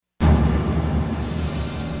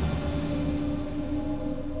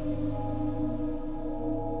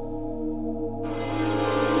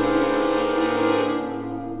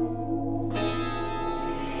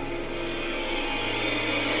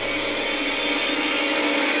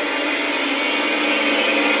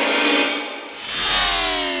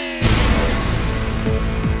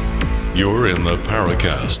You're in the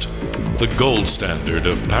Paracast, the gold standard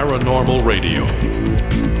of paranormal radio.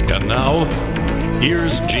 And now,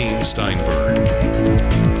 here's Gene Steinberg.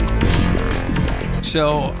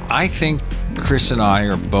 So, I think Chris and I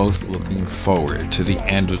are both looking forward to the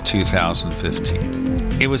end of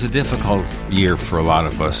 2015. It was a difficult year for a lot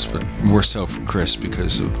of us, but more so for Chris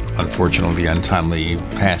because of, unfortunately, the untimely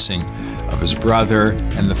passing of his brother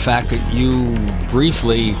and the fact that you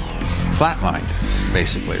briefly flatlined,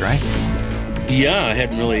 basically, right? Yeah, I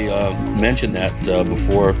hadn't really mentioned that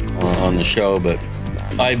before on the show, but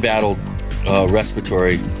I battled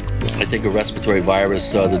respiratory. I think a respiratory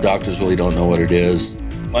virus. The doctors really don't know what it is.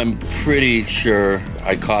 I'm pretty sure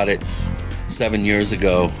I caught it 7 years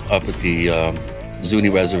ago up at the Zuni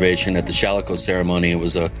Reservation at the Shalako ceremony. It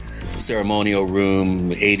was a ceremonial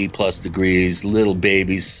room, 80 plus degrees, little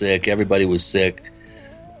babies sick, everybody was sick.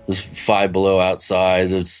 It was 5 below outside,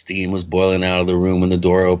 the steam was boiling out of the room when the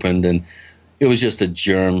door opened, and it was just a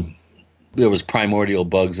germ. There was primordial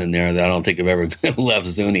bugs in there that I don't think have ever left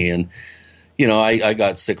Zuni, and you know, I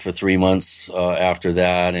got sick for 3 months after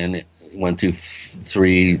that, and it went through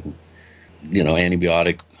 3,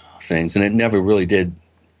 antibiotic things, and it never really did.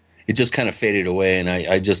 It just kind of faded away, and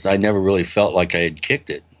I never really felt like I had kicked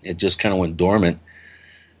it. It just kind of went dormant.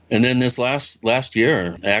 And then this last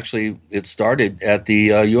year, actually, it started at the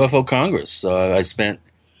UFO Congress. I spent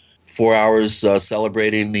 4 hours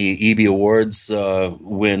celebrating the EB Awards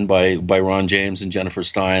win by Ron James and Jennifer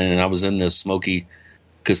Stein, and I was in this smoky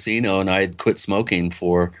casino, and I had quit smoking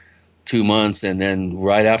for 2 months, and then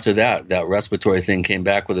right after that respiratory thing came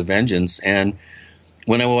back with a vengeance. And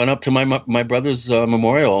when I went up to my brother's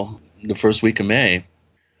memorial the first week of May,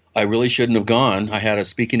 I really shouldn't have gone. I had a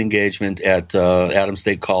speaking engagement at Adams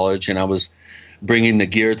State College, and I was bringing the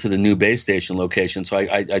gear to the new base station location, so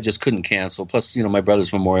I just couldn't cancel. Plus, my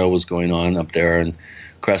brother's memorial was going on up there in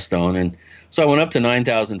Crestone, and so I went up to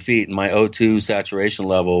 9,000 feet, and my O2 saturation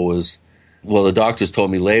level was, well, the doctors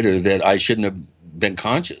told me later that I shouldn't have been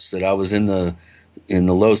conscious, that I was in the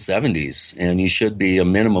low 70s, and you should be a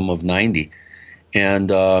minimum of 90.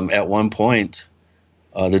 And at one point,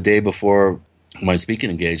 the day before my speaking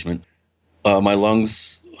engagement, my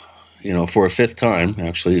lungs, for a 5th time,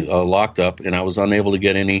 actually, locked up, and I was unable to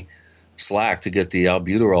get any slack to get the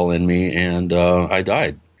albuterol in me, and I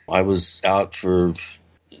died. I was out for,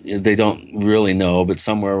 they don't really know, but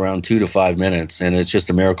somewhere around 2 to 5 minutes, and it's just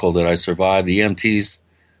a miracle that I survived. The EMTs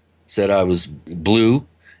said I was blue,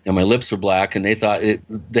 and my lips were black, and they thought,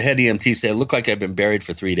 the head EMT said it looked like I'd been buried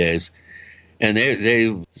for 3 days. And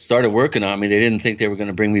they started working on me. They didn't think they were going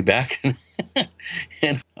to bring me back.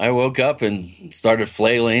 And I woke up and started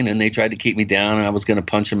flailing, and they tried to keep me down, and I was going to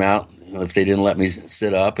punch them out if they didn't let me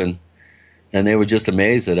sit up. And they were just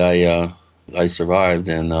amazed that I survived.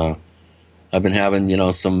 And I've been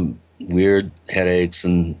having, some weird headaches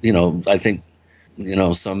and, I think,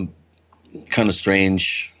 some kind of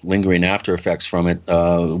strange lingering after effects from it,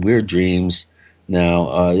 weird dreams. Now,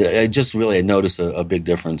 I notice a big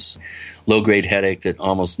difference. Low-grade headache that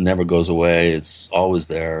almost never goes away. It's always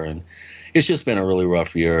there, and it's just been a really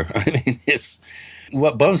rough year. I mean,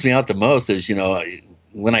 what bums me out the most is,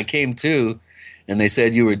 when I came to and they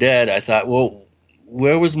said you were dead, I thought, well,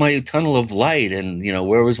 where was my tunnel of light? And,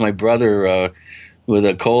 where was my brother with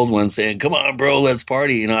a cold one saying, come on, bro, let's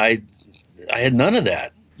party? I had none of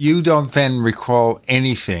that. You don't then recall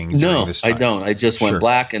anything during this time? No, I don't. I just went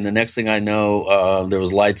black, and the next thing I know, there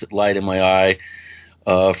was light in my eye.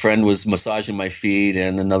 A friend was massaging my feet,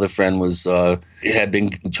 and another friend had been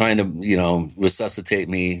trying to, resuscitate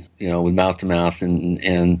me, with mouth to mouth,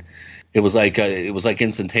 and it was like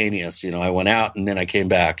instantaneous. I went out, and then I came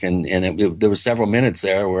back, and there were several minutes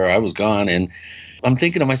there where I was gone, and I'm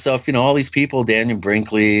thinking to myself, all these people, Daniel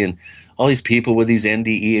Brinkley, and all these people with these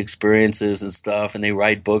NDE experiences and stuff, and they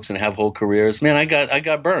write books and have whole careers. Man, I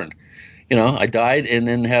got burned. I died and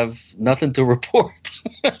then have nothing to report.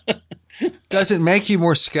 Does it make you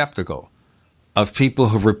more skeptical of people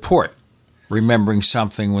who report remembering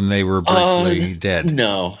something when they were briefly dead?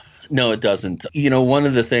 No, it doesn't. One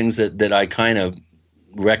of the things that I kind of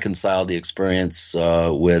reconciled the experience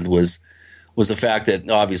with was the fact that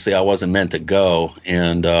obviously I wasn't meant to go,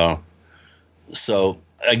 and so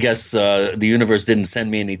I guess the universe didn't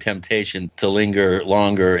send me any temptation to linger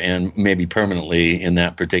longer and maybe permanently in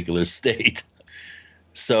that particular state.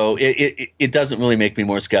 So it doesn't really make me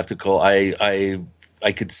more skeptical. I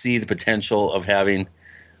could see the potential of having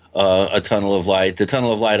a tunnel of light. The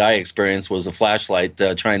tunnel of light I experienced was a flashlight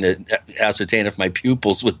trying to ascertain if my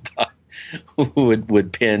pupils would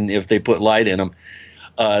pin if they put light in them.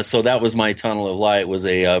 So that was my tunnel of light, was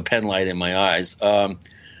a pen light in my eyes.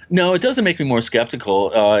 No, it doesn't make me more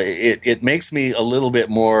skeptical. It makes me a little bit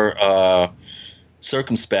more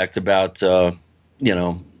circumspect about the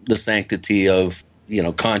sanctity of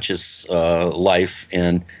conscious life,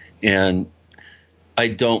 and I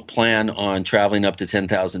don't plan on traveling up to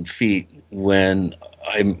 10,000 feet when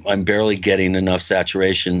I'm barely getting enough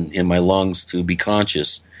saturation in my lungs to be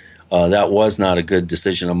conscious. That was not a good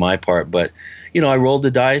decision on my part, but I rolled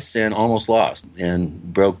the dice and almost lost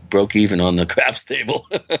and broke even on the craps table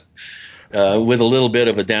with a little bit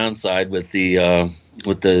of a downside with the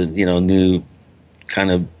new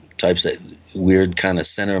kind of types of weird kind of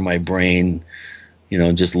center of my brain,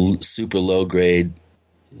 just super low grade.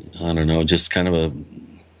 I don't know, just kind of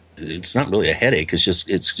it's not really a headache. It's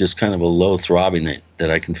just kind of a low throbbing that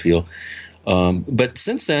I can feel. But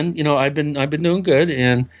since then, I've been doing good,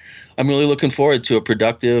 and I'm really looking forward to a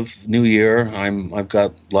productive new year. I've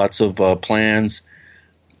got lots of plans.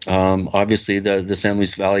 Obviously, the San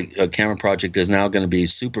Luis Valley camera project is now going to be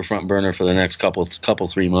super front burner for the next couple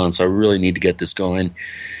 3 months. I really need to get this going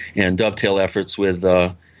and dovetail efforts with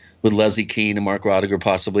Leslie Keane and Mark Rodiger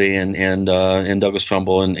possibly, and Douglas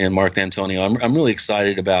Trumbull and Mark D'Antonio. I'm really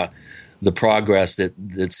excited about the progress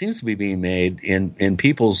that seems to be being made in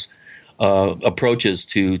people's approaches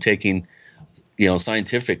to taking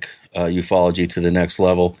scientific ufology to the next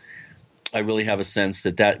level. I really have a sense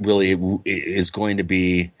that really is going to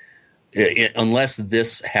be, unless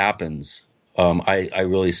this happens, I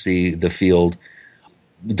really see the field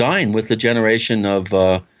dying with the generation of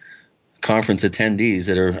conference attendees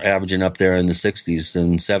that are averaging up there in the 60s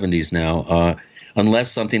and 70s now.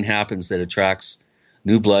 Unless something happens that attracts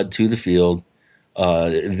new blood to the field,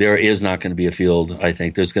 there is not going to be a field. I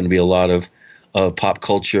think there's going to be a lot of pop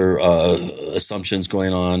culture assumptions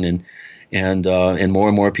going on, and more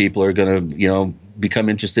and more people are going to become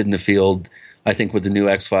interested in the field. I think with the new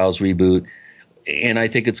X-Files reboot, and I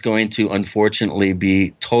think it's going to unfortunately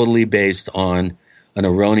be totally based on an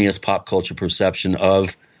erroneous pop culture perception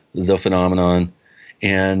of the phenomenon,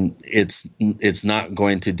 and it's not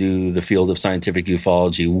going to do the field of scientific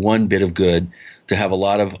ufology one bit of good to have a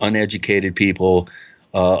lot of uneducated people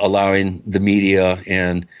allowing the media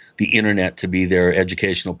and the internet to be their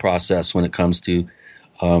educational process when it comes to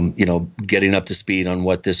getting up to speed on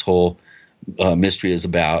what this whole mystery is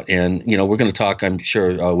about. And we're going to talk, I'm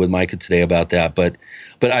sure, with Micah today about that. But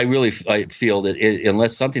I feel that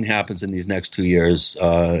unless something happens in these next 2 years,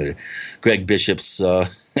 Greg Bishop's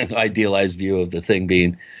idealized view of the thing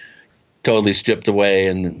being totally stripped away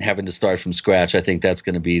and having to start from scratch, I think that's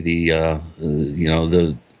going to be the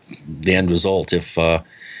end result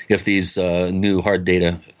if these new hard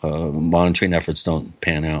data monitoring efforts don't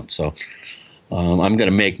pan out. So I'm going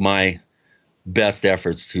to make my best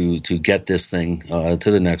efforts to get this thing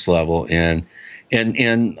to the next level, and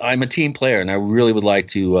I'm a team player, and I really would like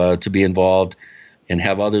to be involved and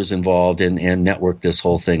have others involved and network this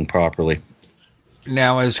whole thing properly.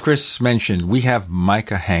 Now, as Chris mentioned, we have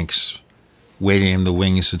Micah Hanks waiting in the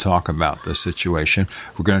wings to talk about the situation.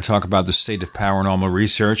 We're going to talk about the state of paranormal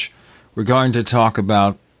research. We're going to talk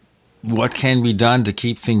about what can be done to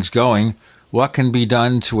keep things going, what can be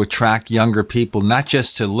done to attract younger people, not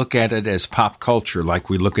just to look at it as pop culture, like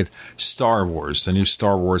we look at Star Wars, the new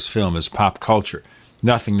Star Wars film, as pop culture,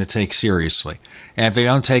 nothing to take seriously. And if they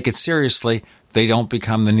don't take it seriously, they don't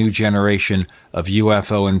become the new generation of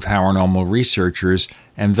UFO and paranormal researchers,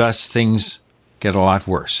 and thus things get a lot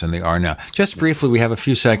worse than they are now. Just briefly, we have a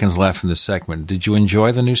few seconds left in this segment. Did you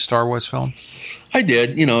enjoy the new Star Wars film? I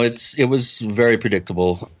did. It was very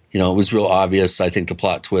predictable. It was real obvious. I think the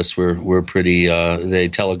plot twists were pretty, they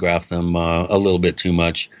telegraphed them a little bit too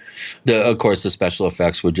much. Of course, the special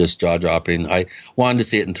effects were just jaw-dropping. I wanted to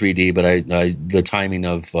see it in 3D, but the timing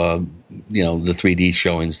of, the 3D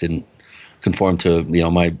showings didn't conform to,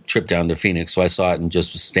 my trip down to Phoenix. So I saw it in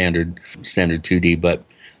just standard 2D, but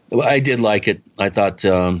I did like it. I thought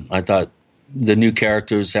the new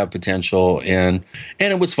characters have potential, and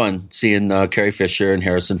it was fun seeing Carrie Fisher and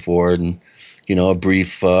Harrison Ford, and a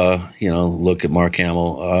brief look at Mark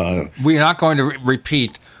Hamill. We're not going to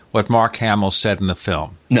repeat what Mark Hamill said in the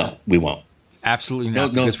film. No, we won't. Absolutely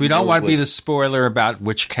not, because we don't want to be the spoiler about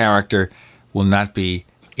which character will not be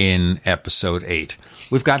in Episode 8.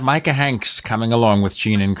 We've got Micah Hanks coming along with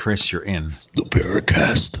Gene and Chris. You're in the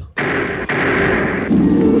Paracast.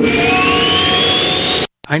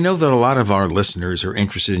 I know that a lot of our listeners are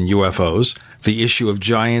interested in UFOs, the issue of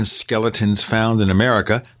giant skeletons found in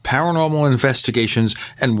America, paranormal investigations,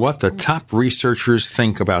 and what the top researchers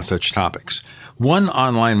think about such topics. One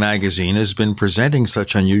online magazine has been presenting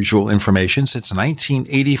such unusual information since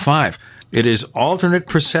 1985. It is Alternate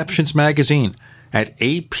Perceptions Magazine, at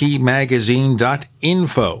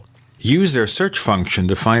apmagazine.info. Use their search function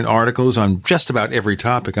to find articles on just about every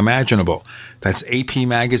topic imaginable. That's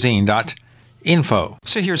apmagazine.info.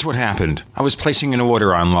 So here's what happened. I was placing an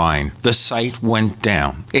order online. The site went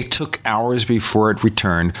down. It took hours before it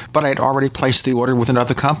returned, but I'd already placed the order with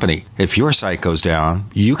another company. If your site goes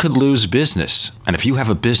down, you could lose business. And if you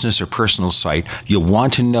have a business or personal site, you'll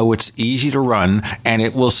want to know it's easy to run and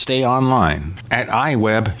it will stay online. At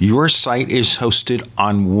iWeb, your site is hosted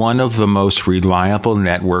on one of the most reliable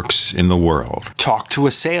networks in the world. Talk to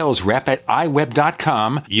a sales rep at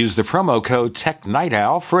iWeb.com. Use the promo code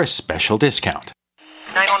TechNightOwl for a special discount.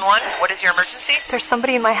 911, what is your emergency? There's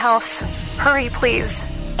somebody in my house. Hurry, please.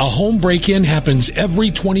 A home break-in happens every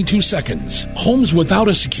 22 seconds. Homes without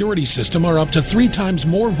a security system are up to 3 times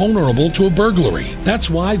more vulnerable to a burglary. That's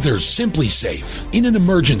why there's Simply Safe. In an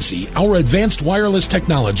emergency, our advanced wireless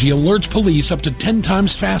technology alerts police up to 10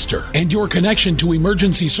 times faster, and your connection to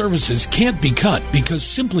emergency services can't be cut because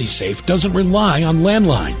Simply Safe doesn't rely on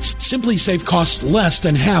landlines. Simply Safe costs less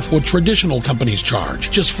than half what traditional companies charge,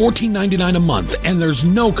 just $14.99 a month, and there's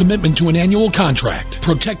no commitment to an annual contract.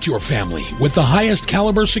 Protect your family with the highest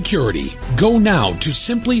caliber security. Go now to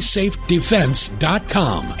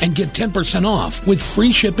simplysafedefense.com and get 10% off with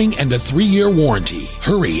free shipping and a 3-year warranty.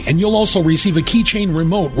 Hurry, and you'll also receive a keychain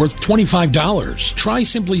remote worth $25. Try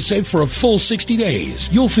Simply Safe for a full 60 days.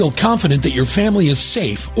 You'll feel confident that your family is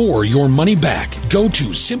safe or your money back. Go to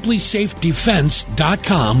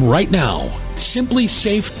simplysafedefense.com right now.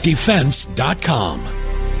 simplysafedefense.com.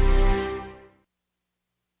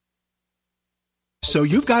 So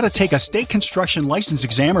you've got to take a state construction license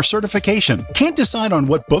exam or certification. Can't decide on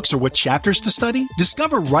what books or what chapters to study?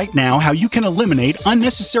 Discover right now how you can eliminate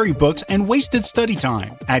unnecessary books and wasted study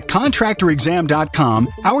time. At contractorexam.com,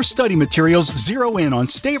 our study materials zero in on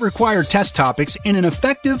state-required test topics in an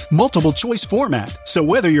effective, multiple-choice format. So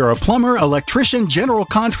whether you're a plumber, electrician, general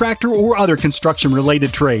contractor, or other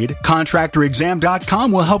construction-related trade,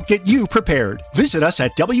 contractorexam.com will help get you prepared. Visit us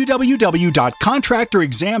at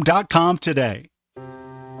www.contractorexam.com today.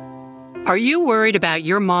 Are you worried about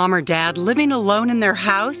your mom or dad living alone in their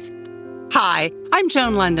house? Hi, I'm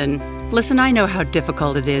Joan London. Listen, I know how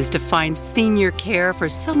difficult it is to find senior care for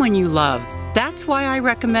someone you love. That's why I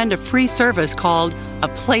recommend a free service called A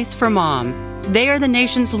Place for Mom. They are the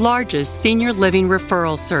nation's largest senior living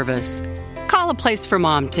referral service. Call A Place for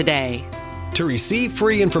Mom today. To receive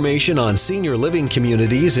free information on senior living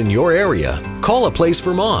communities in your area, call A Place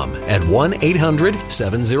for Mom at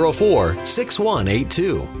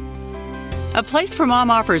 1-800-704-6182. A Place for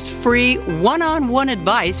Mom offers free one-on-one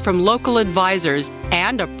advice from local advisors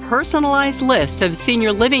and a personalized list of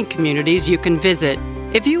senior living communities you can visit.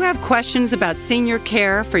 If you have questions about senior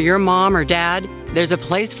care for your mom or dad, there's a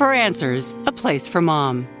place for answers, A Place for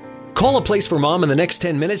Mom. Call A Place for Mom in the next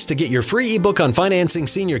 10 minutes to get your free ebook on financing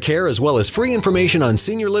senior care as well as free information on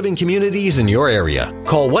senior living communities in your area.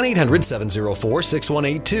 Call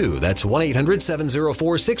 1-800-704-6182. That's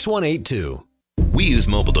 1-800-704-6182. We use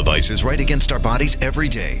mobile devices right against our bodies every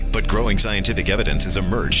day, but growing scientific evidence has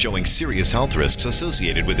emerged showing serious health risks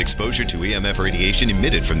associated with exposure to EMF radiation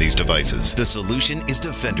emitted from these devices. The solution is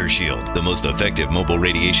Defender Shield, the most effective mobile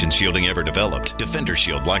radiation shielding ever developed. Defender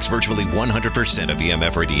Shield blocks virtually 100% of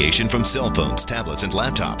EMF radiation from cell phones, tablets, and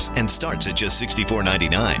laptops, and starts at just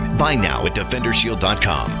 $64.99. Buy now at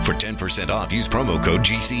DefenderShield.com. For 10% off, use promo code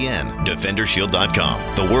GCN.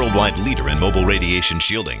 DefenderShield.com, the worldwide leader in mobile radiation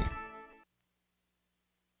shielding.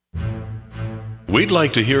 We'd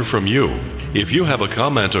like to hear from you. If you have a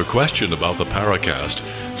comment or question about the Paracast,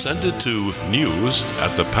 send it to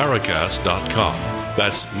news@theparacast.com.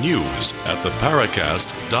 That's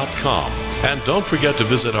news@theparacast.com. And don't forget to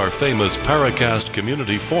visit our famous Paracast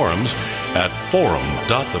community forums at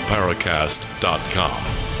forum.theparacast.com.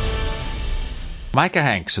 Micah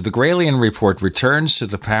Hanks of the Gralien Report returns to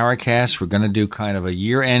the Paracast. We're going to do kind of a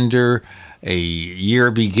year-ender, a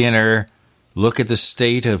year beginner, look at the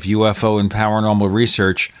state of UFO and paranormal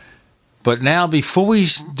research. But now, before we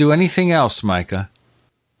do anything else, Micah,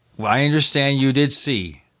 I understand you did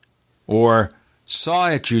see, or saw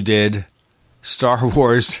it you did, Star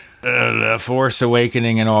Wars, The Force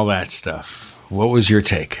Awakening and all that stuff. What was your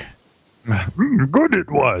take? Good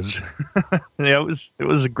it was. Yeah, it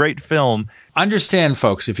was a great film. Understand,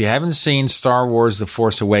 folks, if you haven't seen Star Wars The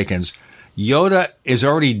Force Awakens, Yoda is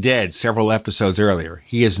already dead several episodes earlier.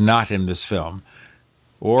 He is not in this film.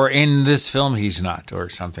 Or in this film, he's not, or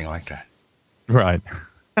something like that. Right.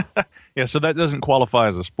 Yeah, so that doesn't qualify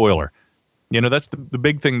as a spoiler. You know, that's the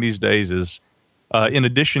big thing these days is, in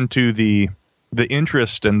addition to the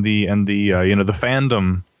interest and the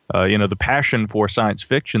fandom, the passion for science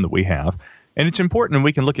fiction that we have, And it's important, and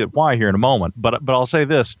we can look at why here in a moment. But I'll say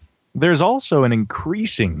this. There's also an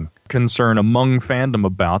increasing concern among fandom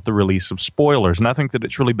about the release of spoilers, and I think that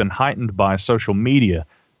it's really been heightened by social media.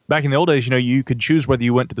 Back in the old days, you could choose whether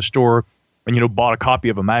you went to the store and, bought a copy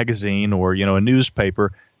of a magazine or, a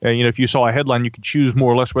newspaper. If you saw a headline, you could choose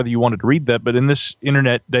more or less whether you wanted to read that. But in this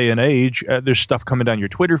internet day and age, there's stuff coming down your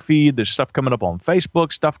Twitter feed, there's stuff coming up on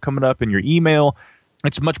Facebook, stuff coming up in your email.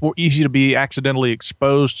 It's much more easy to be accidentally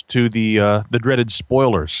exposed to the dreaded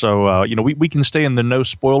spoilers. So, we can stay in the no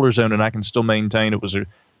spoiler zone, and I can still maintain it was a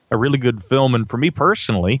really good film. And for me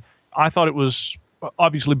personally, I thought it was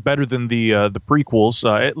obviously better than the prequels,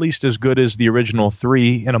 at least as good as the original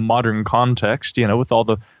three in a modern context, with all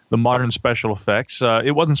the modern special effects.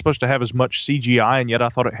 It wasn't supposed to have as much CGI, and yet I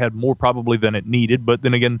thought it had more probably than it needed. But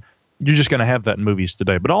then again, you're just going to have that in movies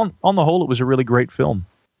today. But on the whole, it was a really great film.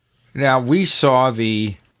 Now, we saw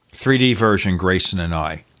the 3D version, Grayson and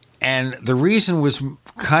I, and the reason was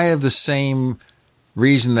kind of the same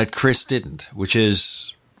reason that Chris didn't, which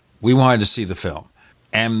is we wanted to see the film.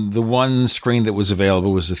 And the one screen that was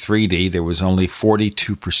available was the 3D. There was only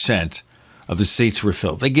 42% of the seats were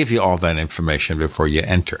filled. They give you all that information before you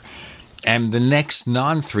enter. And the next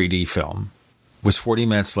non-3D film was 40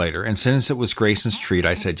 minutes later. And since it was Grayson's treat,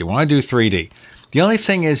 I said, you want to do 3D? The only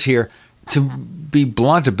thing is here, to be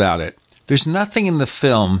blunt about it, there's nothing in the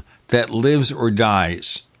film that lives or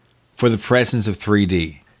dies for the presence of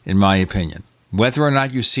 3D, in my opinion. Whether or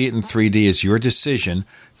not you see it in 3D is your decision.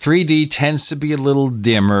 3D tends to be a little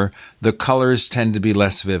dimmer. The colors tend to be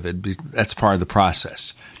less vivid. That's part of the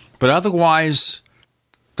process. But otherwise,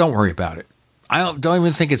 don't worry about it. I don't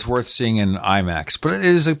even think it's worth seeing in IMAX, but it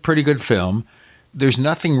is a pretty good film. There's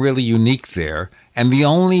nothing really unique there. And the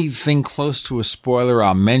only thing close to a spoiler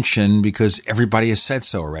I'll mention, because everybody has said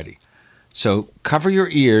so already. So cover your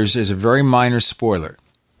ears is a very minor spoiler.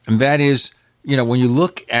 And that is, when you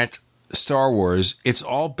look at Star Wars, it's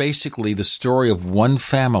all basically the story of one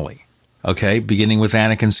family, okay? Beginning with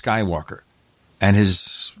Anakin Skywalker and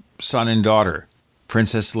his son and daughter,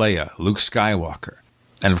 Princess Leia, Luke Skywalker.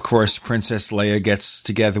 And of course, Princess Leia gets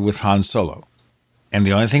together with Han Solo. And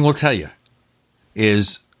the only thing we'll tell you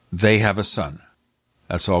is they have a son.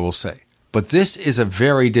 That's all we'll say. But this is a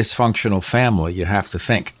very dysfunctional family, you have to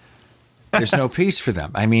think. There's no peace for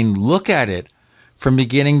them. I mean, look at it from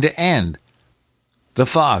beginning to end. The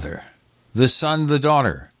father, the son, the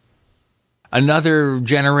daughter, another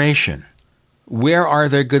generation. Where are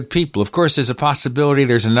their good people? Of course, there's a possibility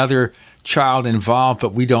there's another child involved,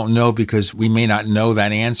 but we don't know because we may not know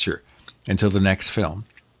that answer until the next film.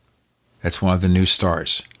 That's one of the new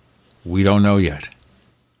stars. We don't know yet.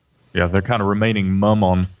 Yeah, they're kind of remaining mum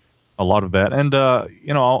on a lot of that. And,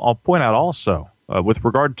 I'll point out also, with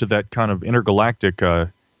regard to that kind of intergalactic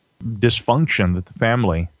dysfunction that the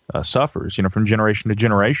family suffers, from generation to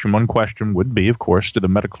generation, one question would be, of course, do the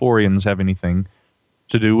midichlorians have anything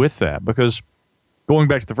to do with that? Because going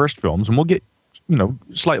back to the first films, and we'll get,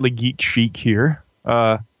 slightly geek chic here,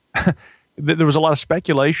 there was a lot of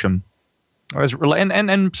speculation,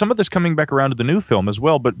 and some of this coming back around to the new film as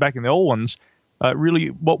well, but back in the old ones, really,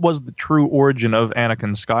 what was the true origin of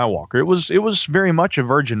Anakin Skywalker? It was very much a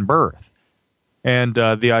virgin birth, and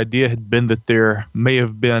the idea had been that there may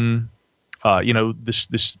have been,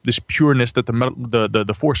 this pureness, that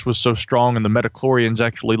the Force was so strong, and the midichlorians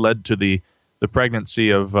actually led to the pregnancy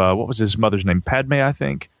of what was his mother's name, Padme, I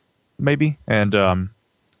think, maybe, and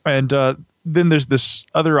then there's this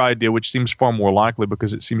other idea which seems far more likely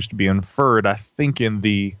because it seems to be inferred, I think,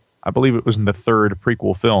 I believe it was in the third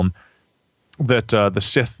prequel film, that the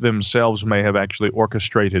Sith themselves may have actually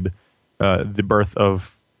orchestrated the birth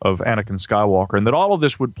of Anakin Skywalker, and that all of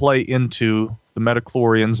this would play into the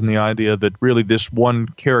midichlorians and the idea that really this one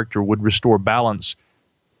character would restore balance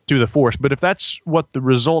to the Force. But if that's what the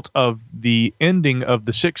result of the ending of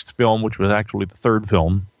the sixth film, which was actually the third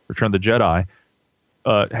film, Return of the Jedi,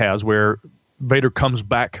 has, where Vader comes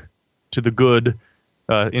back to the good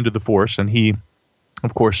into the Force, and he,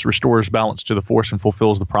 of course, restores balance to the Force and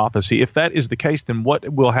fulfills the prophecy. If that is the case, then what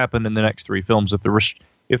will happen in the next three films?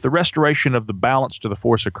 If the restoration of the balance to the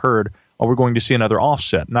Force occurred, are we going to see another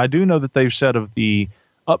offset? And I do know that they've said of the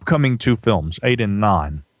upcoming two films, 8 and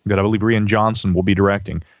 9, that I believe Rian Johnson will be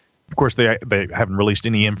directing. Of course, they haven't released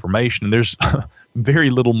any information. There's very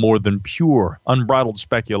little more than pure, unbridled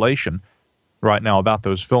speculation right now about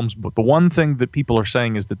those films. But the one thing that people are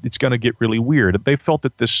saying is that it's going to get really weird. They felt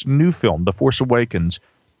that this new film, The Force Awakens,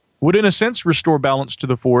 would in a sense restore balance to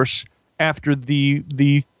the Force after the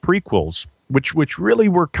prequels, which really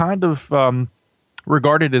were kind of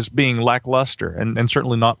regarded as being lackluster and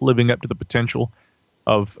certainly not living up to the potential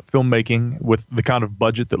of filmmaking with the kind of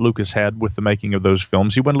budget that Lucas had with the making of those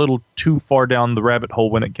films. He went a little too far down the rabbit hole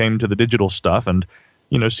when it came to the digital stuff and,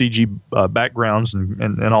 CG backgrounds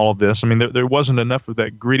and all of this. I mean, there wasn't enough of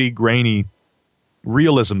that gritty, grainy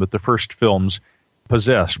realism that the first films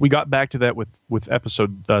possessed. We got back to that with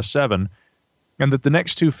episode 7, and that the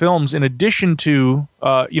next two films, in addition to,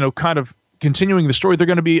 kind of continuing the story, they're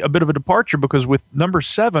going to be a bit of a departure, because with number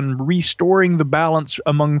 7, restoring the balance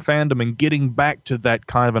among fandom and getting back to that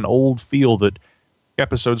kind of an old feel that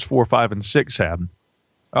episodes 4, 5, and 6 had.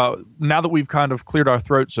 Now that we've kind of cleared our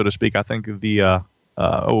throat, so to speak, I think the,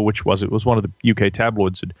 which was it? It was one of the UK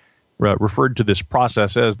tabloids had referred to this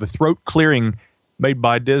process as the throat clearing made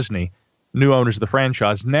by Disney, new owners of the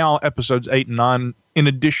franchise. Now episodes 8 and 9, in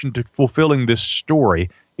addition to fulfilling this story,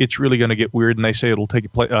 it's really going to get weird, and they say it'll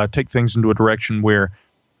take things into a direction where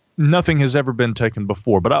nothing has ever been taken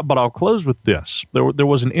before. But I'll close with this. There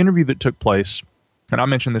was an interview that took place, and I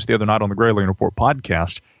mentioned this the other night on the Gralien Report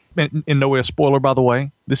podcast. In no way a spoiler, by the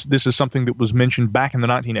way. This is something that was mentioned back in the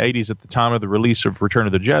 1980s at the time of the release of Return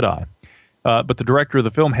of the Jedi. But the director of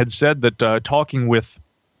the film had said that talking with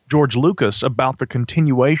George Lucas about the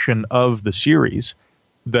continuation of the series,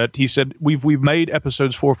 that he said, we've made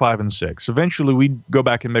episodes 4, 5, and 6. Eventually, we'd go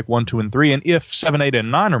back and make 1, 2, and 3. And if 7, 8,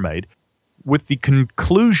 and 9 are made, with the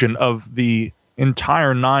conclusion of the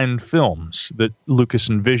entire 9 films that Lucas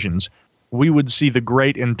envisions, we would see the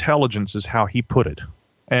great intelligence, is how he put it.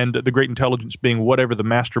 And the great intelligence being whatever the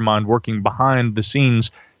mastermind working behind the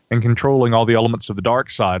scenes and controlling all the elements of the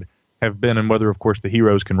dark side have been, and whether, of course, the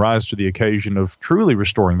heroes can rise to the occasion of truly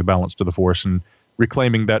restoring the balance to the Force and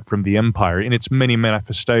reclaiming that from the Empire in its many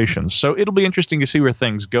manifestations. So it'll be interesting to see where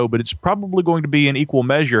things go, but it's probably going to be in equal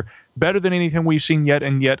measure better than anything we've seen yet,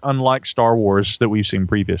 and yet unlike Star Wars that we've seen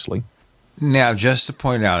previously. Now, just to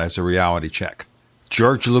point out as a reality check,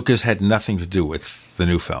 George Lucas had nothing to do with the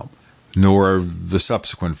new film, nor the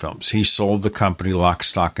subsequent films. He sold the company lock,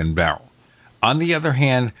 stock, and barrel. On the other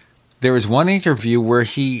hand, there is one interview where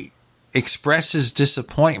he expresses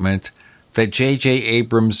disappointment that J.J.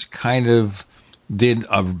 Abrams kind of did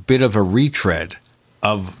a bit of a retread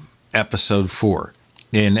of episode 4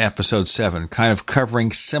 in episode 7, kind of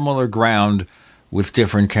covering similar ground with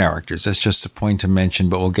different characters. That's just a point to mention,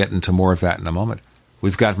 but we'll get into more of that in a moment.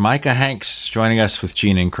 We've got Micah Hanks joining us with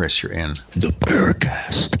Gene and Chris. You're in the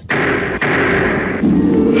Paracast.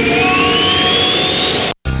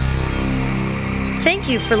 Thank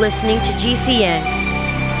you for listening to GCN.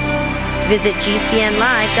 Visit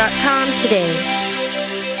GCNlive.com today.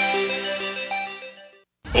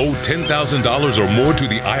 Owe $10,000 or more to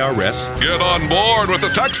the IRS? Get on board with the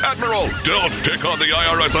Tax Admiral. Don't take on the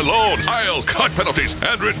IRS alone. I'll cut penalties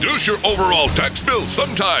and reduce your overall tax bill.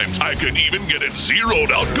 Sometimes I can even get it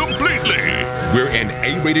zeroed out completely. We're an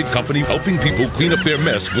A-rated company helping people clean up their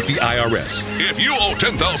mess with the IRS. If you owe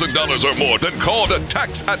 $10,000 or more, then call the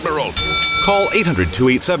Tax Admiral. Call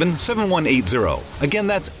 800-287-7180. Again,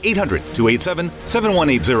 that's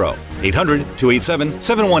 800-287-7180.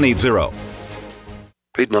 800-287-7180.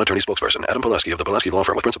 Paid non-attorney spokesperson Adam Pulaski of the Pulaski Law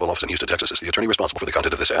Firm with principal office in Houston, Texas is the attorney responsible for the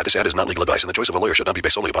content of this ad. This ad is not legal advice, and the choice of a lawyer should not be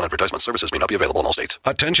based solely upon advertisement. Services may not be available in all states.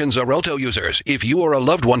 Attention Xarelto users. If you or a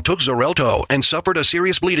loved one took Xarelto and suffered a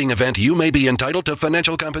serious bleeding event, you may be entitled to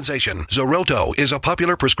financial compensation. Xarelto is a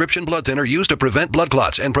popular prescription blood thinner used to prevent blood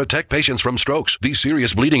clots and protect patients from strokes. These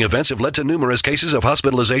serious bleeding events have led to numerous cases of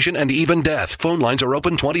hospitalization and even death. Phone lines are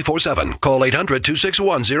open 24/7. Call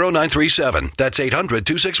 800-261-0937. That's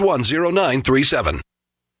 800-261-0937.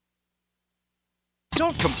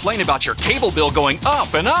 Don't complain about your cable bill going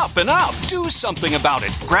up and up and up. Do something about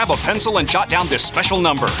it. Grab a pencil and jot down this special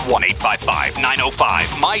number,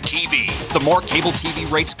 1-855-905-MY-TV. The more cable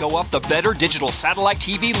TV rates go up, the better digital satellite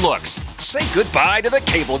TV looks. Say goodbye to the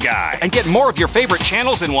cable guy and get more of your favorite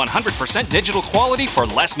channels in 100% digital quality for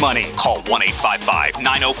less money. Call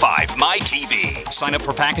 1-855-905-MY-TV. Sign up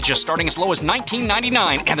for packages starting as low as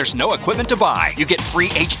 $19.99, and there's no equipment to buy. You get free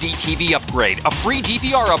HD TV upgrade, a free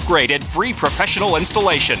DVR upgrade, and free professional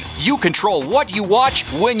installation. You control what you watch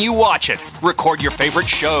when you watch it. Record your favorite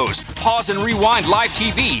shows. Pause and rewind live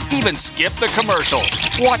TV. Even skip the commercials.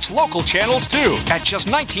 Watch local channels too. At just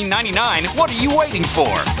 $19.99, what are you waiting for?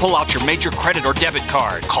 Pull out your major credit or debit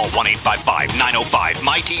card. Call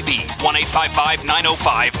 1-855-905-MY-TV.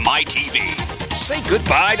 1-855-905-MY-TV. Say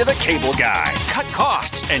goodbye to the cable guy. Cut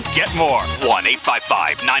costs and get more.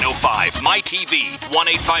 1-855-905-MY-TV.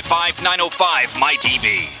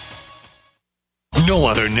 1-855-905-MY-TV. No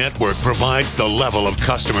other network provides the level of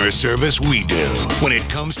customer service we do. When it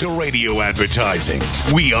comes to radio advertising,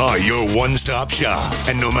 we are your one-stop shop.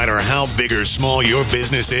 And no matter how big or small your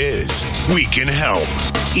business is, we can help.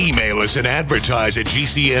 Email us and advertise at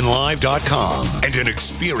gcnlive.com. And an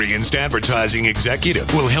experienced advertising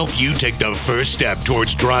executive will help you take the first step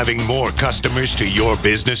towards driving more customers to your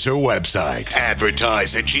business or website.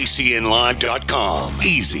 Advertise at gcnlive.com.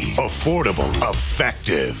 Easy, affordable,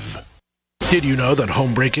 effective. Did you know that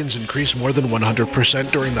home break-ins increase more than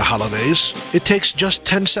 100% during the holidays? It takes just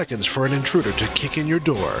 10 seconds for an intruder to kick in your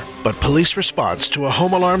door, but police response to a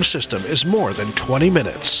home alarm system is more than 20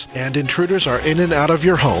 minutes, and intruders are in and out of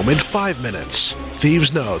your home in 5 minutes.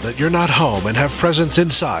 Thieves know that you're not home and have presents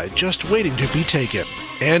inside just waiting to be taken.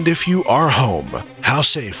 And if you are home, how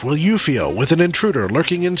safe will you feel with an intruder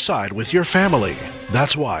lurking inside with your family?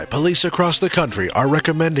 That's why police across the country are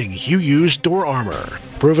recommending you use door armor.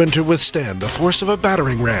 Proven to withstand the force of a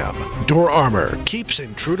battering ram, door armor keeps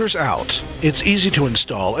intruders out. It's easy to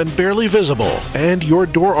install and barely visible, and your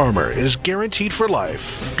door armor is guaranteed for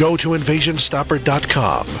life. Go to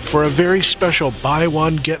invasionstopper.com for a very special buy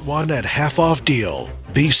one, get one at half off deal.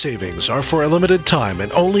 These savings are for a limited time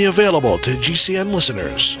and only available to GCN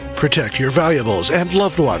listeners. Protect your valuables and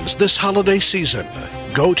loved ones this holiday season.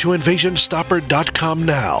 Go to invasionstopper.com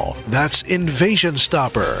now. That's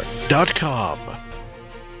invasionstopper.com.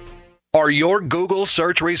 Are your Google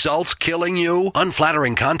search results killing you?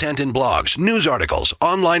 Unflattering content in blogs, news articles,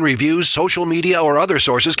 online reviews, social media, or other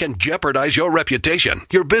sources can jeopardize your reputation,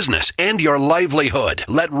 your business, and your livelihood.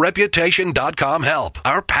 Let Reputation.com help.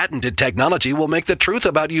 Our patented technology will make the truth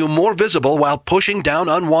about you more visible while pushing down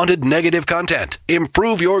unwanted negative content.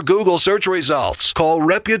 Improve your Google search results. Call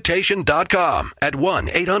Reputation.com at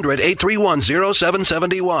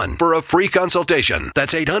 1-800-831-0771 for a free consultation.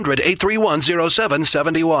 That's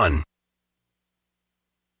 800-831-0771.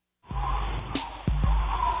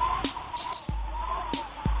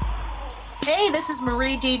 Hey, this is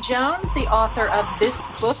Marie D. Jones, the author of This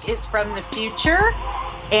Book is from the Future,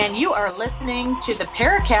 and you are listening to the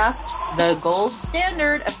Paracast, the gold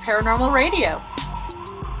standard of paranormal radio.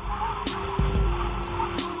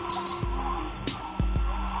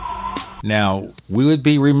 Now, we would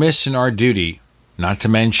be remiss in our duty not to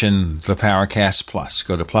mention the Paracast Plus.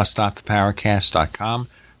 Go to plus.theparacast.com,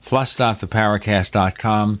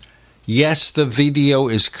 plus.theparacast.com. Yes, the video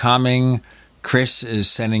is coming. Chris is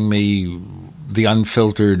sending me the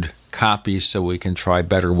unfiltered copy so we can try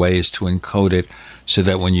better ways to encode it so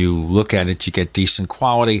that when you look at it, you get decent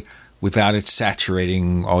quality without it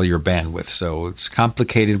saturating all your bandwidth. So it's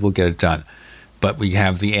complicated. We'll get it done. But we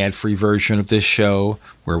have the ad-free version of this show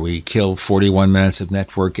where we kill 41 minutes of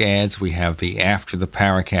network ads. We have the After the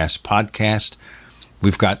Paracast podcast.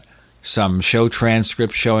 We've got some show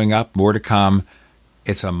transcripts showing up, more to come.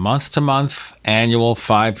 It's a month-to-month, annual,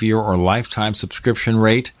 5-year, or lifetime subscription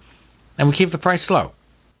rate, and we keep the price low.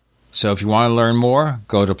 So if you want to learn more,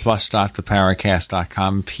 go to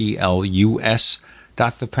plus.theparacast.com,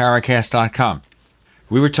 plus.theparacast.com.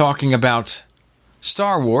 We were talking about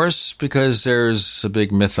Star Wars because there's a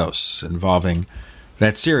big mythos involving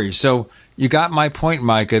that series. So you got my point,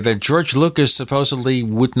 Micah, that George Lucas supposedly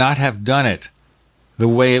would not have done it the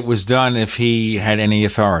way it was done if he had any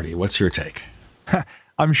authority. What's your take?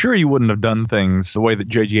 I'm sure he wouldn't have done things the way that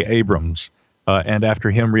J.J. Abrams and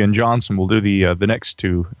after him, Rian Johnson will do the next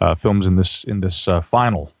two films in this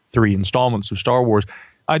final 3 installments of Star Wars.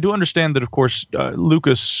 I do understand that, of course,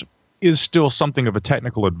 Lucas is still something of a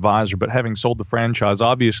technical advisor, but having sold the franchise,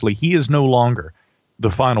 obviously, he is no longer the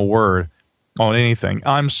final word on anything.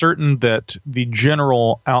 I'm certain that the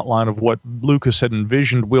general outline of what Lucas had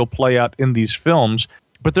envisioned will play out in these films.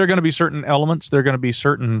 But there are going to be certain elements, there are going to be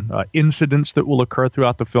certain incidents that will occur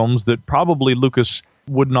throughout the films that probably Lucas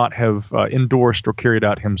would not have endorsed or carried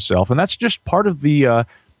out himself. And that's just part of the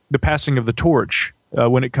passing of the torch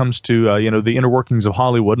when it comes to the inner workings of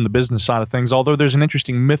Hollywood and the business side of things, although there's an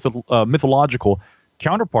interesting mythological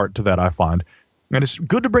counterpart to that, I find. And it's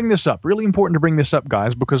good to bring this up, really important to bring this up,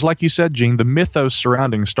 guys, because like you said, Gene, the mythos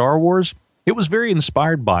surrounding Star Wars, it was very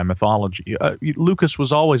inspired by mythology. Lucas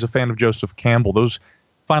was always a fan of Joseph Campbell. Those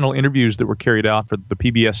final interviews that were carried out for the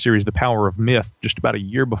PBS series The Power of Myth just about a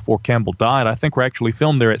year before Campbell died, I think were actually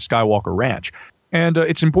filmed there at Skywalker Ranch. And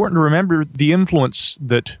it's important to remember the influence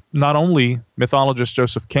that not only mythologist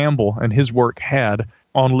Joseph Campbell and his work had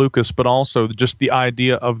on Lucas, but also just the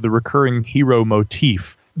idea of the recurring hero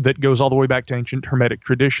motif that goes all the way back to ancient Hermetic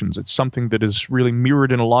traditions. It's something that is really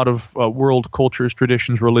mirrored in a lot of world cultures,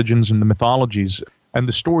 traditions, religions, and the mythologies, and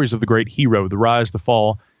the stories of the great hero, the rise, the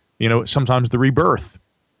fall, sometimes the rebirth.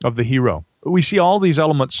 of the hero. We see all these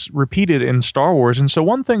elements repeated in Star Wars, and so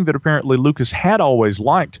one thing that apparently Lucas had always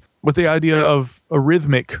liked was the idea of a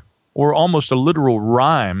rhythmic or almost a literal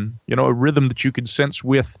rhyme, a rhythm that you could sense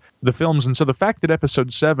with the films. And so the fact that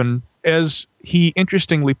Episode 7, as he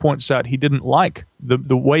interestingly points out, he didn't like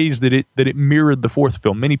the ways that it mirrored the fourth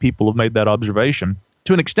film. Many people have made that observation.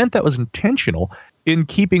 To an extent, that was intentional in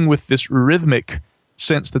keeping with this rhythmic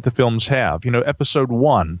sense that the films have. Episode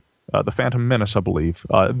 1, The Phantom Menace, I believe,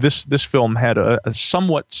 this film had a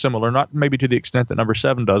somewhat similar, not maybe to the extent that number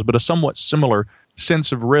 7 does, but a somewhat similar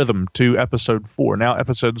sense of rhythm to Episode 4. Now,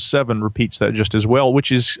 Episode 7 repeats that just as well,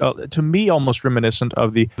 which is, to me, almost reminiscent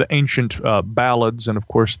of the ancient ballads and, of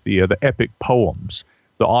course, the epic poems,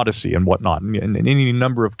 the Odyssey and whatnot, and any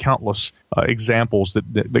number of countless examples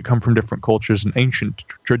that come from different cultures and ancient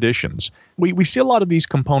traditions. We see a lot of these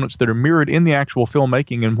components that are mirrored in the actual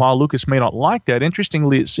filmmaking, and while Lucas may not like that,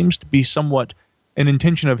 interestingly, it seems to be somewhat an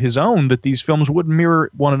intention of his own that these films would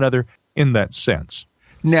mirror one another in that sense.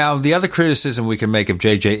 Now, the other criticism we can make of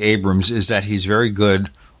J.J. Abrams is that he's very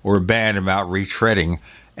good or bad about retreading,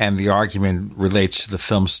 and the argument relates to the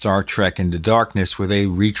film Star Trek Into Darkness, where they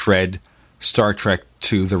retread Star Trek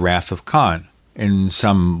to The Wrath of Khan in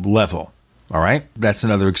some level. All right? That's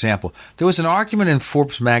another example. There was an argument in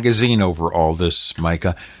Forbes magazine over all this,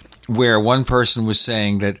 Micah, where one person was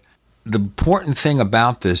saying that the important thing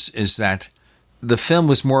about this is that the film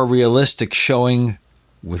was more realistic, showing,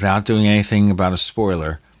 without doing anything about a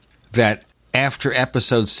spoiler, that after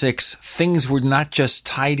Episode 6, things were not just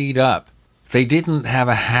tidied up. They didn't have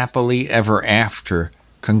a happily ever after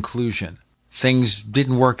conclusion. Things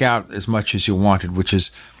didn't work out as much as you wanted, which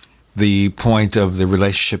is the point of the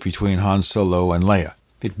relationship between Han Solo and Leia.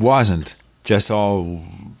 It wasn't just all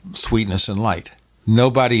sweetness and light.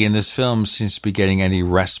 Nobody in this film seems to be getting any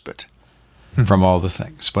respite from all the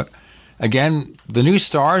things. But again, the new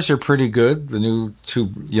stars are pretty good. The new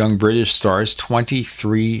 2 young British stars,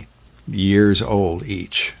 23 years old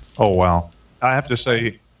each. Oh, wow. I have to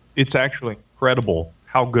say, it's actually incredible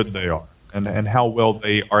how good they are and how well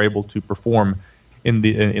they are able to perform in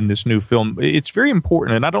this new film. It's very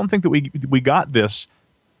important, and I don't think that we got this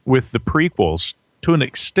with the prequels. To an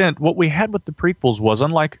extent, what we had with the prequels was,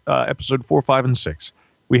 unlike Episode 4, 5, and 6,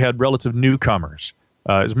 we had relative newcomers.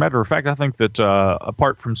 As a matter of fact, I think that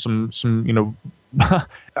apart from some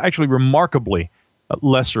actually remarkably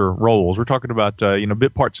lesser roles, we're talking about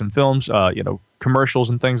bit parts in films, commercials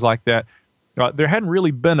and things like that. There hadn't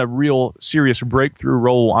really been a real serious breakthrough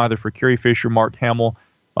role either for Carrie Fisher, Mark Hamill,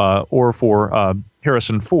 or for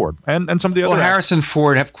Harrison Ford, and some of the other. Well, Harrison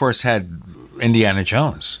Ford, of course, had Indiana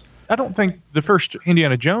Jones. I don't think the first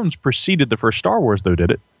Indiana Jones preceded the first Star Wars, though,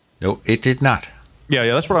 did it? No, it did not.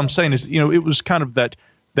 Yeah, that's what I'm saying. Is it was kind of that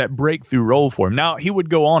breakthrough role for him. Now he would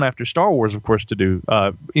go on after Star Wars, of course, to do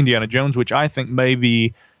Indiana Jones, which I think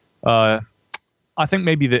maybe that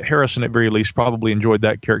Harrison, at very least, probably enjoyed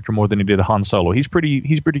that character more than he did Han Solo. He's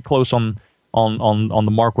pretty close on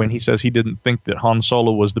the mark when he says he didn't think that Han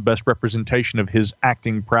Solo was the best representation of his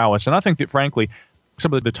acting prowess. And I think that, frankly,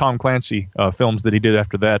 some of the Tom Clancy films that he did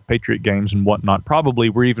after that, Patriot Games and whatnot, probably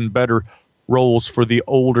were even better roles for the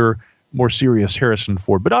older, more serious Harrison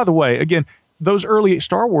Ford. But either way, again, those early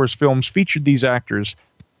Star Wars films featured these actors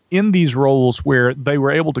in these roles where they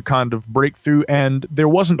were able to kind of break through, and there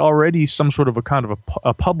wasn't already some sort of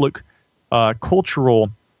a public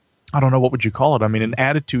cultural, I don't know, what would you call it? I mean, an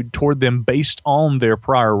attitude toward them based on their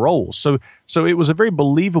prior roles. So it was a very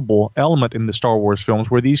believable element in the Star Wars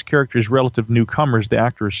films where these characters, relative newcomers, the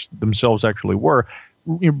actors themselves actually were,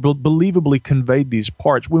 believably conveyed these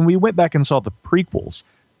parts. When we went back and saw the prequels,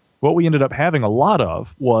 what we ended up having a lot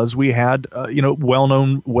of was we had,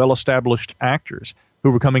 well-known, well-established actors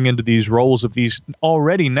who were coming into these roles of these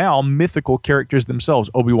already now mythical characters themselves,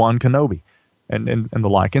 Obi-Wan Kenobi and the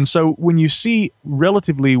like. And so when you see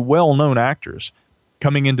relatively well-known actors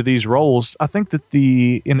coming into these roles, I think that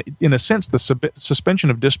in a sense, the suspension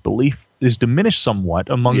of disbelief is diminished somewhat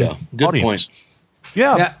among the audience. Point.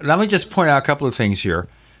 Yeah. Now, let me just point out a couple of things here.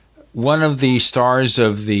 One of the stars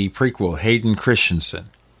of the prequel, Hayden Christensen,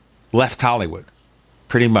 left Hollywood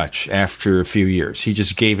pretty much after a few years. He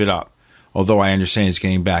just gave it up, although I understand he's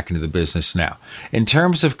getting back into the business now. In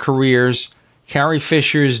terms of careers, Carrie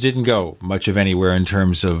Fisher's didn't go much of anywhere in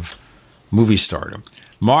terms of movie stardom.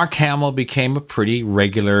 Mark Hamill became a pretty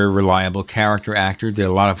regular, reliable character actor, did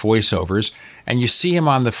a lot of voiceovers, and you see him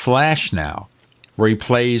on The Flash now, where he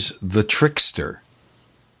plays the trickster.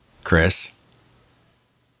 Chris?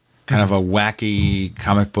 Kind of a wacky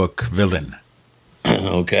comic book villain.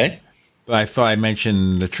 Okay. But I thought I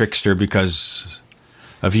mentioned the trickster because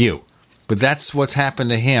of you. But that's what's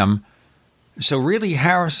happened to him. So really,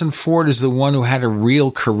 Harrison Ford is the one who had a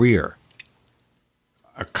real career,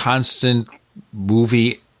 a constant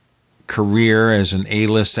movie career as an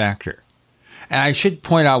A-list actor. And I should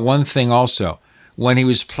point out one thing also. When he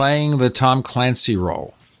was playing the Tom Clancy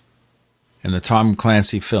role in the Tom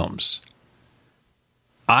Clancy films,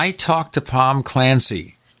 I talked to Tom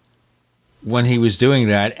Clancy when he was doing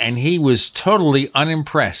that, and he was totally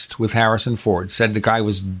unimpressed with Harrison Ford, said the guy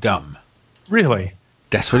was dumb. Really?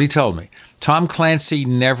 That's what he told me. Tom Clancy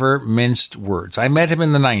never minced words. I met him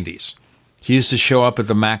in the 90s. He used to show up at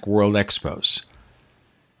the Macworld Expos.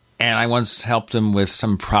 And I once helped him with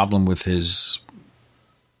some problem with his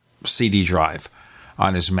CD drive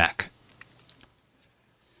on his Mac.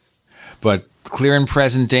 But Clear and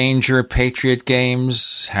Present Danger, Patriot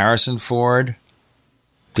Games, Harrison Ford,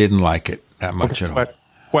 didn't like it that much at all.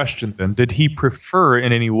 Question then, did he prefer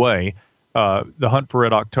in any way The Hunt for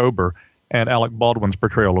Red October and Alec Baldwin's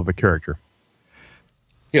portrayal of the character?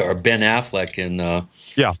 Yeah, or Ben Affleck in...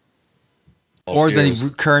 yeah. Or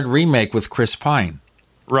the current remake with Chris Pine.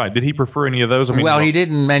 Right. Did he prefer any of those? I mean, well, he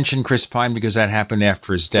didn't mention Chris Pine because that happened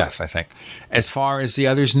after his death, I think. As far as the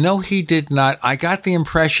others, no, he did not. I got the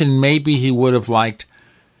impression maybe he would have liked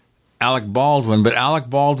Alec Baldwin, but Alec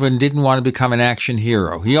Baldwin didn't want to become an action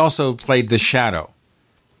hero. He also played The Shadow,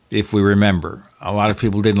 if we remember. A lot of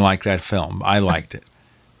people didn't like that film. I liked it.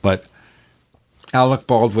 But Alec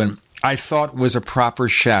Baldwin, I thought, was a proper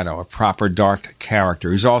Shadow, a proper dark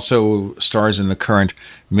character. He also stars in the current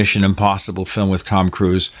Mission Impossible film with Tom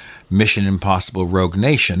Cruise, Mission Impossible Rogue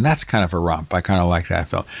Nation. That's kind of a romp. I kind of like that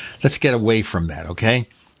film. Let's get away from that, okay?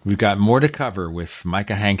 We've got more to cover with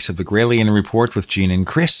Micah Hanks of the Gralien Report with Gene and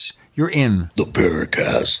Chris. You're in the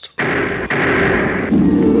Paracast.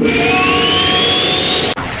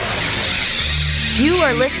 You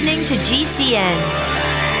are listening to GCN.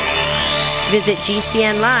 Visit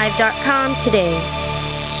GCNlive.com today.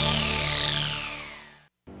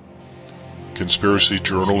 Conspiracy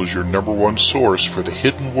Journal is your #1 source for the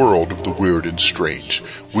hidden world of the weird and strange.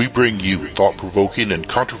 We bring you thought-provoking and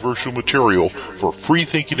controversial material for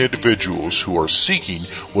free-thinking individuals who are seeking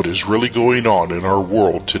what is really going on in our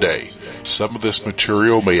world today. Some of this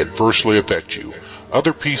material may adversely affect you.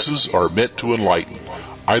 Other pieces are meant to enlighten.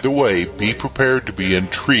 Either way, be prepared to be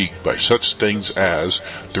intrigued by such things as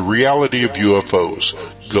the reality of UFOs,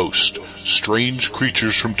 ghosts, strange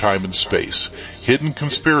creatures from time and space, hidden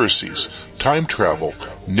conspiracies, time travel,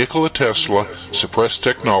 Nikola Tesla, suppressed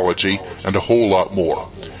technology, and a whole lot more.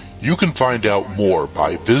 You can find out more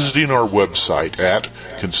by visiting our website at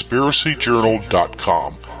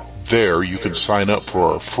conspiracyjournal.com. There you can sign up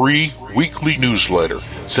for our free weekly newsletter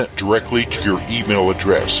sent directly to your email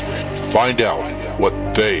address. Find out what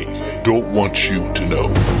they don't want you to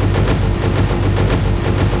know.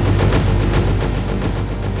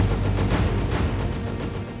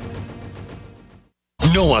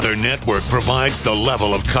 No other network provides the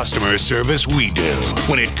level of customer service we do.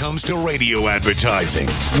 When it comes to radio advertising,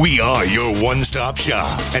 we are your one-stop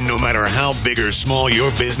shop. And no matter how big or small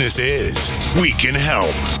your business is, we can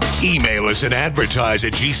help. Email us at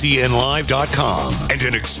advertise@gcnlive.com, and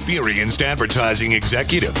an experienced advertising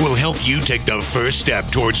executive will help you take the first step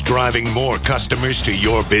towards driving more customers to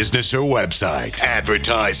your business or website.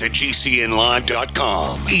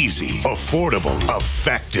 Advertise@gcnlive.com. Easy, affordable,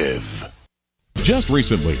 effective. Just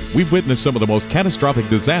recently, we've witnessed some of the most catastrophic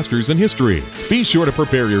disasters in history. Be sure to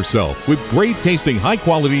prepare yourself with great-tasting,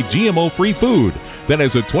 high-quality, GMO-free food that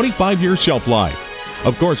has a 25-year shelf life.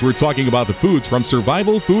 Of course, we're talking about the foods from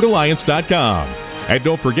SurvivalFoodAlliance.com. And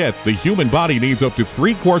don't forget, the human body needs up to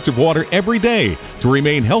 3 quarts of water every day to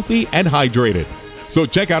remain healthy and hydrated. So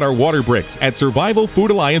check out our water bricks at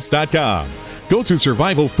SurvivalFoodAlliance.com. Go to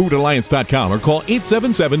SurvivalFoodAlliance.com or call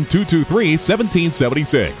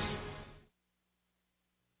 877-223-1776.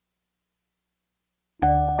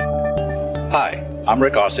 Hi, I'm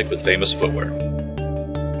Rick Ossick with Famous Footwear.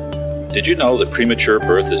 Did you know that premature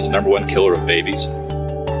birth is the #1 killer of babies?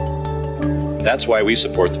 That's why we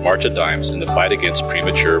support the March of Dimes in the fight against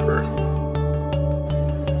premature birth.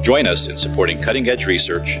 Join us in supporting cutting-edge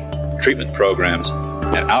research, treatment programs,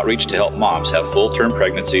 and outreach to help moms have full-term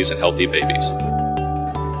pregnancies and healthy babies.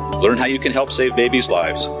 Learn how you can help save babies'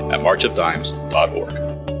 lives at marchofdimes.org.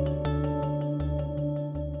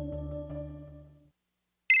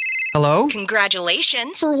 Hello?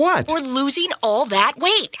 Congratulations. For what? For losing all that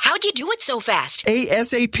weight. How'd you do it so fast?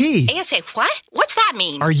 ASAP. ASAP what? What's that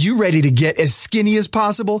mean? Are you ready to get as skinny as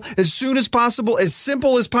possible, as soon as possible, as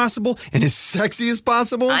simple as possible, and as sexy as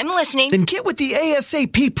possible? I'm listening. Then get with the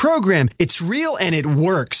ASAP program. It's real and it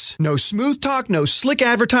works. results. No smooth talk, no slick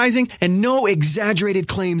advertising, and no exaggerated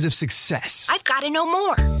claims of success. I've got to know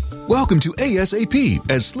more. Welcome to ASAP,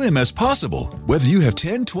 as slim as possible. Whether you have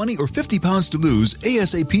 10, 20, or 50 pounds to lose,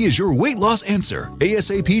 ASAP is your weight loss answer.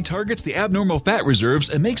 ASAP targets the abnormal fat reserves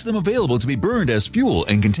and makes them available to be burned as fuel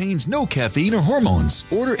and contains no caffeine or hormones.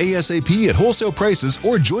 Order ASAP at wholesale prices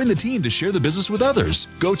or join the team to share the business with others.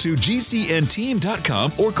 Go to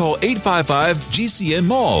GCNteam.com or call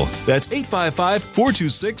 855-GCN-MALL. That's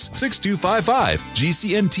 855-426-6255.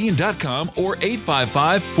 GCNteam.com or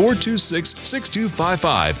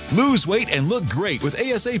 855-426-6255. Lose weight and look great with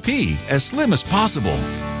ASAP, as slim as possible.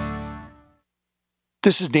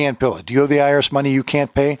 This is Dan Pilla. Do you owe the IRS money you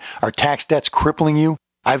can't pay? Are tax debts crippling you?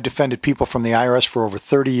 I've defended people from the IRS for over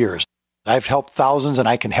 30 years. I've helped thousands, and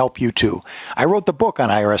I can help you too. I wrote the book on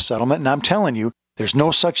IRS settlement, and I'm telling you, there's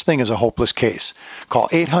no such thing as a hopeless case. Call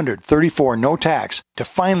 800-34-NO-TAX to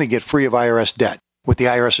finally get free of IRS debt. With the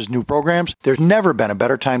IRS's new programs, there's never been a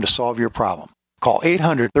better time to solve your problem. Call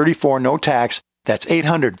 800-34-NO-TAX. That's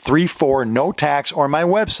 800-34-NO-TAX, or my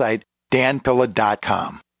website,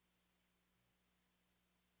 danpilla.com.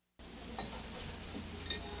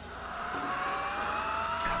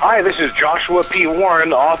 Hi, this is Joshua P.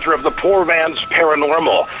 Warren, author of The Poor Man's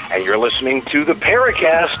Paranormal, and you're listening to the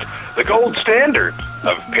Paracast, the gold standard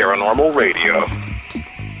of paranormal radio.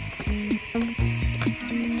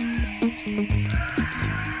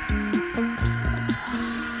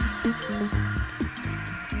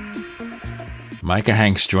 Micah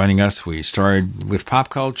Hanks joining us. We started with pop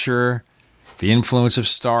culture, the influence of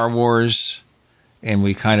Star Wars, and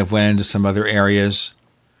we kind of went into some other areas.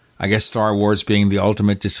 I guess Star Wars being the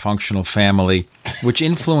ultimate dysfunctional family, which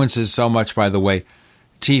influences so much, by the way,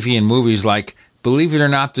 TV and movies like, believe it or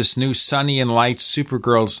not, this new Sunny and Light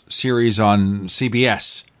Supergirl series on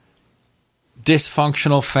CBS.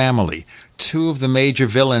 Dysfunctional family. Two of the major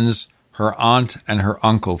villains, her aunt and her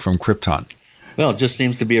uncle from Krypton. Well, it just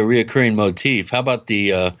seems to be a reoccurring motif. How about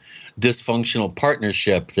the dysfunctional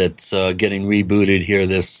partnership that's getting rebooted here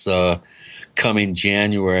this coming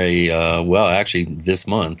January, actually this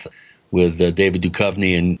month, with David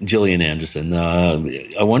Duchovny and Gillian Anderson.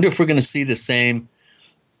 I wonder if we're going to see the same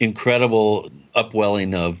incredible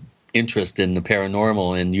upwelling of interest in the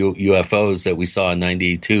paranormal and UFOs that we saw in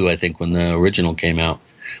 92, I think, when the original came out.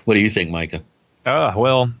 What do you think, Micah?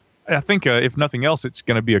 Well, I think if nothing else, it's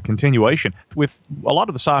going to be a continuation. With a lot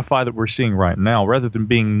of the sci-fi that we're seeing right now, rather than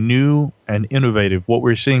being new and innovative, what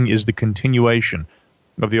we're seeing is the continuation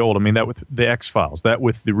of the old. I mean, that with the X-Files, that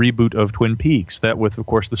with the reboot of Twin Peaks, that with, of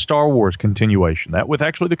course, the Star Wars continuation, that with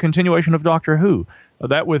actually the continuation of Doctor Who,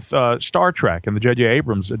 that with Star Trek and the J.J.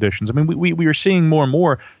 Abrams editions. I mean, we are seeing more and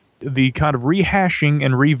more the kind of rehashing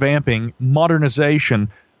and revamping, modernization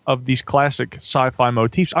of these classic sci-fi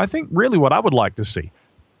motifs. I think really what I would like to see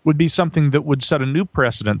would be something that would set a new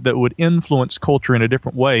precedent, that would influence culture in a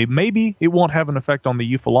different way. Maybe it won't have an effect on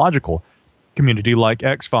the ufological community like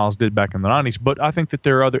X-Files did back in the 90s, but I think that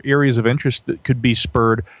there are other areas of interest that could be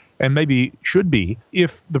spurred, and maybe should be,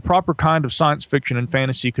 if the proper kind of science fiction and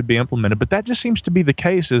fantasy could be implemented. But that just seems to be the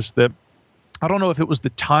case, is that I don't know if it was the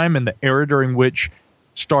time and the era during which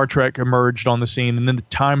Star Trek emerged on the scene, and then the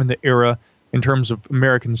time and the era in terms of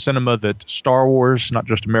American cinema that Star Wars, not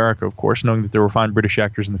just America, of course, knowing that there were fine British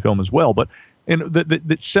actors in the film as well, but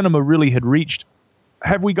that cinema really had reached.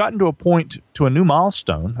 Have we gotten to a point, to a new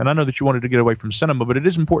milestone? And I know that you wanted to get away from cinema, but it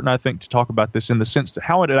is important, I think, to talk about this in the sense that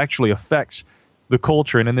how it actually affects the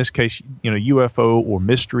culture, and in this case, UFO or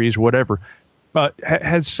mysteries or whatever.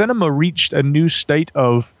 Has cinema reached a new state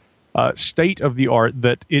of the art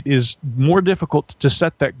that it is more difficult to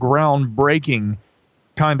set that groundbreaking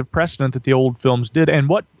kind of precedent that the old films did, and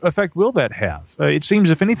what effect will that have? It seems,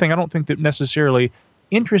 if anything, I don't think that necessarily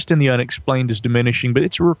interest in the unexplained is diminishing, but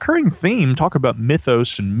it's a recurring theme. Talk about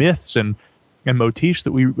mythos and myths and motifs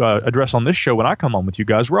that we address on this show when I come on with you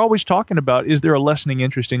guys. We're always talking about, is there a lessening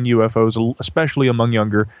interest in UFOs, especially among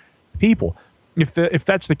younger people? If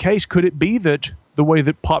that's the case, could it be that the way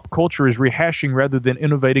that pop culture is rehashing rather than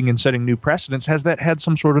innovating and setting new precedents, has that had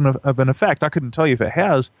some sort of an effect? I couldn't tell you if it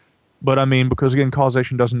has, but I mean, because again,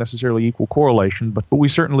 causation doesn't necessarily equal correlation, but we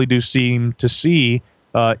certainly do seem to see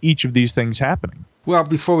each of these things happening. Well,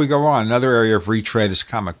 before we go on, another area of retread is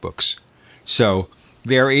comic books. So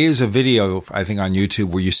there is a video, I think, on YouTube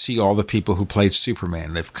where you see all the people who played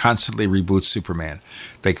Superman. They've constantly rebooted Superman.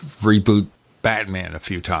 They reboot Batman a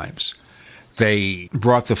few times. They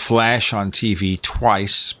brought The Flash on TV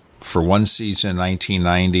twice, for one season in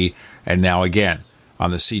 1990, and now again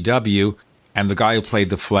on the CW. And the guy who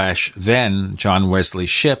played The Flash then, John Wesley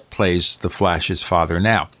Shipp, plays The Flash's father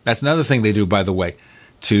now. That's another thing they do, by the way.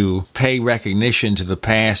 to pay recognition to the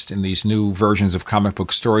past in these new versions of comic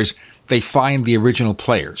book stories, they find the original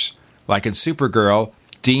players. Like in Supergirl,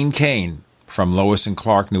 Dean Cain from Lois and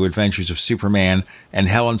Clark, New Adventures of Superman, and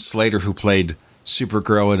Helen Slater, who played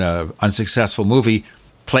Supergirl in an unsuccessful movie,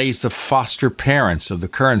 plays the foster parents of the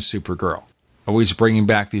current Supergirl, always bringing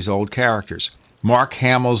back these old characters. Mark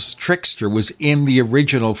Hamill's Trickster was in the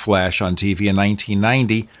original Flash on TV in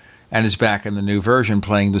 1990 and is back in the new version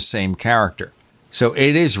playing the same character. So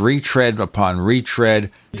it is retread upon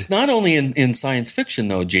retread. It's not only in science fiction,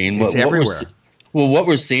 though, Gene. It's everywhere. What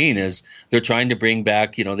we're seeing is they're trying to bring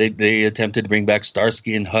back, they attempted to bring back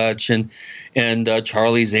Starsky and Hutch and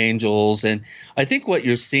Charlie's Angels. And I think what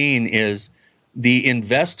you're seeing is the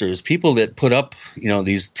investors, people that put up,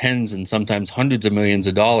 these tens and sometimes hundreds of millions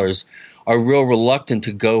of dollars, are real reluctant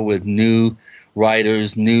to go with new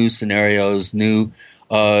writers, new scenarios, new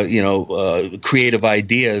creative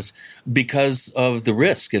ideas because of the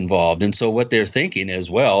risk involved. And so what they're thinking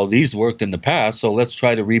is, well, these worked in the past, so let's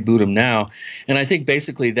try to reboot them now. And I think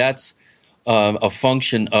basically that's a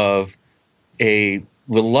function of a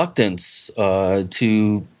reluctance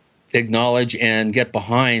to acknowledge and get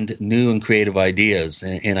behind new and creative ideas.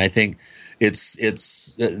 And I think it's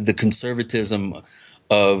the conservatism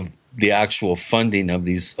of the actual funding of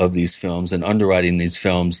these films and underwriting these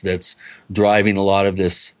films that's driving a lot of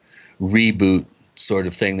this reboot sort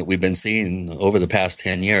of thing that we've been seeing over the past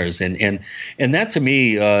 10 years. And that to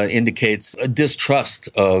me indicates a distrust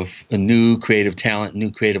of a new creative talent, new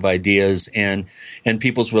creative ideas, and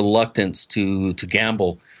people's reluctance to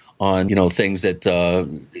gamble on things that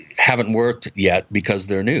haven't worked yet because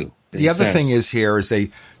they're new. The other thing is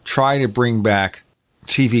they try to bring back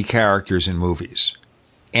TV characters in movies.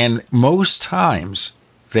 And most times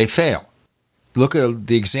they fail. Look at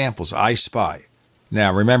the examples. I Spy.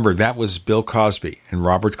 Now, remember, that was Bill Cosby and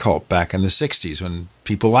Robert Culp back in the 60s when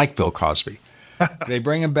people liked Bill Cosby. They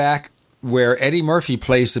bring him back where Eddie Murphy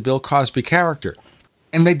plays the Bill Cosby character.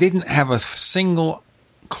 And they didn't have a single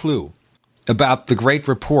clue about the great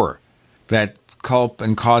rapport that Culp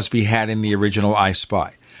and Cosby had in the original I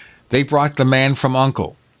Spy. They brought the Man from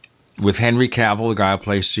U.N.C.L.E. with Henry Cavill, the guy who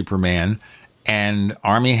plays Superman, and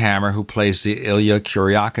Armie Hammer, who plays the Ilya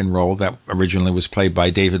Kuryakin role that originally was played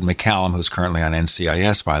by David McCallum, who's currently on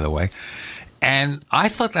NCIS, by the way. And I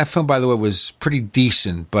thought that film, by the way, was pretty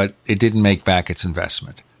decent, but it didn't make back its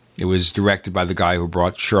investment. It was directed by the guy who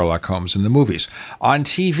brought Sherlock Holmes in the movies. On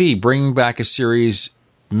TV, bringing back a series,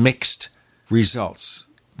 mixed results.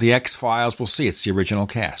 The X-Files, we'll see, it's the original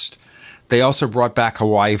cast. They also brought back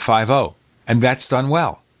Hawaii Five-0, and that's done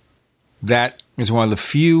well. That is one of the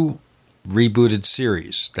few rebooted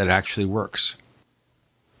series that actually works.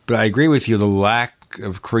 But I agree with you, the lack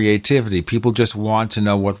of creativity. People just want to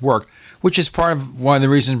know what worked, which is part of one of the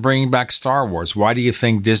reasons bringing back Star Wars. Why do you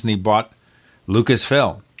think Disney bought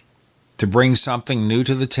Lucasfilm? To bring something new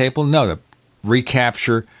to the table? No, to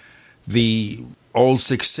recapture the old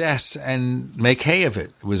success and make hay of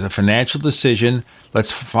it. It was a financial decision.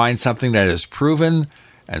 Let's find something that is proven,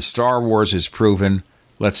 and Star Wars is proven.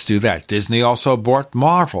 Let's do that. Disney also bought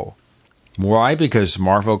Marvel. Why? Because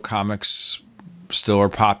Marvel comics still are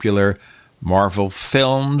popular. Marvel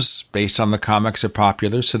films based on the comics are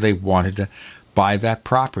popular, so they wanted to buy that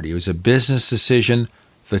property. It was a business decision,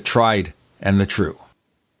 the tried and the true.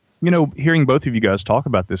 Hearing both of you guys talk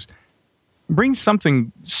about this brings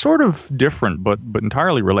something sort of different, but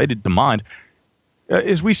entirely related to mind.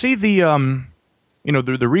 As we see the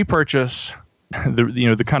repurchase,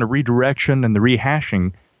 the kind of redirection and the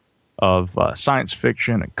rehashing of science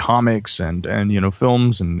fiction and comics and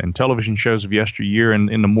films and television shows of yesteryear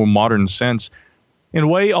in a more modern sense. In a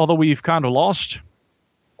way, although we've kind of lost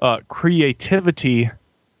creativity,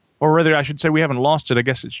 or rather I should say we haven't lost it, I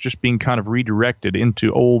guess it's just being kind of redirected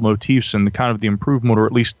into old motifs and the kind of the improvement or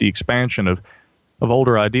at least the expansion of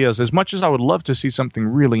older ideas. As much as I would love to see something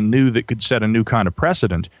really new that could set a new kind of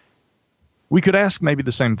precedent, we could ask maybe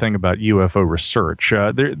the same thing about UFO research.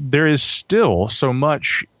 There is still so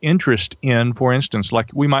much interest in, for instance,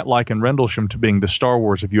 like we might liken Rendlesham to being the Star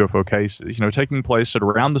Wars of UFO cases, taking place at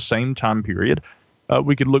around the same time period.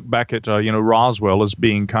 We could look back at, Roswell as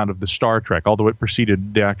being kind of the Star Trek, although it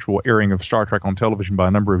preceded the actual airing of Star Trek on television by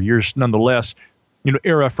a number of years. Nonetheless,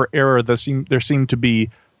 era for era, there seem to be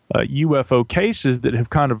UFO cases that have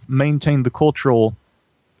kind of maintained the cultural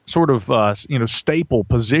sort of, staple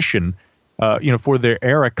position for their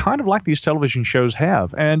era, kind of like these television shows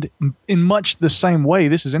have. And in much the same way,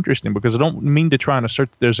 this is interesting because I don't mean to try and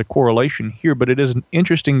assert that there's a correlation here, but it is an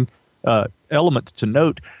interesting element to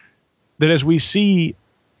note that as we see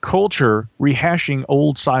culture rehashing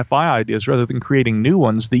old sci-fi ideas rather than creating new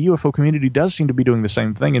ones, the UFO community does seem to be doing the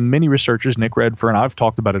same thing. And many researchers, Nick Redfern, I've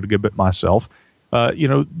talked about it a good bit myself,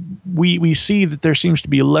 we see that there seems to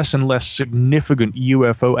be less and less significant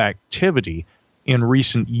UFO activity in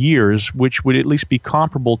recent years, which would at least be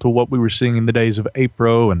comparable to what we were seeing in the days of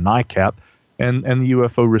APRO and NICAP and the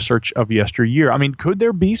UFO research of yesteryear. I mean, could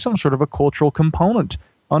there be some sort of a cultural component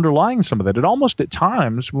underlying some of that? It almost at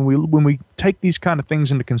times, when we take these kind of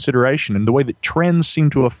things into consideration and the way that trends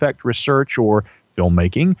seem to affect research or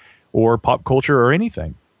filmmaking or pop culture or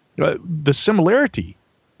anything, the similarity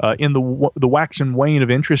in the wax and wane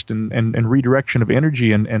of interest and redirection of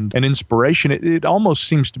energy and inspiration, it almost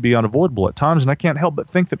seems to be unavoidable at times. And I can't help but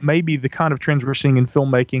think that maybe the kind of trends we're seeing in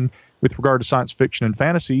filmmaking with regard to science fiction and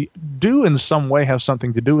fantasy do in some way have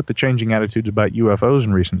something to do with the changing attitudes about UFOs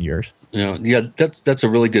in recent years. Yeah, that's a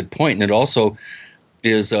really good point. And it also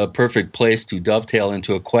is a perfect place to dovetail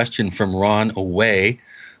into a question from Ron Away,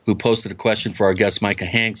 who posted a question for our guest Micah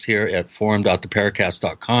Hanks here at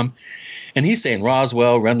forum.theparacast.com. And he's saying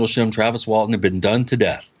Roswell, Rendlesham, Travis Walton have been done to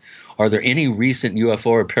death. Are there any recent UFO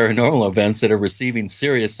or paranormal events that are receiving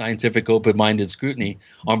serious scientific open-minded scrutiny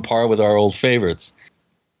on par with our old favorites?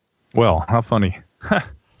 Well, how funny.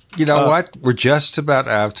 You know what? We're just about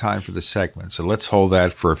out of time for the segment, so let's hold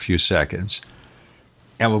that for a few seconds.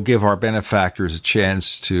 And we'll give our benefactors a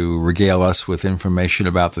chance to regale us with information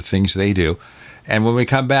about the things they do. And when we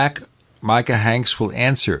come back, Micah Hanks will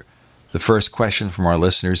answer the first question from our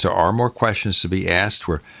listeners. There are more questions to be asked.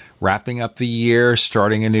 We're wrapping up the year,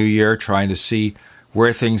 starting a new year, trying to see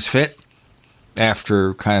where things fit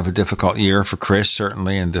after kind of a difficult year for Chris,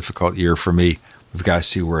 certainly, and a difficult year for me. We've got to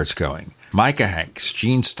see where it's going. Micah Hanks,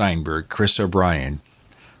 Gene Steinberg, Chris O'Brien,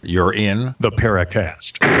 you're in the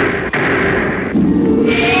Paracast.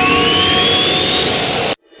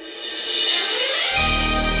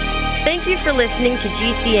 Thank you for listening to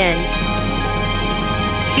GCN.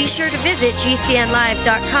 Be sure to visit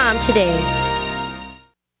GCNlive.com today.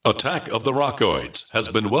 Attack of the Rockoids has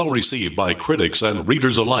been well received by critics and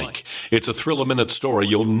readers alike. It's a thrill-a-minute story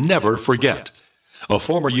you'll never forget. A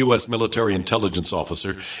former U.S. military intelligence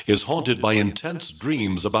officer is haunted by intense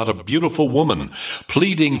dreams about a beautiful woman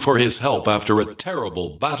pleading for his help after a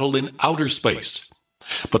terrible battle in outer space.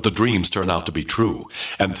 But the dreams turn out to be true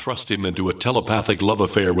and thrust him into a telepathic love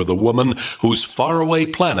affair with a woman whose faraway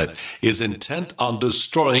planet is intent on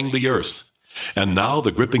destroying the Earth. And now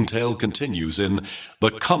the gripping tale continues in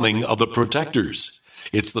The Coming of the Protectors.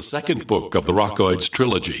 It's the second book of the Rockoids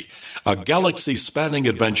trilogy, a galaxy-spanning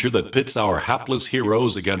adventure that pits our hapless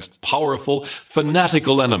heroes against powerful,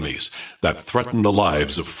 fanatical enemies that threaten the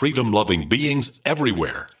lives of freedom-loving beings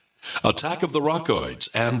everywhere. Attack of the Rockoids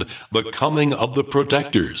and The Coming of the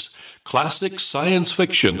Protectors. Classic science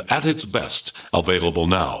fiction at its best, available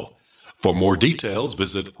now. For more details,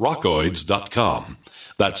 visit rockoids.com.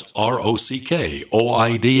 That's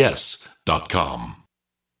ROCKOIDS.com.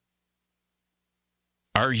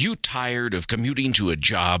 Are you tired of commuting to a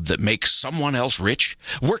job that makes someone else rich,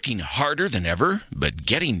 working harder than ever, but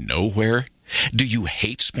getting nowhere? Do you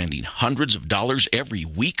hate spending hundreds of dollars every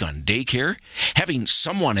week on daycare, having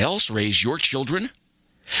someone else raise your children?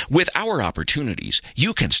 With our opportunities,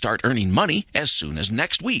 you can start earning money as soon as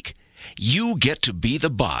next week. You get to be the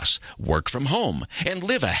boss, work from home, and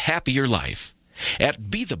live a happier life. At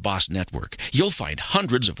Be the Boss Network, you'll find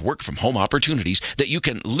hundreds of work-from-home opportunities that you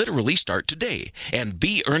can literally start today and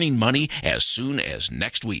be earning money as soon as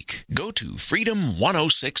next week. Go to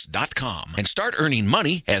freedom106.com and start earning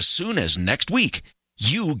money as soon as next week.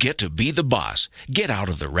 You get to be the boss. Get out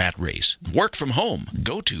of the rat race. Work from home.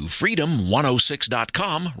 Go to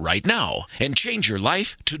freedom106.com right now and change your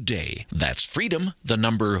life today. That's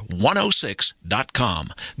freedom106.com.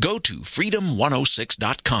 Go to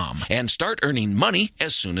freedom106.com and start earning money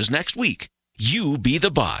as soon as next week. You be the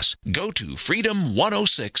boss. Go to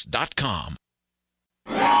freedom106.com.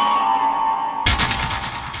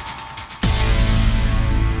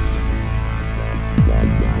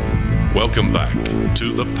 Welcome back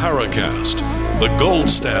to the Paracast, the gold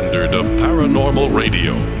standard of paranormal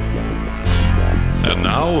radio. And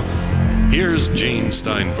now, here's Gene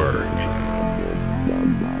Steinberg.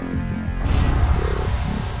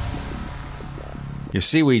 You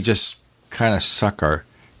see, we just kind of suck our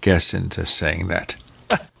guests into saying that.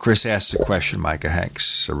 Chris asked a question, Micah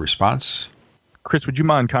Hanks. A response? Chris, would you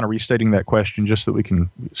mind kind of restating that question just so that we can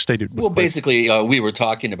state it? Well, basically, we were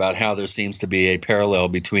talking about how there seems to be a parallel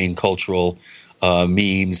between cultural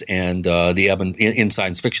memes and the ebb and, in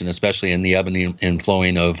science fiction, especially in the ebb and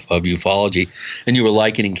flowing of ufology. And you were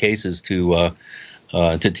likening cases to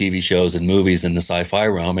to TV shows and movies in the sci-fi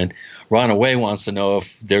realm. And Ron Away wants to know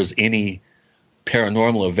if there's any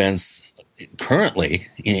paranormal events currently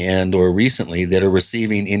and or recently that are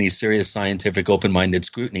receiving any serious scientific open-minded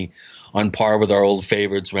scrutiny on par with our old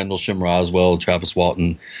favorites, Rendlesham, Roswell, Travis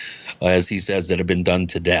Walton, as he says, that have been done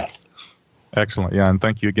to death. Excellent. Yeah, and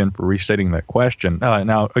thank you again for restating that question.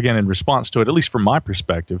 Now, again, in response to it, at least from my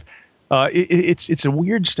perspective, it's a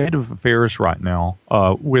weird state of affairs right now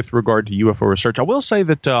with regard to UFO research. I will say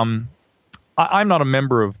that I'm not a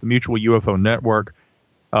member of the Mutual UFO Network.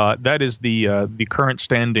 That is the current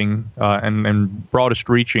standing and broadest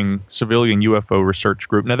reaching civilian UFO research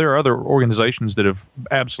group. Now, there are other organizations that have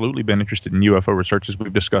absolutely been interested in UFO research, as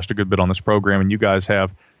we've discussed a good bit on this program, and you guys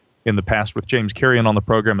have in the past with James Carrion on the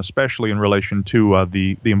program, especially in relation to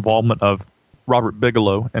the involvement of Robert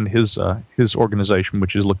Bigelow and his organization,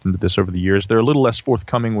 which has looked into this over the years. They're a little less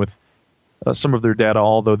forthcoming with some of their data,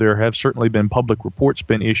 although there have certainly been public reports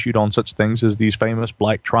been issued on such things as these famous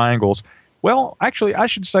black triangles. Well, actually, I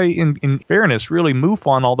should say in fairness, really,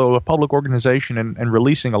 MUFON, although a public organization and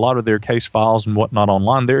releasing a lot of their case files and whatnot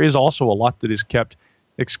online, there is also a lot that is kept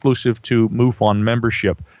exclusive to MUFON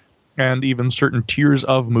membership and even certain tiers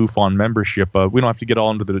of MUFON membership. We don't have to get all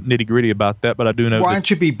into the nitty-gritty about that, but I do know Why don't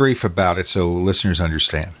you be brief about it so listeners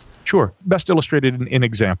understand? Sure. Best illustrated in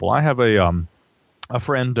example. I have a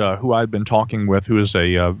friend who I've been talking with who is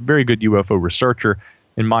a very good UFO researcher,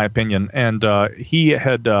 in my opinion, and he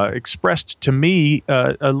had expressed to me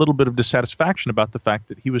a little bit of dissatisfaction about the fact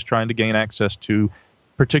that he was trying to gain access to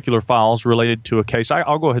particular files related to a case.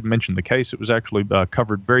 I'll go ahead and mention the case. It was actually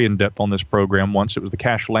covered very in-depth on this program once. It was the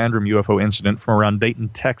Cash Landrum UFO incident from around Dayton,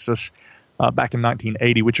 Texas, back in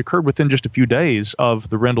 1980, which occurred within just a few days of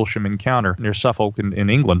the Rendlesham encounter near Suffolk in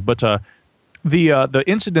England. But the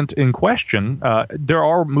incident in question, there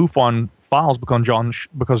are MUFON files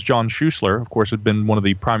because John Schuessler, of course, had been one of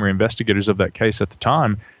the primary investigators of that case at the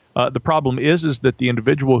time. The problem is that the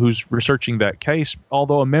individual who's researching that case,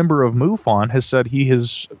 although a member of MUFON, has said he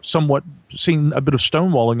has somewhat seen a bit of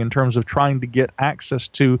stonewalling in terms of trying to get access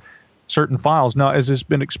to certain files. Now, as has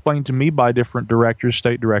been explained to me by different directors,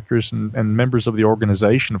 state directors, and members of the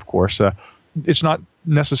organization, of course, it's not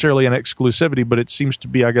necessarily an exclusivity, but it seems to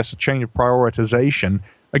be, I guess, a chain of prioritization.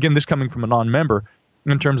 Again, this coming from a non-member,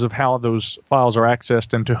 in terms of how those files are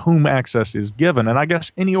accessed and to whom access is given. And I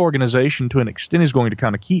guess any organization to an extent is going to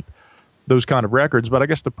kind of keep those kind of records. But I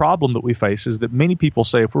guess the problem that we face is that many people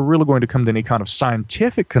say if we're really going to come to any kind of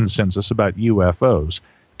scientific consensus about UFOs,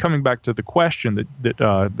 coming back to the question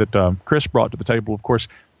that Chris brought to the table, of course,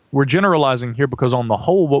 we're generalizing here because on the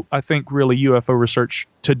whole, what I think really UFO research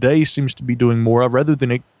today seems to be doing more of, rather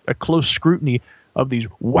than a close scrutiny of these,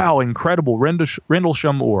 wow, incredible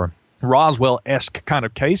Rendlesham or Roswell-esque kind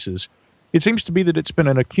of cases, it seems to be that it's been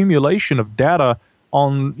an accumulation of data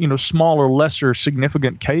on, smaller, lesser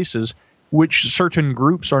significant cases, which certain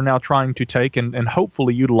groups are now trying to take and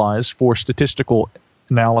hopefully utilize for statistical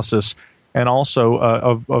analysis and also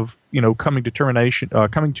coming to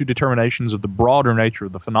determinations of the broader nature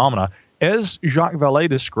of the phenomena. As Jacques Vallée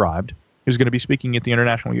described, who's going to be speaking at the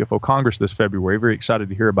International UFO Congress this February, very excited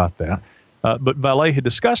to hear about that. But Vallée had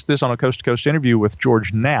discussed this on a coast-to-coast interview with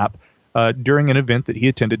George Knapp during an event that he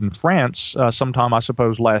attended in France sometime, I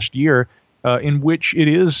suppose, last year, in which it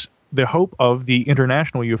is the hope of the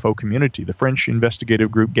international UFO community, the French investigative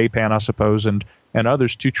group GAPAN, I suppose, and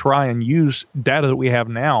others, to try and use data that we have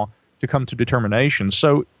now to come to determination.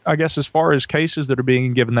 So I guess as far as cases that are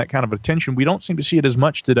being given that kind of attention, we don't seem to see it as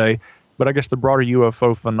much today, but I guess the broader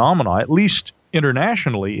UFO phenomena, at least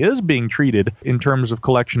internationally, is being treated in terms of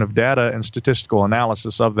collection of data and statistical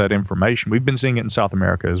analysis of that information. We've been seeing it in South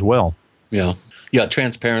America as well. Yeah,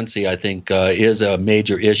 transparency, I think, is a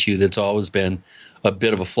major issue that's always been a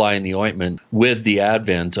bit of a fly in the ointment with the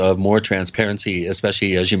advent of more transparency,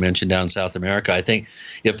 especially, as you mentioned, down in South America. I think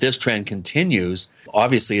if this trend continues,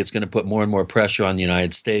 obviously it's going to put more and more pressure on the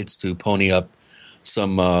United States to pony up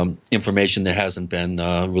some information that hasn't been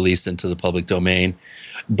released into the public domain.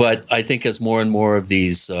 But I think as more and more of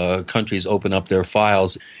these countries open up their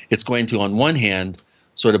files, it's going to, on one hand,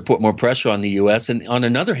 sort of put more pressure on the U.S., and on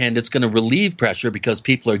another hand, it's going to relieve pressure because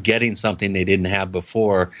people are getting something they didn't have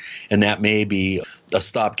before, and that may be a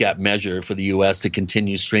stopgap measure for the U.S. to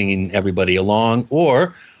continue stringing everybody along.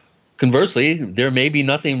 Or conversely, there may be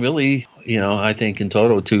nothing really, I think in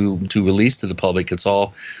total to release to the public. It's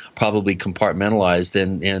all probably compartmentalized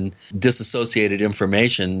and disassociated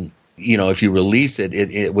information, if you release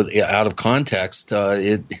it with out of context,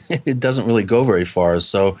 it doesn't really go very far.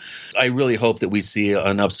 So I really hope that we see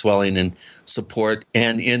an upswelling in support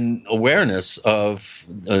and in awareness of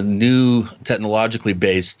new technologically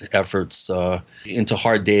based efforts into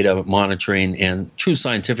hard data monitoring and true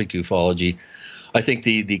scientific ufology. I think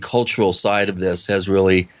the cultural side of this has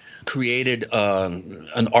really created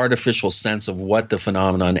an artificial sense of what the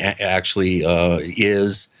phenomenon actually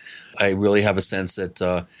is. I really have a sense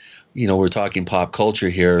that we're talking pop culture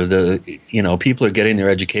here. People are getting their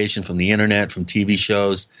education from the internet, from TV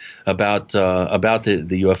shows about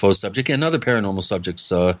the UFO subject and other paranormal subjects,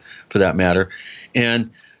 for that matter.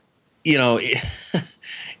 And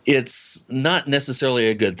it's not necessarily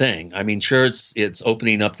a good thing. I mean, sure, it's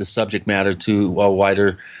opening up the subject matter to a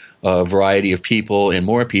wider variety of people and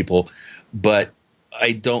more people, but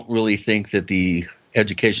I don't really think that the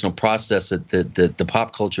educational process that the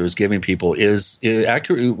pop culture is giving people is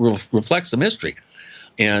accurately reflects some history.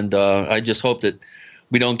 And I just hope that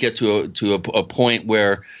we don't get to a point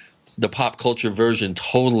where the pop culture version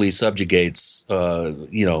totally subjugates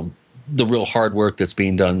the real hard work that's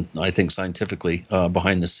being done, I think, scientifically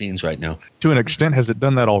behind the scenes right now. To an extent, has it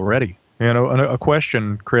done that already? A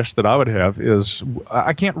question, Chris, that I would have is,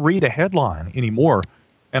 I can't read a headline anymore.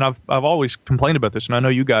 And I've always complained about this, and I know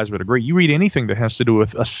you guys would agree. You read anything that has to do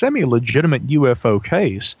with a semi-legitimate UFO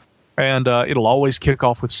case, and it'll always kick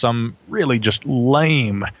off with some really just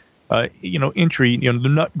lame, entry, the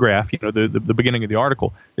nut graph, the beginning of the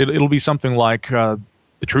article. It'll be something like, the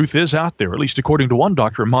truth is out there, at least according to one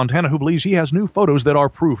doctor in Montana who believes he has new photos that are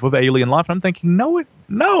proof of alien life. And I'm thinking,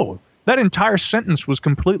 no. That entire sentence was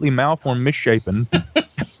completely malformed, misshapen.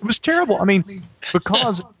 It was terrible. I mean,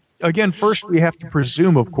 because, again, first we have to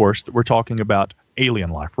presume, of course, that we're talking about alien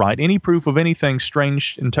life, right? Any proof of anything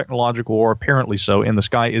strange and technological or apparently so in the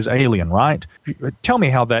sky is alien, right? Tell me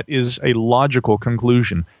how that is a logical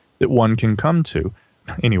conclusion that one can come to.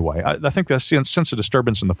 Anyway, I think that's sense of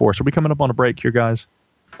disturbance in the force. Are we coming up on a break here, guys?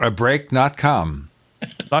 A break not come.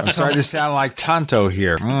 I'm sorry to sound like Tonto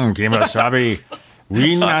here. Kimosabi,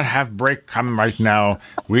 we not have break come right now.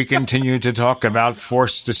 We continue to talk about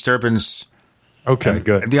force disturbance. Okay,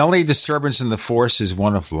 good. The only disturbance in the force is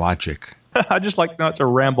one of logic. I just like not to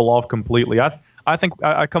ramble off completely. I think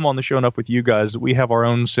I come on the show enough with you guys that we have our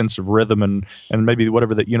own sense of rhythm and maybe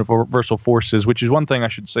whatever that universal force is, which is one thing I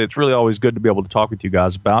should say. It's really always good to be able to talk with you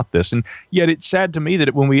guys about this. And yet it's sad to me that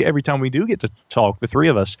every time we do get to talk, the three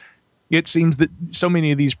of us, it seems that so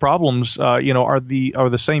many of these problems, are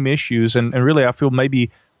the same issues. And really, I feel maybe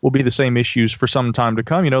will be the same issues for some time to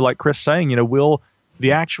come. Like Chris saying, will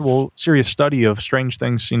the actual serious study of strange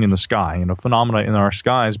things seen in the sky, phenomena in our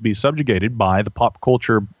skies, be subjugated by the pop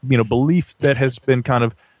culture, belief that has been kind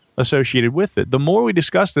of associated with it. The more we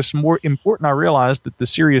discuss this, the more important I realize that the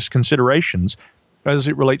serious considerations as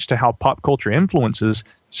it relates to how pop culture influences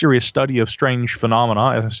serious study of strange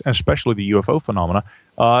phenomena, especially the UFO phenomena,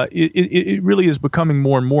 it really is becoming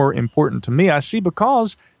more and more important to me. I see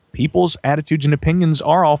because people's attitudes and opinions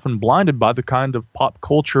are often blinded by the kind of pop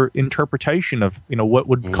culture interpretation of, what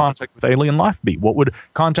would contact with alien life be? What would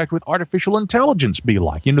contact with artificial intelligence be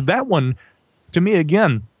like? That one, to me,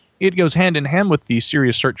 again, it goes hand in hand with the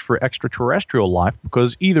serious search for extraterrestrial life,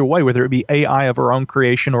 because either way, whether it be AI of our own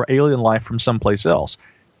creation or alien life from someplace else,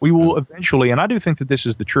 we will eventually, and I do think that this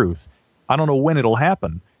is the truth, I don't know when it'll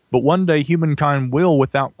happen, but one day humankind will,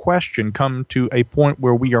 without question, come to a point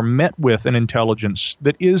where we are met with an intelligence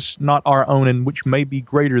that is not our own and which may be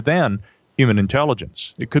greater than human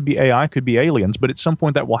intelligence. It could be AI, could be aliens, but at some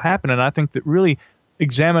point that will happen. And I think that really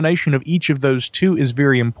examination of each of those two is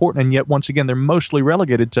very important. And yet, once again, they're mostly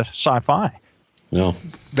relegated to sci-fi. No.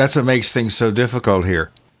 That's what makes things so difficult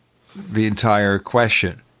here, the entire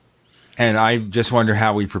question. And I just wonder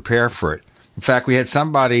how we prepare for it. In fact, we had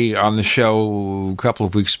somebody on the show a couple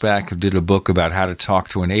of weeks back who did a book about how to talk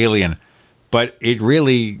to an alien, but it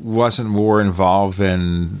really wasn't more involved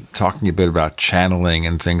than talking a bit about channeling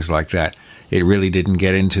and things like that. It really didn't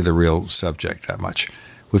get into the real subject that much.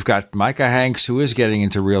 We've got Micah Hanks, who is getting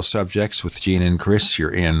into real subjects with Gene and Chris.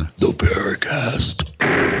 You're in The Paracast.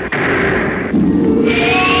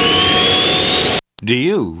 Do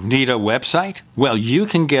you need a website? Well, you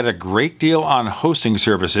can get a great deal on hosting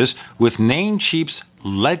services with Namecheap's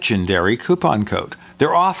legendary coupon code.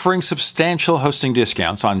 They're offering substantial hosting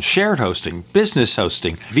discounts on shared hosting, business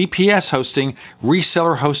hosting, VPS hosting,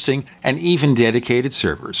 reseller hosting, and even dedicated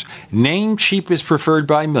servers. Namecheap is preferred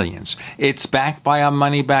by millions. It's backed by a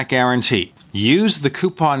money-back guarantee. Use the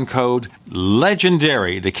coupon code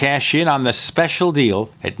LEGENDARY to cash in on the special deal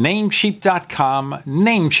at Namecheap.com,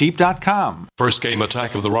 Namecheap.com. First came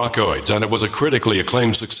Attack of the Rockoids, and it was a critically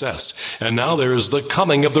acclaimed success. And now there's The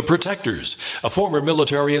Coming of the Protectors. A former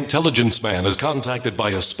military intelligence man is contacted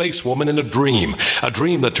by a space woman in a dream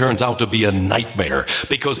that turns out to be a nightmare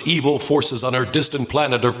because evil forces on her distant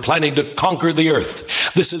planet are planning to conquer the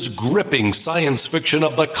Earth. This is gripping science fiction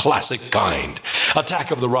of the classic kind.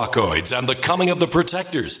 Attack of the Rockoids and The Coming of the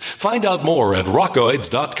Protectors. Find out more at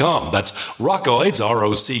rockoids.com. That's Rockoids,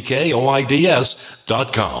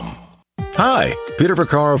 ROCKOIDS.com. Hi, Peter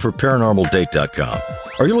Vaccaro for ParanormalDate.com.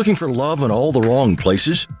 Are you looking for love in all the wrong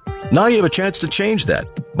places? Now you have a chance to change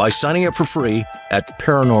that by signing up for free at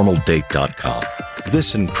ParanormalDate.com.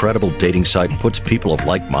 This incredible dating site puts people of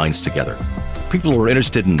like minds together. People who are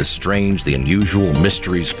interested in the strange, the unusual,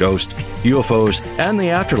 mysteries, ghosts, UFOs, and the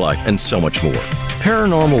afterlife, and so much more.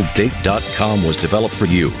 ParanormalDate.com was developed for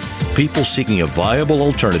you, people seeking a viable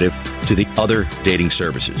alternative to the other dating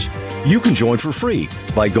services. You can join for free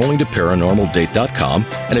by going to ParanormalDate.com,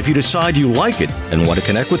 and if you decide you like it and want to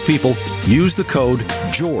connect with people, use the code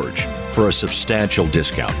GEORGE for a substantial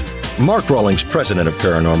discount. Mark Rawlings, president of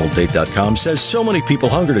ParanormalDate.com, says so many people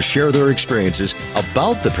hunger to share their experiences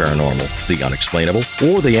about the paranormal, the unexplainable,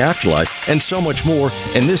 or the afterlife, and so much more,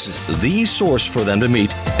 and this is the source for them to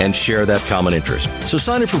meet and share that common interest. So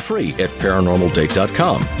sign up for free at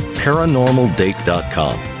ParanormalDate.com,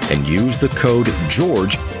 ParanormalDate.com, and use the code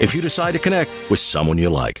GEORGE if you decide to connect with someone you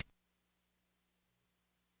like.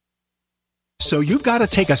 So you've got to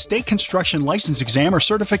take a state construction license exam or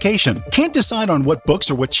certification. Can't decide on what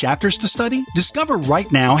books or what chapters to study? Discover right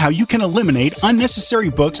now how you can eliminate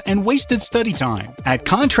unnecessary books and wasted study time. At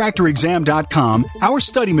contractorexam.com, our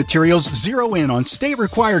study materials zero in on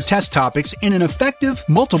state-required test topics in an effective,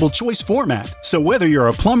 multiple-choice format. So whether you're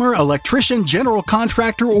a plumber, electrician, general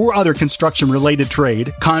contractor, or other construction-related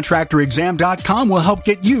trade, contractorexam.com will help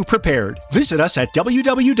get you prepared. Visit us at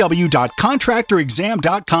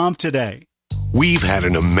www.contractorexam.com today. We've had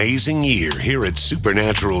an amazing year here at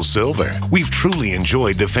Supernatural Silver. We've truly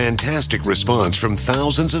enjoyed the fantastic response from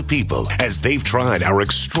thousands of people as they've tried our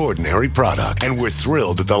extraordinary product, and we're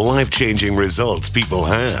thrilled at the life-changing results people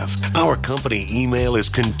have. Our company email is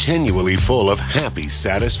continually full of happy,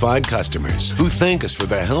 satisfied customers who thank us for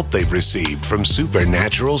the help they've received from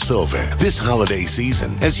Supernatural Silver. This holiday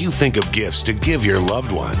season, as you think of gifts to give your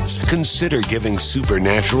loved ones, consider giving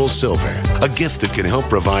Supernatural Silver, a gift that can help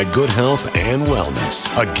provide good health and wellness,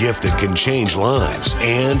 a gift that can change lives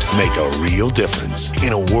and make a real difference.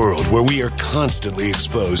 In a world where we are constantly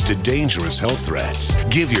exposed to dangerous health threats,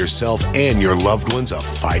 give yourself and your loved ones a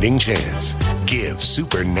fighting chance. Give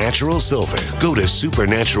Supernatural Silver. Go to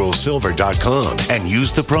supernaturalsilver.com and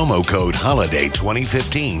use the promo code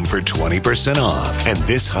HOLIDAY2015 for 20% off. And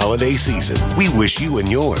this holiday season, we wish you and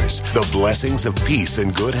yours the blessings of peace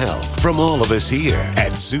and good health from all of us here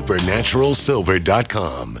at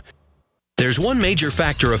supernaturalsilver.com. There's one major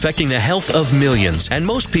factor affecting the health of millions, and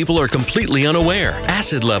most people are completely unaware.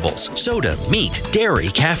 Acid levels. Soda, meat, dairy,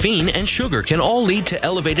 caffeine, and sugar can all lead to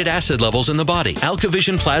elevated acid levels in the body.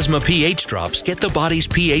 AlkaVision Plasma pH drops get the body's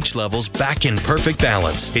pH levels back in perfect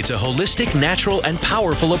balance. It's a holistic, natural, and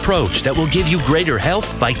powerful approach that will give you greater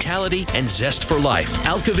health, vitality, and zest for life.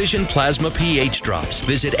 AlkaVision Plasma pH drops.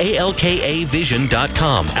 Visit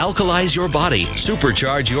alkavision.com. Alkalize your body.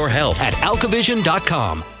 Supercharge your health at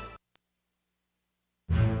alkavision.com.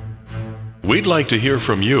 We'd like to hear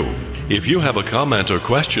from you. If you have a comment or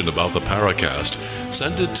question about the Paracast,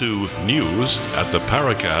 send it to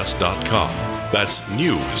news@theparacast.com. That's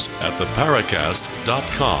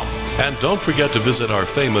news@theparacast.com. And don't forget to visit our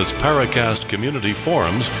famous Paracast community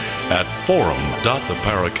forums at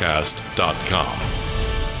forum.theparacast.com.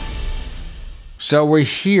 So we're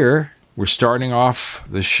here. We're starting off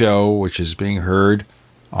the show, which is being heard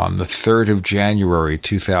on the 3rd of January,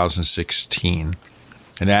 2016.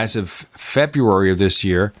 And as of February of this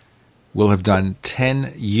year, we'll have done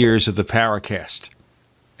 10 years of the Paracast.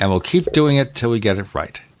 And we'll keep doing it till we get it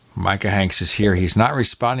right. Micah Hanks is here. He's not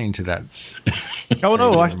responding to that. Oh,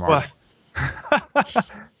 no.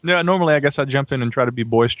 Yeah, normally I guess I jump in and try to be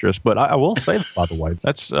boisterous, but I will say, by the way,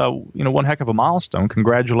 that's one heck of a milestone.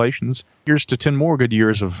 Congratulations. Here's to 10 more good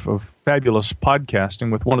years of fabulous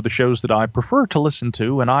podcasting with one of the shows that I prefer to listen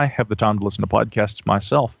to, and I have the time to listen to podcasts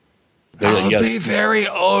myself. I'll be very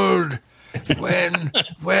old when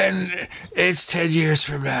it's 10 years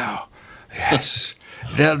from now. Yes,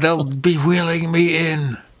 they'll be wheeling me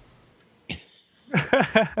in.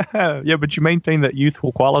 Yeah, but you maintain that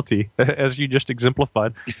youthful quality, as you just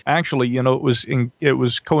exemplified. Actually, it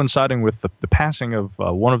was coinciding with the passing of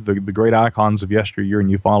one of the great icons of yesteryear in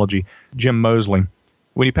ufology, Jim Moseley.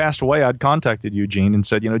 When he passed away, I'd contacted Eugene and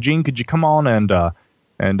said, Gene, could you come on and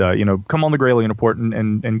come on the Gralien Report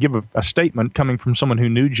and give a statement coming from someone who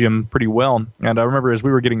knew Jim pretty well. And I remember as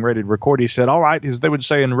we were getting ready to record, he said, all right, as they would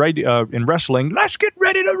say in wrestling, let's get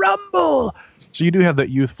ready to rumble. So you do have that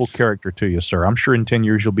youthful character to you, sir. I'm sure in 10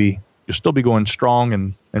 years you'll still be going strong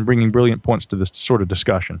and bringing brilliant points to this sort of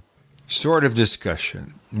discussion. Sort of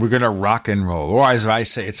discussion. We're going to rock and roll. Or as I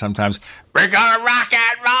say it sometimes, we're going to rock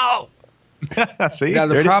and roll. See? Now,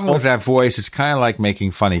 the problem with that voice is kind of like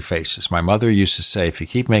making funny faces. My mother used to say, if you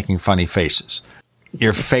keep making funny faces,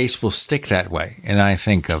 your face will stick that way. And I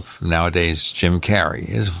think of nowadays Jim Carrey.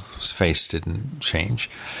 His face didn't change.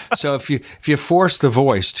 So if you force the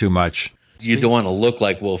voice too much... You don't want to look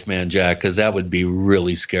like Wolfman Jack, because that would be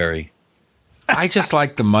really scary. I just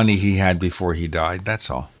like the money he had before he died. That's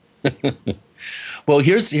all. Well,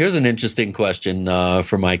 here's an interesting question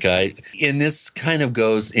for Micah. And this kind of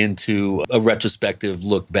goes into a retrospective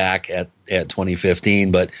look back at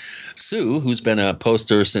 2015. But Sue, who's been a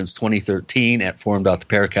poster since 2013 at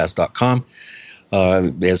forum.theparacast.com,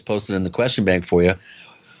 has posted in the question bank for you.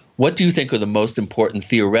 What do you think are the most important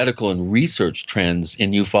theoretical and research trends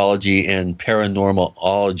in ufology and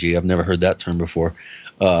paranormalology? I've never heard that term before,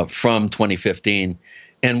 from 2015.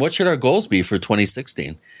 And what should our goals be for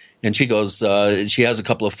 2016? And she goes, she has a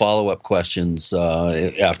couple of follow-up questions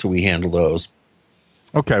after we handle those.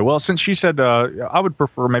 Okay, well, since she said I would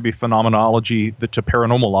prefer maybe phenomenology to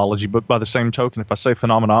paranormalology, but by the same token, if I say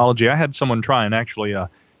phenomenology, I had someone try and actually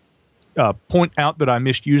point out that I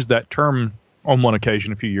misused that term on one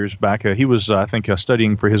occasion a few years back. He was, I think,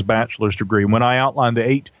 studying for his bachelor's degree. When I outlined the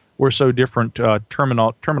 8 or so different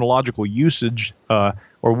terminological usage or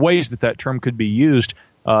ways that term could be used,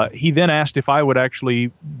 he then asked if I would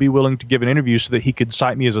actually be willing to give an interview so that he could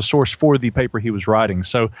cite me as a source for the paper he was writing.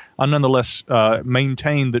 So I nonetheless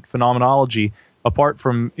maintain that phenomenology, apart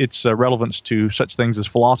from its relevance to such things as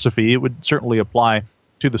philosophy, it would certainly apply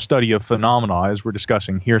to the study of phenomena as we're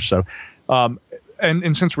discussing here. So,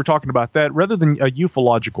 and since we're talking about that, rather than a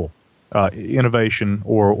ufological innovation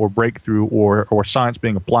or breakthrough or science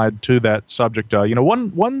being applied to that subject,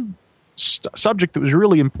 one subject that was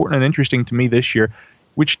really important and interesting to me this year,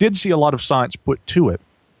 which did see a lot of science put to it,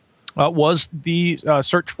 was the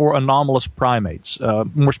search for anomalous primates,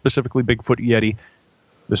 more specifically Bigfoot, Yeti,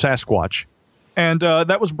 the Sasquatch. And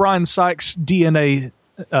that was Brian Sykes' DNA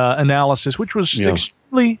analysis, which was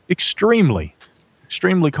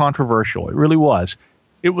extremely controversial. It really was.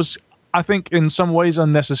 It was, I think, in some ways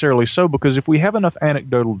unnecessarily so, because if we have enough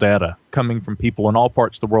anecdotal data coming from people in all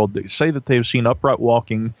parts of the world that say that they've seen upright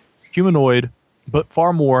walking, humanoid, but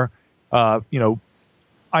far more,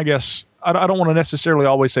 I guess, I don't want to necessarily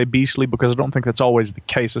always say beastly, because I don't think that's always the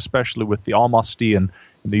case, especially with the Almasty and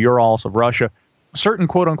the Urals of Russia. Certain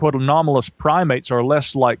quote-unquote anomalous primates are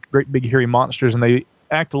less like great big hairy monsters, and they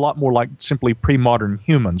act a lot more like simply pre-modern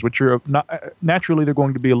humans, which are naturally they're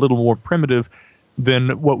going to be a little more primitive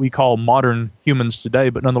than what we call modern humans today,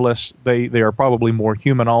 but nonetheless they are probably more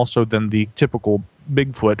human also than the typical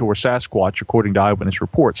Bigfoot or Sasquatch, according to eyewitness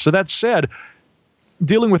reports. So that said,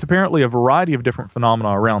 dealing with apparently a variety of different phenomena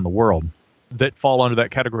around the world that fall under that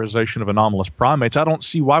categorization of anomalous primates, I don't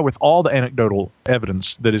see why, with all the anecdotal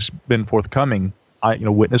evidence that has been forthcoming,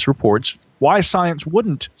 witness reports, why science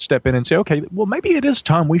wouldn't step in and say, okay, well, maybe it is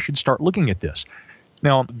time we should start looking at this.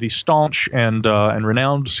 Now, the staunch and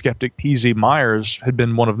renowned skeptic P.Z. Myers had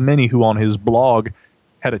been one of many who on his blog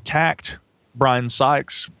had attacked Brian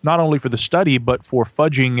Sykes, not only for the study, but for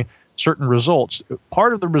fudging certain results.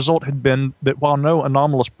 Part of the result had been that while no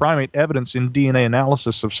anomalous primate evidence in DNA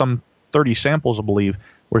analysis of some 30 samples, I believe,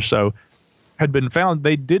 or so, had been found,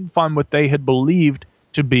 they did find what they had believed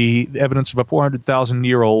to be evidence of a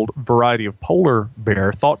 400,000-year-old variety of polar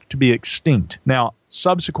bear thought to be extinct. Now,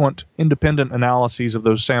 subsequent independent analyses of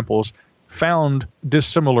those samples found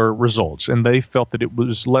dissimilar results, and they felt that it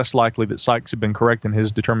was less likely that Sykes had been correct in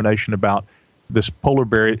his determination about this polar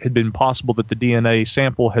bear. It had been possible that the DNA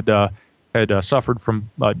sample had suffered from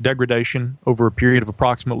degradation over a period of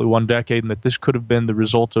approximately 1 decade, and that this could have been the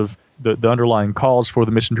result of the underlying cause for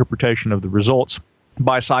the misinterpretation of the results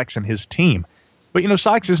by Sykes and his team. But,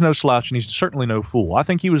 Sykes is no slouch, and he's certainly no fool. I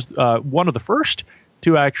think he was one of the first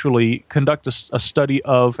to actually conduct a study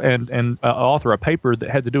of and author a paper that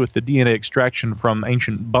had to do with the DNA extraction from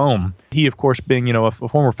ancient bone. He, of course, being, a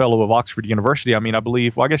former fellow of Oxford University, I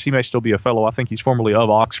believe, I guess he may still be a fellow. I think he's formerly of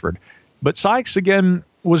Oxford. But Sykes, again,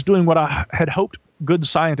 was doing what I had hoped good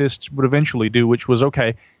scientists would eventually do, which was,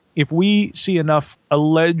 okay, if we see enough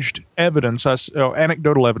alleged evidence,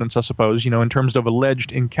 anecdotal evidence, I suppose, in terms of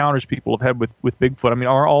alleged encounters people have had with Bigfoot, I mean,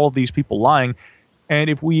 are all of these people lying? And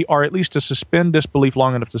if we are at least to suspend disbelief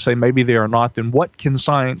long enough to say maybe they are not, then what can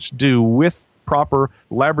science do with proper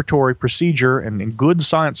laboratory procedure and good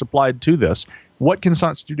science applied to this? What can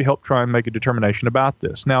science do to help try and make a determination about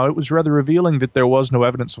this? Now, it was rather revealing that there was no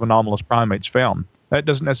evidence of anomalous primates found. That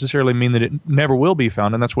doesn't necessarily mean that it never will be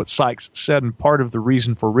found, and that's what Sykes said, and part of the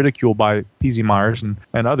reason for ridicule by P.Z. Myers and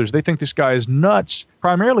others. They think this guy is nuts,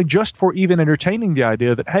 primarily just for even entertaining the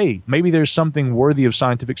idea that, hey, maybe there's something worthy of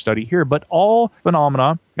scientific study here. But all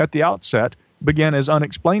phenomena at the outset began as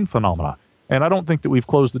unexplained phenomena. And I don't think that we've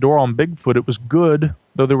closed the door on Bigfoot. It was good,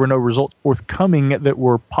 though there were no results forthcoming that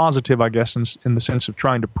were positive, I guess, in the sense of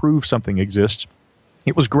trying to prove something exists.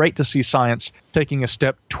 It was great to see science taking a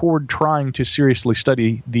step toward trying to seriously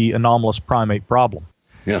study the anomalous primate problem.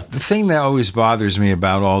 Yeah. The thing that always bothers me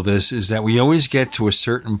about all this is that we always get to a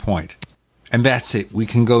certain point, and that's it. We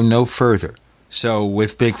can go no further. So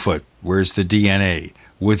with Bigfoot, where's the DNA?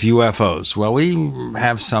 With UFOs, well, we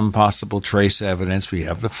have some possible trace evidence. We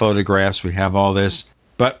have the photographs. We have all this.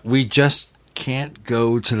 But we just can't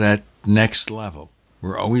go to that next level.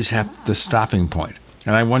 We're always at the stopping point.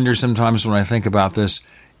 And I wonder sometimes when I think about this,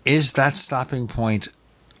 is that stopping point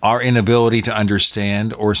our inability to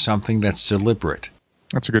understand or something that's deliberate?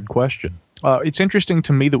 That's a good question. It's interesting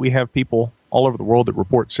to me that we have people all over the world that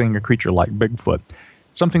report seeing a creature like Bigfoot,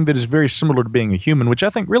 something that is very similar to being a human, which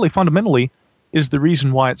I think really fundamentally is the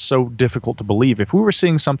reason why it's so difficult to believe. If we were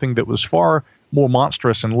seeing something that was far more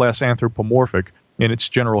monstrous and less anthropomorphic in its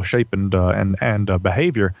general shape and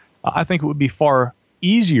behavior, I think it would be far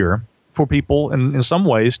easier for people in some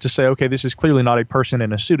ways to say, okay, this is clearly not a person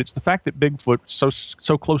in a suit. It's the fact that Bigfoot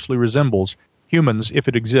so closely resembles humans, if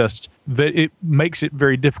it exists, that it makes it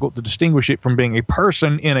very difficult to distinguish it from being a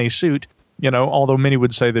person in a suit, although many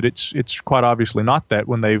would say that it's quite obviously not that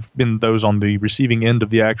when they've been those on the receiving end of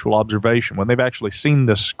the actual observation. When they've actually seen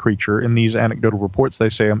this creature in these anecdotal reports, they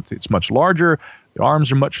say it's much larger, the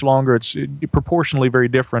arms are much longer, it's proportionally very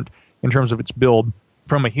different in terms of its build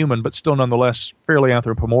from a human, but still nonetheless fairly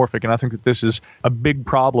anthropomorphic. And I think that this is a big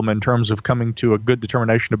problem in terms of coming to a good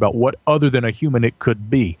determination about what other than a human it could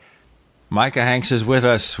be. Micah Hanks is with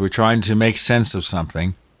us. We're trying to make sense of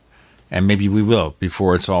something, and maybe we will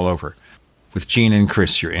before it's all over. With Gene and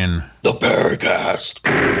Chris, you're in the Paracast.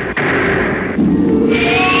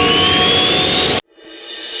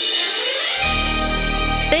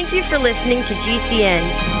 Thank you for listening to GCN.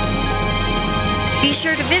 Be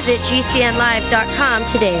sure to visit GCNlive.com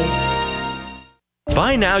today.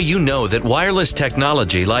 By now you know that wireless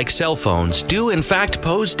technology like cell phones do in fact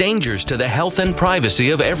pose dangers to the health and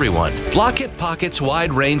privacy of everyone. Blockit Pocket's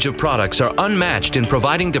wide range of products are unmatched in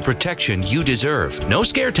providing the protection you deserve. No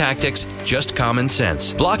scare tactics, just common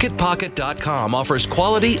sense. BlockitPocket.com offers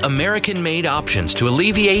quality American-made options to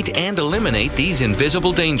alleviate and eliminate these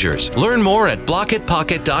invisible dangers. Learn more at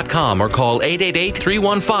BlockitPocket.com or call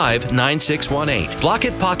 888-315-9618.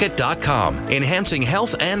 BlockitPocket.com, enhancing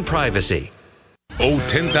health and privacy. Owe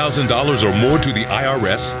 $10,000 or more to the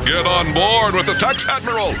IRS? Get on board with the Tax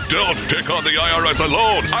Admiral. Don't pick on the IRS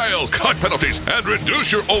alone. I'll cut penalties and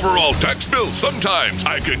reduce your overall tax bill. Sometimes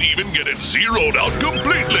I can even get it zeroed out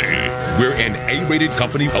completely. We're an A-rated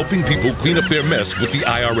company helping people clean up their mess with the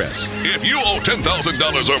IRS. If you owe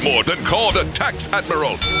 $10,000 or more, then call the Tax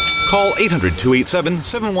Admiral. Call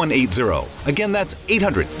 800-287-7180. Again, that's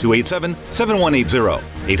 800-287-7180.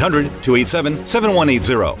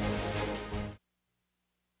 800-287-7180.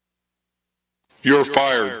 You're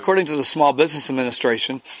fired. According to the Small Business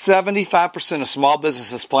Administration, 75% of small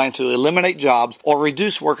businesses plan to eliminate jobs or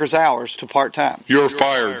reduce workers' hours to part-time. You're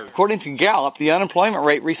fired. According to Gallup, the unemployment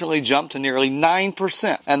rate recently jumped to nearly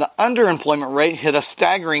 9%, and the underemployment rate hit a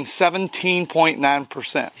staggering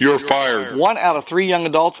 17.9%. You're fired. 1 out of 3 young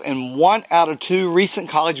adults and 1 out of 2 recent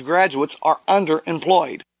college graduates are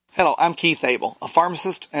underemployed. Hello, I'm Keith Abel, a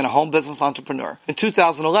pharmacist and a home business entrepreneur. In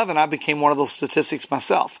 2011, I became one of those statistics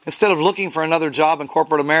myself. Instead of looking for another job in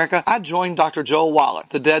corporate America, I joined Dr. Joel Wallach,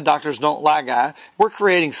 the Dead Doctors Don't Lie guy. We're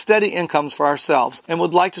creating steady incomes for ourselves and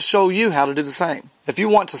would like to show you how to do the same. If you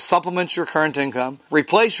want to supplement your current income,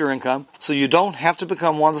 replace your income, so you don't have to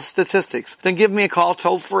become one of the statistics, then give me a call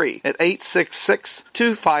toll-free at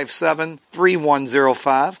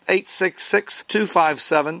 866-257-3105,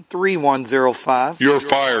 866-257-3105. You're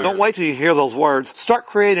fired. Don't wait till you hear those words. Start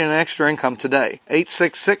creating an extra income today.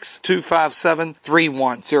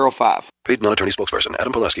 866-257-3105. Paid non-attorney spokesperson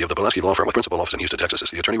Adam Pulaski of the Pulaski Law Firm with principal office in Houston, Texas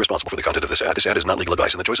is the attorney responsible for the content of this ad. This ad is not legal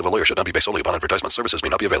advice, and the choice of a lawyer should not be based solely upon advertisement. Services may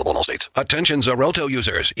not be available in all states. Attention Xarelto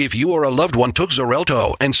users. If you or a loved one took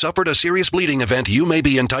Xarelto and suffered a serious bleeding event, you may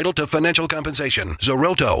be entitled to financial compensation.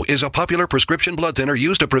 Xarelto is a popular prescription blood thinner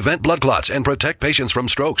used to prevent blood clots and protect patients from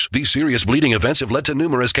strokes. These serious bleeding events have led to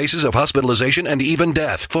numerous cases of hospitalization and even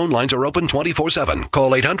death. Phone lines are open 24/7.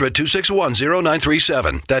 Call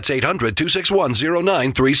 800-261-0937. That's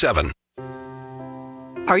 800-261-0937.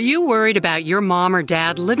 Are you worried about your mom or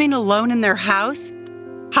dad living alone in their house?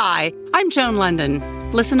 Hi, I'm Joan London.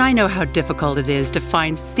 Listen, I know how difficult it is to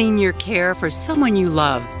find senior care for someone you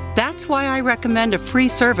love. That's why I recommend a free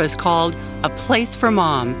service called A Place for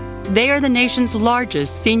Mom. They are the nation's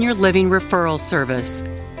largest senior living referral service.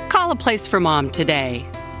 Call A Place for Mom today.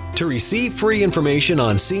 To receive free information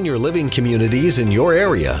on senior living communities in your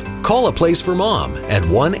area, call A Place for Mom at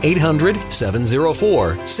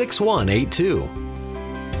 1-800-704-6182.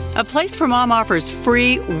 A Place for Mom offers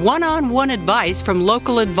free one-on-one advice from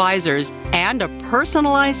local advisors and a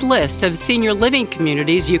personalized list of senior living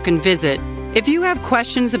communities you can visit. If you have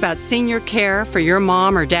questions about senior care for your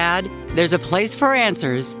mom or dad, there's a place for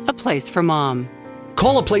answers, A Place for Mom.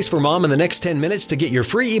 Call A Place for Mom in the next 10 minutes to get your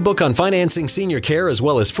free ebook on financing senior care as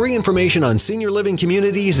well as free information on senior living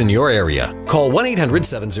communities in your area. Call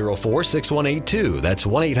 1-800-704-6182. That's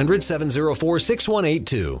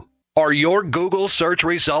 1-800-704-6182. Are your Google search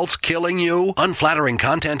results killing you? Unflattering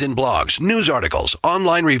content in blogs, news articles,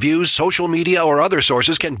 online reviews, social media, or other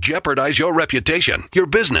sources can jeopardize your reputation, your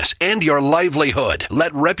business, and your livelihood.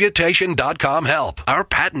 Let Reputation.com help. Our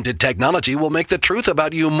patented technology will make the truth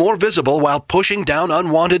about you more visible while pushing down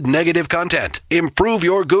unwanted negative content. Improve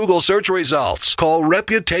your Google search results. Call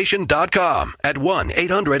Reputation.com at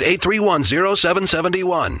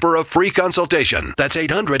 1-800-831-0771 for a free consultation. That's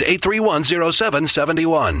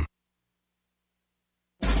 800-831-0771.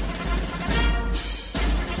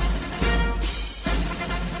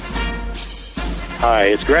 Hi,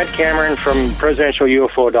 it's Grant Cameron from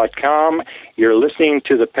PresidentialUFO.com. You're listening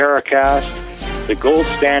to the Paracast, the gold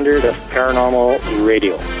standard of paranormal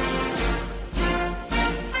radio.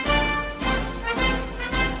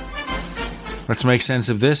 Let's make sense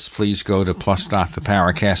of this. Please go to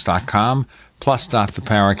plus.theparacast.com,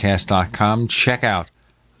 plus.theparacast.com. Check out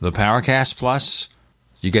the Paracast Plus.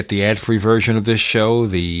 You get the ad-free version of this show,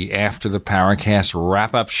 the After the Paracast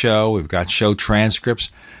wrap-up show. We've got show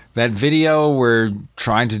transcripts. That video, we're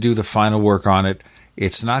trying to do the final work on it.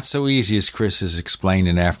 It's not so easy as Chris has explained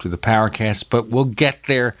in After the Paracast, but we'll get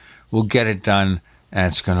there. We'll get it done, and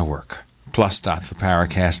it's going to work.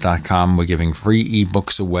 Plus.theparacast.com. We're giving free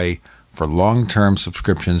ebooks away for long-term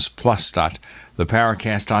subscriptions.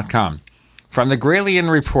 Plus.theparacast.com. From the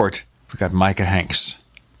Gralien Report, we've got Micah Hanks.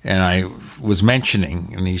 And I was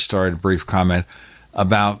mentioning, and he started a brief comment,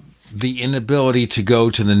 about the inability to go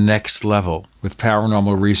to the next level with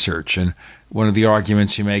paranormal research. And one of the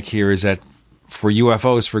arguments you make here is that for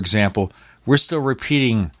UFOs, for example, we're still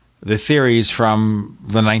repeating the theories from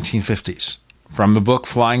the 1950s. From the book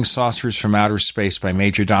Flying Saucers from Outer Space by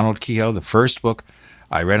Major Donald Kehoe, the first book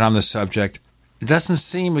I read on the subject, it doesn't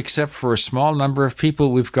seem, except for a small number of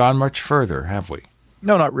people, we've gone much further, have we?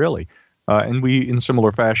 No, not really. And we, in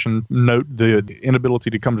similar fashion, note the inability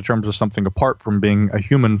to come to terms with something apart from being a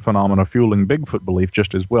human phenomena fueling Bigfoot belief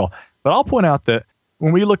just as well. But I'll point out that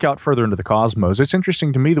when we look out further into the cosmos, it's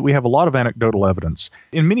interesting to me that we have a lot of anecdotal evidence.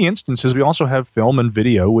 In many instances, we also have film and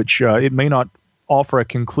video, which it may not offer a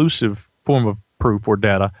conclusive form of proof or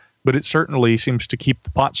data, but it certainly seems to keep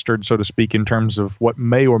the pot stirred, so to speak, in terms of what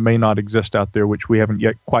may or may not exist out there, which we haven't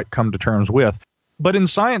yet quite come to terms with. But in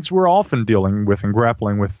science, we're often dealing with and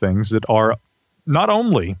grappling with things that are not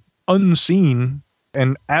only unseen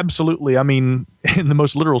and absolutely, I mean, in the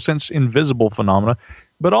most literal sense, invisible phenomena,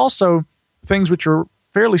 but also things which are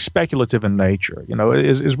fairly speculative in nature. You know,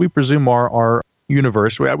 as we presume our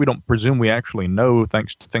universe, we don't presume we actually know,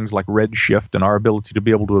 thanks to things like redshift and our ability to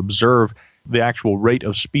be able to observe the actual rate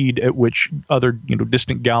of speed at which other,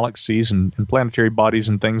 distant galaxies and planetary bodies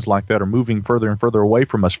and things like that are moving further and further away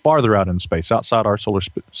from us, farther out in space, outside our solar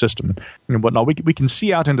system and whatnot. We can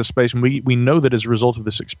see out into space, and we know that as a result of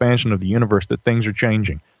this expansion of the universe that things are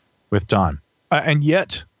changing with time. And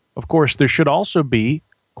yet, of course, there should also be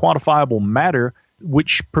quantifiable matter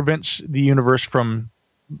which prevents the universe from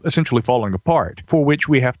essentially falling apart, for which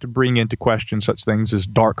we have to bring into question such things as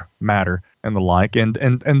dark matter and the like. And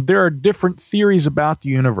there are different theories about the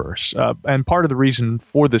universe. And part of the reason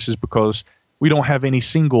for this is because we don't have any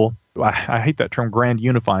single, I hate that term, grand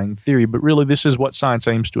unifying theory, but really this is what science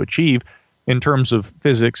aims to achieve in terms of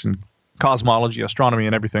physics and cosmology, astronomy,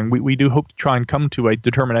 and everything, we do hope to try and come to a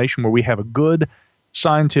determination where we have a good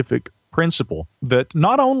scientific principle that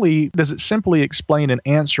not only does it simply explain and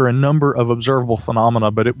answer a number of observable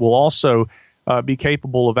phenomena, but it will also be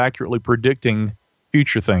capable of accurately predicting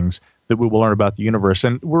future things that we will learn about the universe.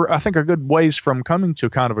 And we're, I think, a good ways from coming to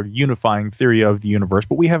kind of a unifying theory of the universe,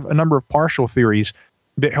 but we have a number of partial theories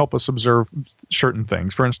that help us observe certain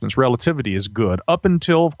things. For instance, relativity is good up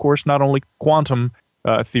until, of course, not only quantum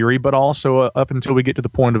theory, but also up until we get to the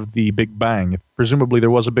point of the Big Bang. If presumably there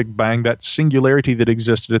was a Big Bang, that singularity that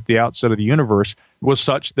existed at the outset of the universe was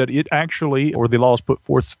such that it actually, or the laws put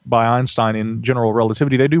forth by Einstein in general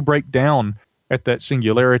relativity, they do break down at that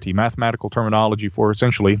singularity, mathematical terminology for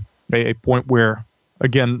essentially a point where,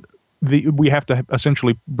 again, we have to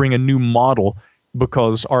essentially bring a new model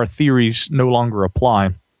because our theories no longer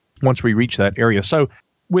apply once we reach that area. So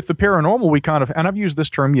with the paranormal, we kind of, and I've used this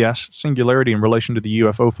term, yes, singularity in relation to the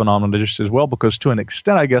UFO phenomenon just as well, because to an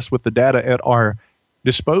extent, I guess, with the data at our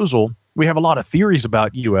disposal, we have a lot of theories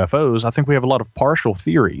about UFOs. I think we have a lot of partial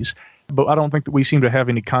theories, but I don't think that we seem to have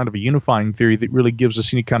any kind of a unifying theory that really gives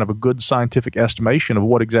us any kind of a good scientific estimation of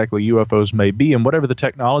what exactly UFOs may be. And whatever the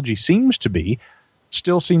technology seems to be,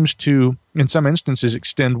 still seems to, in some instances,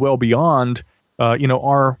 extend well beyond,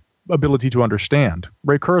 our ability to understand.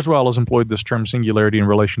 Ray Kurzweil has employed this term singularity in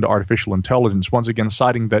relation to artificial intelligence, once again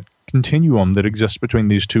citing that continuum that exists between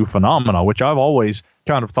these two phenomena, which I've always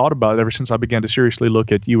kind of thought about ever since I began to seriously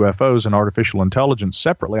look at UFOs and artificial intelligence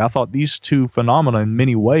separately. I thought these two phenomena in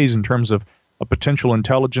many ways, in terms of a potential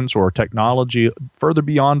intelligence or technology further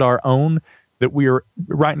beyond our own, that we are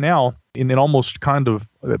right now in almost kind of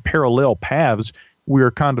parallel paths, we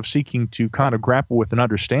are kind of seeking to kind of grapple with and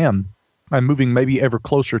understand, and moving maybe ever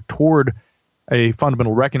closer toward a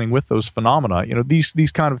fundamental reckoning with those phenomena.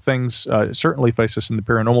 These kind of things certainly face us in the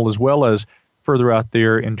paranormal, as well as further out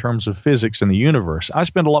there in terms of physics and the universe. I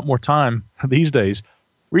spend a lot more time these days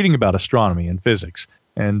reading about astronomy and physics,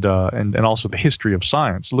 and also the history of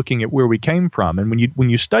science, looking at where we came from. And when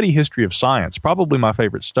you study history of science, probably my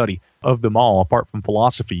favorite study of them all, apart from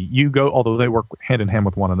philosophy, you go, although they work hand in hand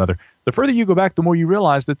with one another, the further you go back, the more you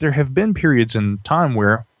realize that there have been periods in time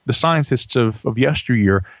where the scientists of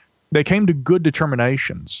yesteryear, they came to good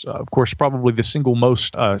determinations. Of course, probably the single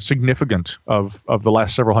most significant of the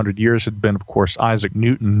last several hundred years had been, of course, Isaac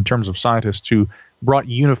Newton, in terms of scientists who brought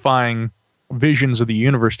unifying visions of the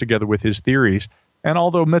universe together with his theories. And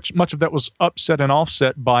although much of that was upset and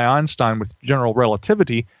offset by Einstein with general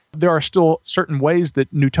relativity, there are still certain ways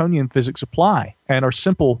that Newtonian physics apply and are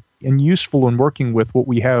simple and useful in working with what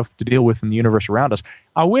we have to deal with in the universe around us.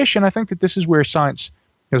 I wish, and I think that this is where science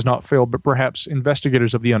has not failed, but perhaps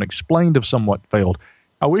investigators of the unexplained have somewhat failed.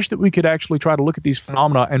 I wish that we could actually try to look at these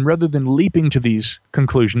phenomena, and rather than leaping to these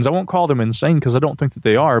conclusions, I won't call them insane because I don't think that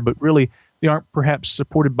they are, but really they aren't perhaps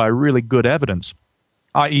supported by really good evidence,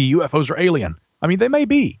 i.e. UFOs are alien. I mean, they may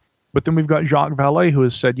be, but then we've got Jacques Vallée, who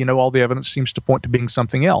has said, all the evidence seems to point to being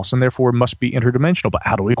something else, and therefore it must be interdimensional. But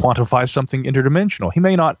how do we quantify something interdimensional? He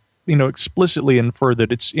may not, explicitly infer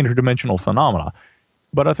that it's interdimensional phenomena,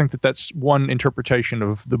 but I think that that's one interpretation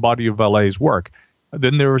of the body of Vallée's work.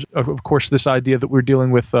 Then there's, of course, this idea that we're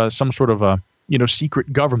dealing with some sort of a,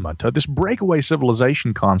 secret government. This breakaway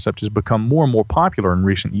civilization concept has become more and more popular in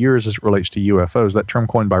recent years as it relates to UFOs, that term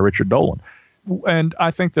coined by Richard Dolan. And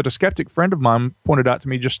I think that a skeptic friend of mine pointed out to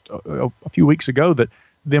me just a few weeks ago that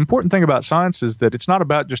the important thing about science is that it's not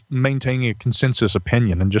about just maintaining a consensus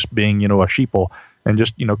opinion and just being, a sheeple and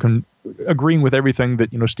just, agreeing with everything that,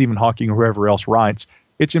 Stephen Hawking or whoever else writes.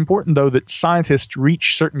 It's important, though, that scientists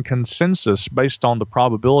reach certain consensus based on the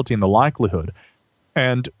probability and the likelihood.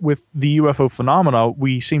 And with the UFO phenomena,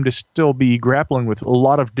 we seem to still be grappling with a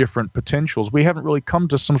lot of different potentials. We haven't really come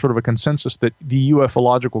to some sort of a consensus that the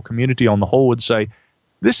ufological community on the whole would say,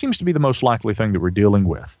 this seems to be the most likely thing that we're dealing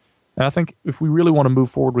with. And I think if we really want to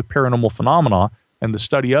move forward with paranormal phenomena and the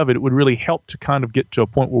study of it, it would really help to kind of get to a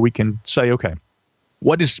point where we can say, okay,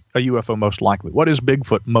 what is a UFO most likely? What is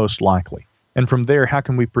Bigfoot most likely? And from there, how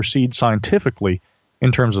can we proceed scientifically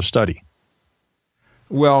in terms of study?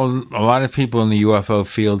 Well, a lot of people in the UFO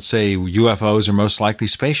field say UFOs are most likely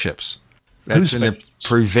spaceships. That's been the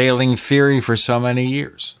prevailing theory for so many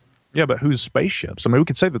years. Yeah, but whose spaceships? I mean, we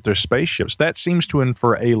could say that they're spaceships. That seems to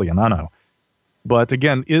infer alien, I know. But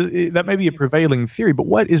again, that may be a prevailing theory, but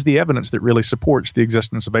what is the evidence that really supports the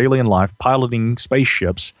existence of alien life piloting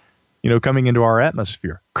spaceships, coming into our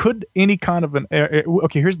atmosphere? Could any kind of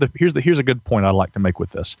here's a good point I'd like to make with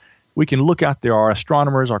this. We can look out there, our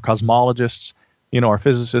astronomers, our cosmologists, our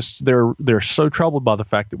physicists, they're so troubled by the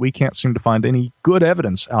fact that we can't seem to find any good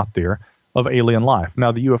evidence out there of alien life.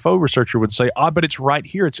 Now, the UFO researcher would say, but it's right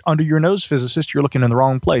here. It's under your nose, physicist. You're looking in the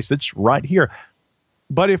wrong place. It's right here.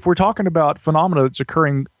 But if we're talking about phenomena that's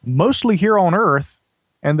occurring mostly here on Earth,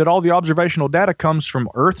 and that all the observational data comes from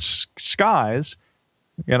Earth's skies,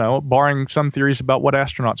 barring some theories about what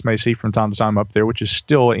astronauts may see from time to time up there, which is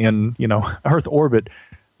still in, Earth orbit.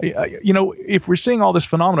 If we're seeing all this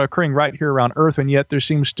phenomena occurring right here around Earth, and yet there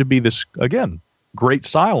seems to be this, again, great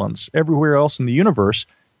silence everywhere else in the universe,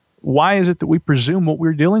 why is it that we presume what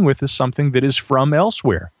we're dealing with is something that is from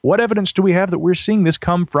elsewhere? What evidence do we have that we're seeing this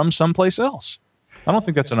come from someplace else? I don't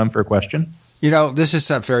think that's an unfair question. This is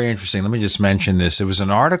very interesting. Let me just mention this. It was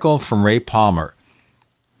an article from Ray Palmer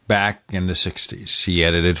back in the 60s. He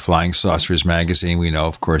edited Flying Saucers magazine. We know,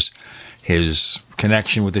 of course, his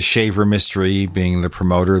connection with the Shaver mystery, being the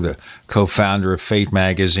promoter, the co-founder of Fate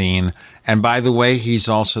magazine. And by the way, he's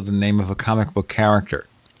also the name of a comic book character.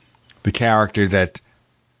 The character that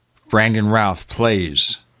Brandon Routh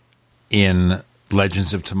plays in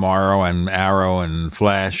Legends of Tomorrow and Arrow and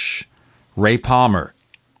Flash. Ray Palmer,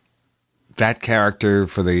 that character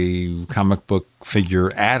for the comic book figure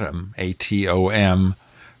Atom, Atom,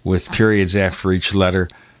 with periods after each letter,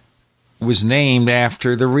 was named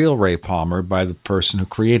after the real Ray Palmer by the person who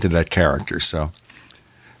created that character. So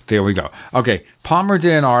there we go. Okay, Palmer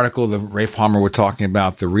did an article, Ray Palmer, we're talking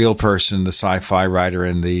about the real person, the sci-fi writer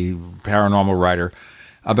and the paranormal writer,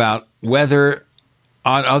 about whether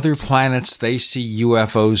on other planets they see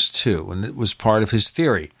UFOs too. And it was part of his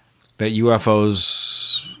theory that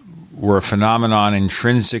UFOs were a phenomenon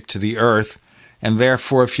intrinsic to the Earth, and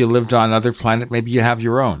therefore if you lived on another planet, maybe you have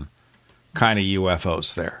your own kind of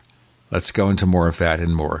UFOs there. Let's go into more of that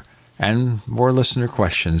and more. And more listener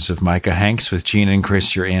questions of Micah Hanks with Gene and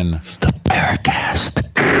Chris. You're in the Paracast.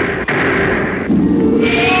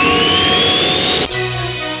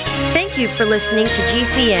 Thank you for listening to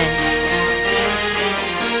GCN.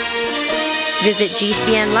 Visit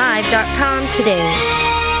GCNlive.com today.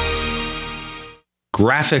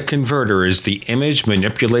 Graphic Converter is the image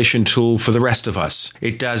manipulation tool for the rest of us.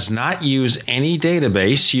 It does not use any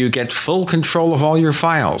database. You get full control of all your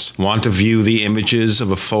files. Want to view the images of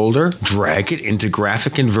a folder? Drag it into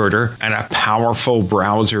Graphic Converter and a powerful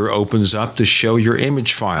browser opens up to show your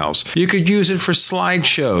image files. You could use it for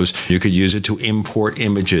slideshows. You could use it to import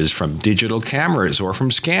images from digital cameras or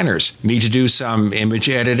from scanners. Need to do some image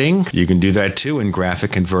editing? You can do that too in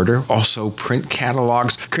Graphic Converter. Also print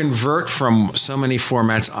catalogs. Convert from so many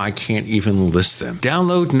formats I can't even list them.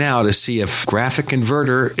 Download now to see if Graphic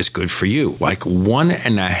Converter is good for you, like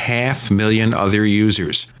 1.5 million other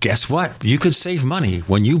users. Guess what? You could save money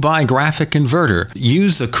when you buy Graphic Converter.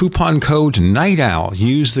 Use the coupon code Night Owl.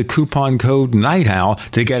 Use the coupon code Night Owl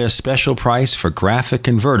to get a special price for Graphic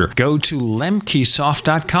Converter. Go to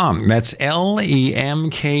lemkesoft.com. That's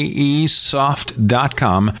LEMKE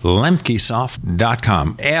soft.com.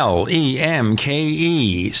 lemkesoft.com.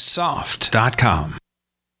 LEMKE soft.com.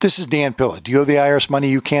 This is Dan Pilla. Do you owe the IRS money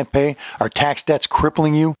you can't pay? Are tax debts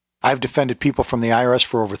crippling you? I've defended people from the IRS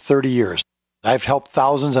for over 30 years. I've helped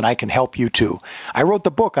thousands, and I can help you too. I wrote the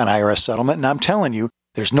book on IRS settlement, and I'm telling you,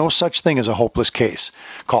 there's no such thing as a hopeless case.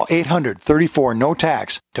 Call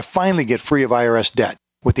 800-34-NO-TAX to finally get free of IRS debt.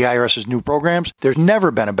 With the IRS's new programs, there's never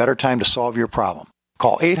been a better time to solve your problem.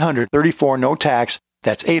 Call 800-34-NO-TAX.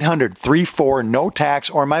 That's 800-34-NO-TAX,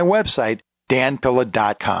 or my website,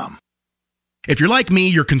 danpilla.com. If you're like me,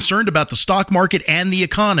 you're concerned about the stock market and the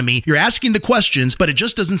economy. You're asking the questions, but it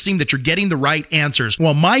just doesn't seem that you're getting the right answers.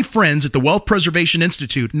 Well, my friends at the Wealth Preservation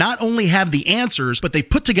Institute not only have the answers, but they've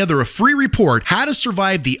put together a free report, How to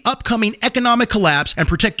Survive the Upcoming Economic Collapse and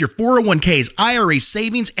Protect Your 401ks, IRA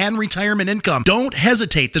savings, and retirement income. Don't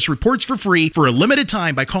hesitate. This report's for free for a limited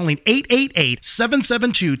time by calling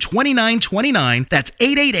 888-772-2929. That's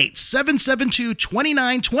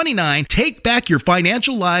 888-772-2929. Take back your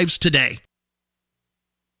financial lives today.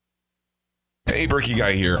 Hey, Berkey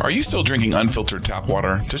Guy here. Are you still drinking unfiltered tap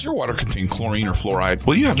water? Does your water contain chlorine or fluoride?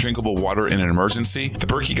 Will you have drinkable water in an emergency? The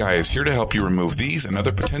Berkey Guy is here to help you remove these and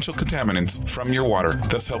other potential contaminants from your water,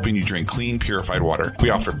 thus helping you drink clean, purified water.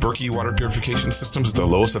 We offer Berkey water purification systems at the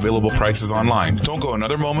lowest available prices online. Don't go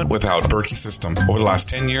another moment without Berkey system. Over the last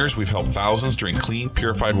 10 years, we've helped thousands drink clean,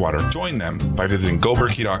 purified water. Join them by visiting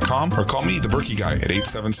goberkey.com or call me, the Berkey Guy, at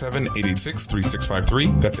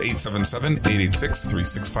 877-886-3653. That's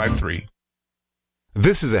 877-886-3653.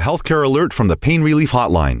 This is a healthcare alert from the Pain Relief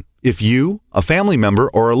Hotline. If you, a family member,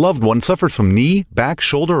 or a loved one suffers from knee, back,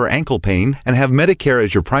 shoulder, or ankle pain and have Medicare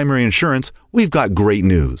as your primary insurance, we've got great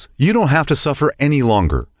news. You don't have to suffer any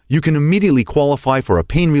longer. You can immediately qualify for a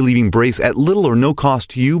pain-relieving brace at little or no cost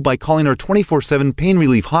to you by calling our 24/7 pain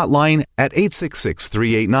relief hotline at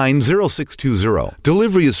 866-389-0620.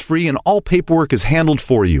 Delivery is free and all paperwork is handled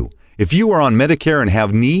for you. If you are on Medicare and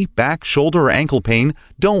have knee, back, shoulder, or ankle pain,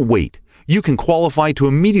 don't wait. You can qualify to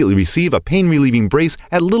immediately receive a pain-relieving brace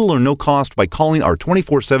at little or no cost by calling our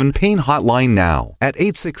 24/7 pain hotline now at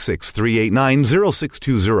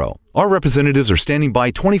 866-389-0620. Our representatives are standing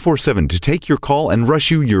by 24/7 to take your call and rush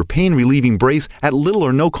you your pain-relieving brace at little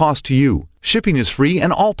or no cost to you. Shipping is free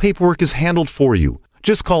and all paperwork is handled for you.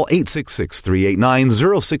 Just call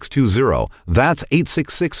 866-389-0620. That's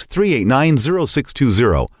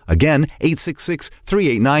 866-389-0620. Again,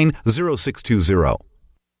 866-389-0620.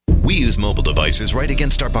 We use mobile devices right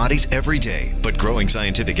against our bodies every day, but growing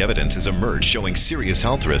scientific evidence has emerged showing serious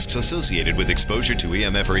health risks associated with exposure to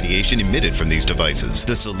EMF radiation emitted from these devices.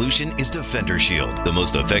 The solution is Defender Shield, the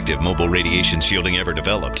most effective mobile radiation shielding ever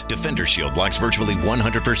developed. Defender Shield blocks virtually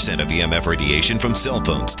 100% of EMF radiation from cell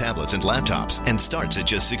phones, tablets, and laptops, and starts at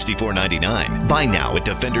just $64.99. Buy now at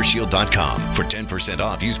DefenderShield.com. For 10%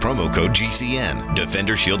 off, use promo code GCN.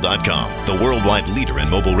 DefenderShield.com, the worldwide leader in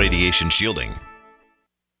mobile radiation shielding.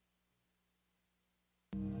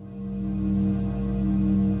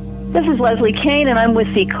 This is Leslie Kane, and I'm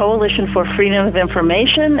with the Coalition for Freedom of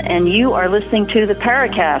Information, and you are listening to the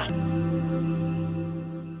Paracast.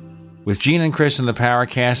 With Gene and Chris in the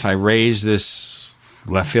Paracast, I raised this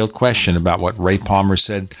left field question about what Ray Palmer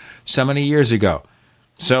said so many years ago.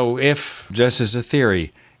 So if, just as a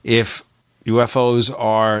theory, if UFOs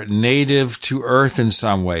are native to Earth in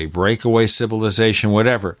some way, breakaway civilization,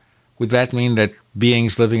 whatever, would that mean that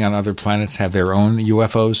beings living on other planets have their own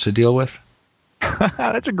UFOs to deal with?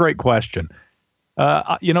 That's a great question.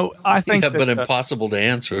 I think but impossible to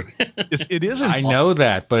answer. It is. I know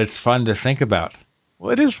that, but it's fun to think about. Well,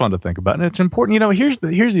 it is fun to think about, and it's important. Here's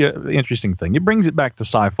the interesting thing. It brings it back to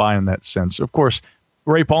sci-fi in that sense. Of course,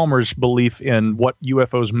 Ray Palmer's belief in what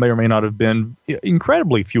UFOs may or may not have been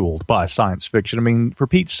incredibly fueled by science fiction. I mean, for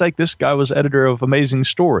Pete's sake, this guy was editor of Amazing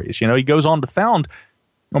Stories. He goes on to found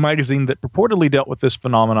a magazine that purportedly dealt with this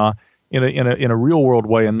phenomena in a real world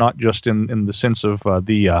way, and not just in the sense of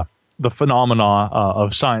the phenomena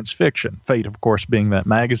of science fiction. Fate, of course, being that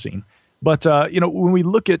magazine. But when we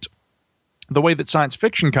look at the way that science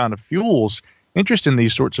fiction kind of fuels interest in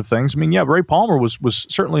these sorts of things, I mean, yeah, Ray Palmer was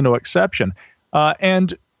certainly no exception.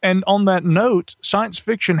 And on that note, science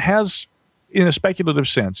fiction has, in a speculative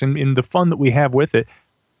sense, in the fun that we have with it,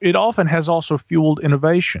 it often has also fueled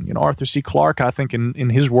innovation. Arthur C. Clarke, I think, in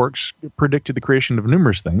his works, predicted the creation of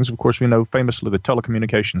numerous things. Of course, we know famously the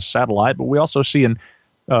telecommunications satellite, but we also see in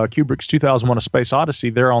Kubrick's 2001: A Space Odyssey,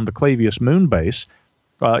 there on the Clavius moon base,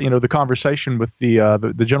 the conversation with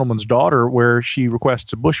the gentleman's daughter where she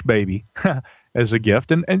requests a bush baby as a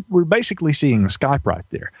gift, and we're basically seeing Skype right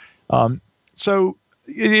there. So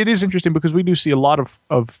it is interesting because we do see a lot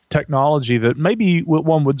of technology that maybe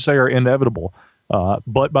one would say are inevitable.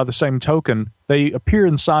 But by the same token, they appear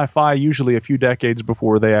in sci-fi usually a few decades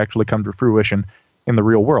before they actually come to fruition in the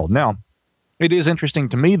real world. Now, it is interesting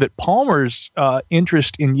to me that Palmer's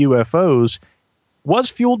interest in UFOs was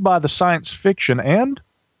fueled by the science fiction and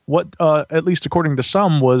what, at least according to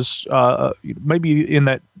some, was maybe in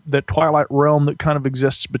that twilight realm that kind of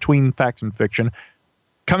exists between fact and fiction.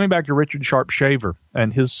 Coming back to Richard Sharp Shaver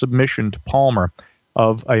and his submission to Palmer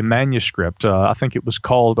of a manuscript. I think it was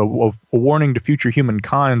called a Warning to Future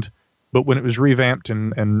Humankind, but when it was revamped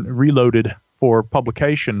and reloaded for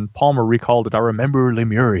publication, Palmer recalled it, "I remember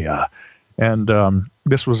Lemuria." And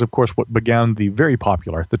this was, of course, what began the very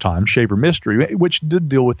popular at the time Shaver Mystery, which did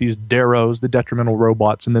deal with these Deros, the detrimental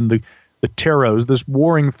robots, and then the Teros, this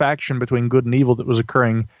warring faction between good and evil that was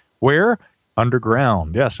occurring where?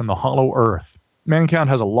 Underground, yes, in the hollow earth. Mankind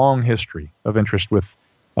has a long history of interest with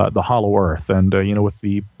the hollow earth, and with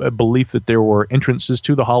the belief that there were entrances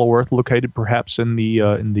to the hollow earth located perhaps in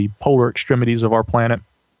the polar extremities of our planet,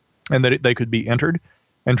 and that they could be entered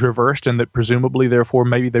and traversed, and that presumably, therefore,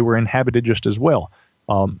 maybe they were inhabited just as well.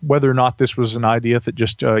 Whether or not this was an idea that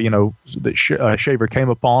just that Shaver came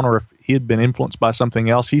upon, or if he had been influenced by something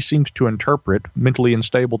else, he seemed to interpret, mentally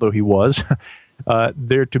unstable though he was,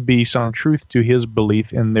 there to be some truth to his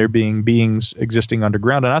belief in there being beings existing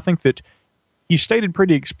underground, and I think that he stated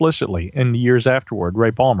pretty explicitly in the years afterward,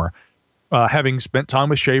 Ray Palmer, having spent time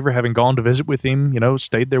with Shaver, having gone to visit with him,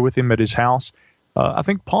 stayed there with him at his house. I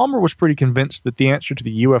think Palmer was pretty convinced that the answer to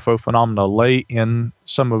the UFO phenomena lay in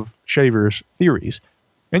some of Shaver's theories.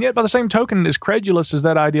 And yet, by the same token, as credulous as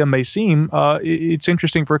that idea may seem, it's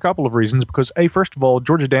interesting for a couple of reasons. Because, first of all,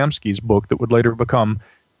 George Adamski's book that would later become,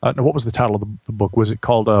 what was the title of the book? Was it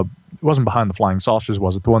called it wasn't Behind the Flying Saucers,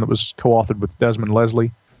 was it? The one that was co-authored with Desmond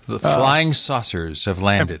Leslie? The Flying Saucers have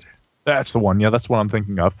landed. That's the one. Yeah, that's what I'm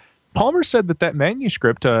thinking of. Palmer said that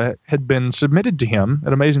manuscript had been submitted to him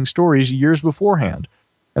at Amazing Stories years beforehand,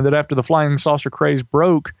 and that after the flying saucer craze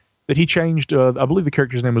broke, that he changed, I believe the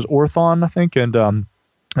character's name was Orthon, I think, and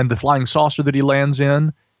the flying saucer that he lands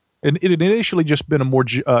in. And it had initially just been a more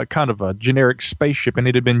kind of a generic spaceship, and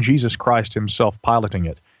it had been Jesus Christ himself piloting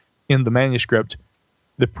it in the manuscript,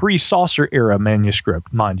 the pre-saucer era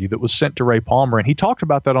manuscript, mind you, that was sent to Ray Palmer. And he talked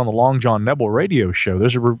about that on the Long John Nebel radio show.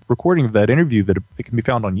 There's a recording of that interview that it can be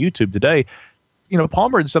found on YouTube today. You know,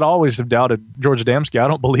 Palmer had said, I always have doubted George Adamski. I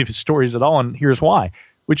don't believe his stories at all, and here's why,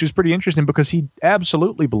 which is pretty interesting because he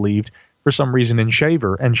absolutely believed, for some reason, in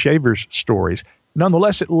Shaver and Shaver's stories.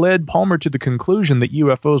 Nonetheless, it led Palmer to the conclusion that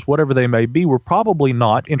UFOs, whatever they may be, were probably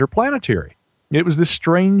not interplanetary. It was this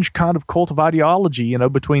strange kind of cult of ideology, you know,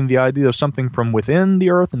 between the idea of something from within the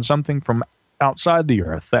Earth and something from outside the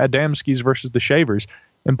Earth, the Adamskis versus the Shavers.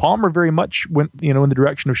 And Palmer very much went, you know, in the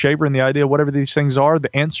direction of Shaver and the idea, whatever these things are,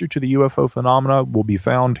 the answer to the UFO phenomena will be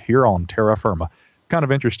found here on terra firma. Kind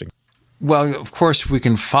of interesting. Well, of course, we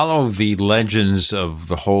can follow the legends of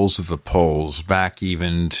the holes of the poles back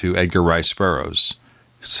even to Edgar Rice Burroughs,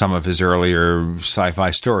 some of his earlier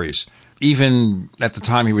sci-fi stories. Even at the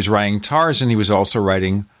time he was writing Tarzan, he was also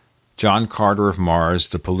writing John Carter of Mars,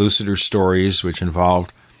 the Pellucidar stories, which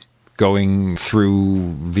involved going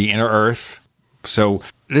through the inner Earth. So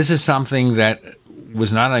this is something that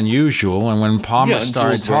was not unusual. And when Palmer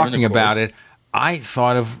started talking about it, I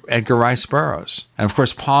thought of Edgar Rice Burroughs. And of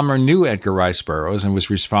course, Palmer knew Edgar Rice Burroughs and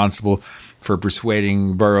was responsible for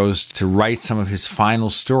persuading Burroughs to write some of his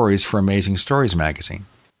final stories for Amazing Stories magazine.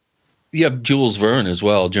 You have Jules Verne as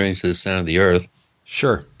well, Journey to the Center of the Earth.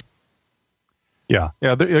 Sure. Yeah.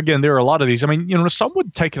 There are a lot of these. I mean, you know, some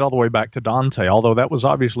would take it all the way back to Dante, although that was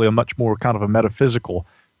obviously a much more kind of a metaphysical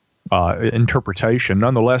interpretation.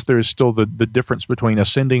 Nonetheless, there is still the difference between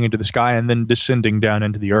ascending into the sky and then descending down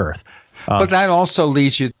into the earth. But that also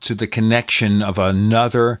leads you to the connection of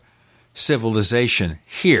another civilization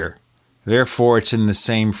here. Therefore, it's in the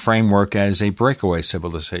same framework as a breakaway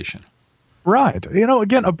civilization. Right. You know,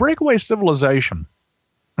 again, a breakaway civilization,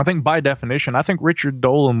 I think by definition, I think Richard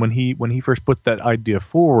Dolan, when he first put that idea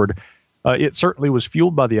forward, it certainly was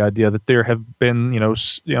fueled by the idea that there have been, you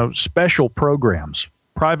know, special programs,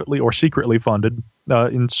 privately or secretly funded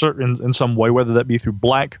in some way, whether that be through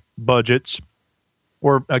black budgets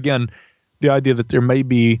or, again, the idea that there may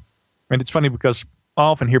be, and it's funny because I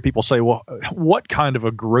often hear people say, well, what kind of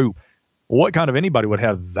a group, what kind of anybody would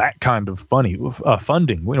have that kind of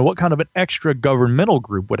funding? You know, what kind of an extra governmental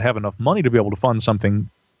group would have enough money to be able to fund something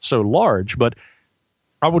so large? But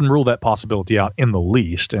I wouldn't rule that possibility out in the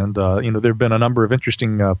least. And you know, there have been a number of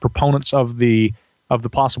interesting proponents of the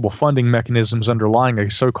possible funding mechanisms underlying a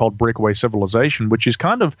so-called breakaway civilization, which is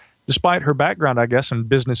kind of, despite her background, I guess, in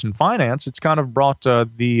business and finance, it's kind of brought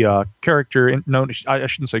the character known. I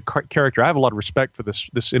shouldn't say character. I have a lot of respect for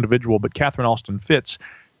this individual, but Catherine Austin Fitts.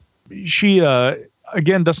 She,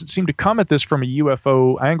 again, doesn't seem to come at this from a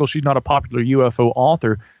UFO angle. She's not a popular UFO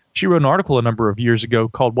author. She wrote an article a number of years ago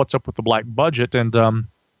called What's Up with the Black Budget? And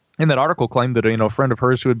in that article claimed that, you know, a friend of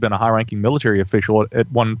hers who had been a high-ranking military official at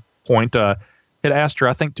one point had asked her,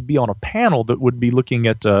 I think, to be on a panel that would be looking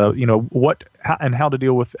at, you know, how to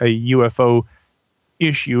deal with a UFO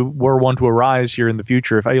issue were one to arise here in the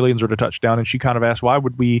future if aliens were to touch down. And she kind of asked, why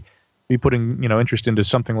would we be putting, you know, interest into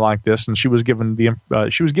something like this? And she was given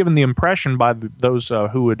the impression by those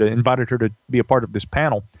who had invited her to be a part of this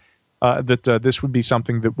panel that this would be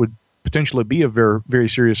something that would potentially be of very, very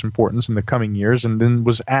serious importance in the coming years. And then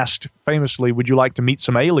was asked famously, would you like to meet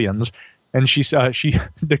some aliens? And she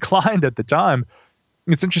declined at the time.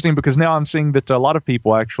 It's interesting because now I'm seeing that a lot of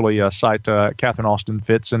people actually cite Catherine Austin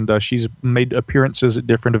Fitts, and she's made appearances at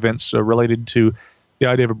different events related to the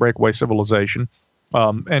idea of a breakaway civilization.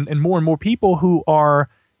 And more people who are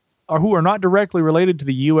not directly related to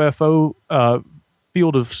the UFO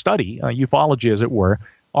field of study, ufology as it were,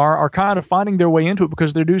 are kind of finding their way into it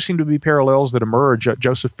because there do seem to be parallels that emerge.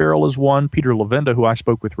 Joseph Farrell is one. Peter Levenda, who I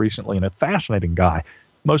spoke with recently, and a fascinating guy.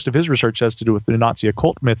 Most of his research has to do with the Nazi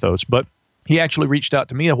occult mythos, but he actually reached out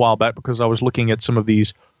to me a while back because I was looking at some of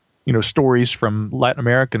these, you know, stories from Latin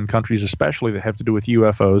American countries, especially that have to do with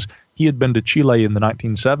UFOs. He had been to Chile in the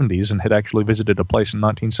 1970s and had actually visited a place in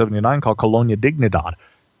 1979 called Colonia Dignidad.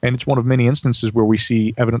 And it's one of many instances where we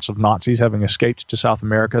see evidence of Nazis having escaped to South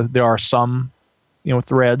America. There are some, you know,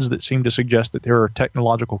 threads that seem to suggest that there are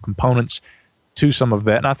technological components to some of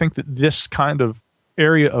that. And I think that this kind of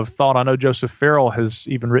area of thought. I know Joseph Farrell has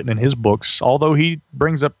even written in his books, although he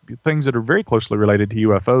brings up things that are very closely related to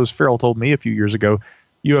UFOs. Farrell told me a few years ago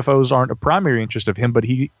UFOs aren't a primary interest of him, but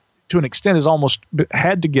he, to an extent, has almost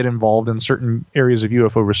had to get involved in certain areas of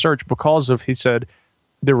UFO research because of, he said,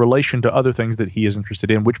 their relation to other things that he is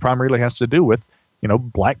interested in, which primarily has to do with,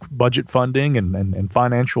 black budget funding and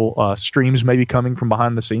financial streams maybe coming from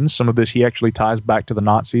behind the scenes. Some of this he actually ties back to the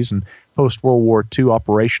Nazis and post-World War II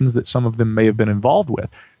operations that some of them may have been involved with.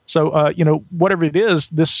 So, whatever it is,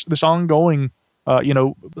 this ongoing,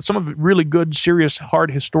 some of it really good, serious,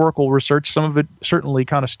 hard historical research, some of it certainly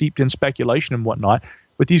kind of steeped in speculation and whatnot,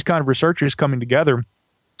 but these kind of researchers coming together,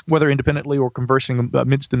 whether independently or conversing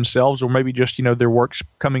amidst themselves, or maybe just, their works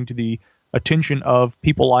coming to the attention of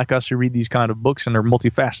people like us who read these kind of books and are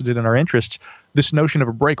multifaceted in our interests, this notion of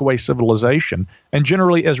a breakaway civilization, and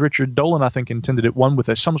generally, as Richard Dolan, I think, intended it, one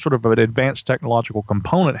with some sort of an advanced technological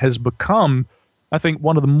component, has become, I think,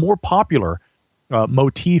 one of the more popular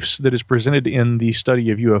motifs that is presented in the study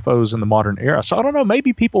of UFOs in the modern era. So I don't know,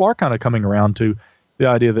 maybe people are kind of coming around to the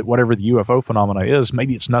idea that whatever the UFO phenomena is,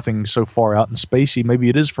 maybe it's nothing so far out and spacey, maybe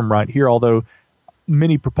it is from right here, although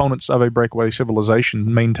many proponents of a breakaway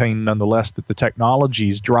civilization maintain nonetheless that the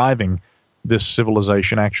technologies driving this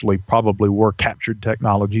civilization actually probably were captured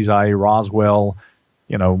technologies, i.e. Roswell,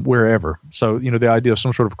 wherever. So, the idea of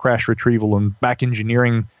some sort of crash retrieval and back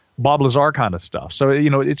engineering, Bob Lazar kind of stuff. So,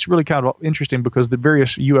 it's really kind of interesting because the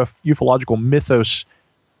various ufological mythos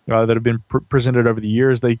that have been presented over the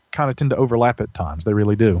years, they kind of tend to overlap at times. They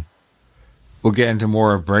really do. We'll get into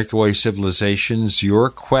more of breakaway civilizations, your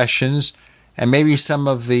questions, and maybe some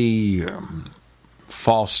of the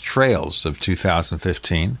false trails of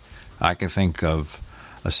 2015. I can think of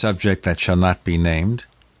a subject that shall not be named.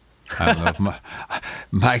 I don't know if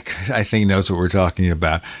Mike, I think, knows what we're talking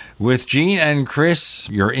about. With Gene and Chris,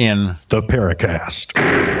 you're in the Paracast.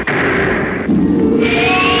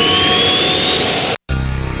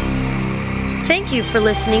 Thank you for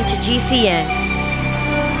listening to GCN.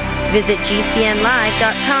 Visit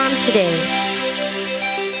GCNlive.com today.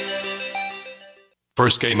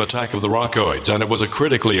 First came Attack of the Rockoids, and it was a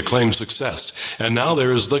critically acclaimed success. And now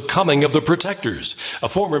there's The Coming of the Protectors. A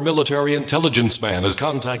former military intelligence man is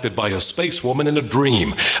contacted by a space woman in a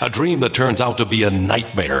dream that turns out to be a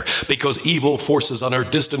nightmare because evil forces on our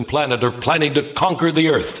distant planet are planning to conquer the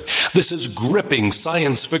Earth. This is gripping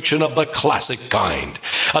science fiction of the classic kind.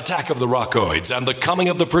 Attack of the Rockoids and The Coming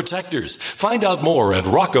of the Protectors. Find out more at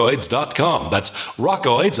rockoids.com. That's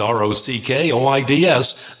Rockoids,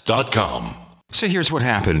 ROCKOIDS.com. So here's what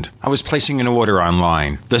happened. I was placing an order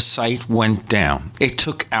online. The site went down. It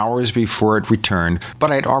took hours before it returned, but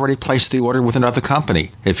I'd already placed the order with another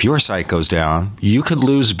company. If your site goes down, you could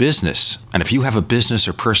lose business. And if you have a business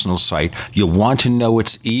or personal site, you'll want to know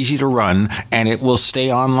it's easy to run and it will stay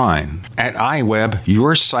online. At iWeb,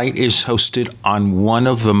 your site is hosted on one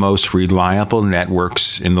of the most reliable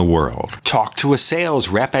networks in the world. Talk to a sales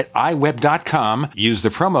rep at iWeb.com. Use the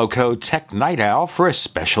promo code TechNightOwl for a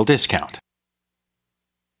special discount.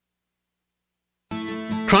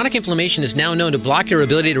 Chronic inflammation is now known to block your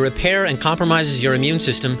ability to repair and compromises your immune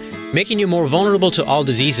system, making you more vulnerable to all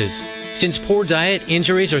diseases. Since poor diet,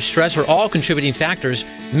 injuries, or stress are all contributing factors,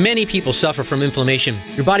 many people suffer from inflammation.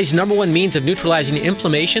 Your body's number one means of neutralizing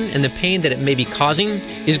inflammation and the pain that it may be causing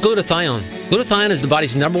is glutathione. Glutathione is the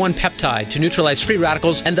body's number one peptide to neutralize free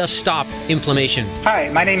radicals and thus stop inflammation. Hi,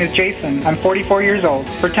 my name is Jason. I'm 44 years old.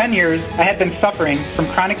 For 10 years, I had been suffering from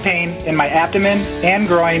chronic pain in my abdomen and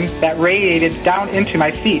groin that radiated down into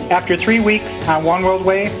my feet. After 3 weeks on One World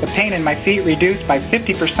Way, the pain in my feet reduced by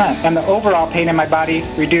 50%, and the overall pain in my body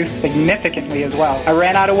reduced significantly as well. I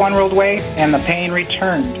ran out of One World Way, and the pain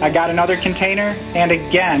returned. I got another container, and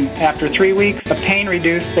again, after 3 weeks, the pain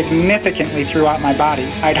reduced significantly throughout my body.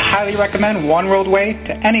 I'd highly recommend One World Way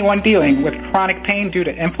to anyone dealing with chronic pain due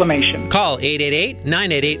to inflammation. Call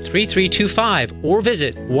 888-988-3325 or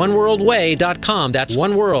visit oneworldway.com. That's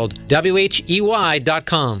oneworld,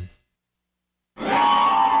 WHEY.com.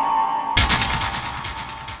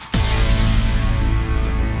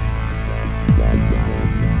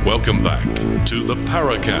 Welcome back to the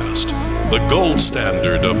Paracast, the gold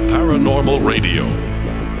standard of paranormal radio.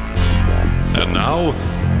 And now,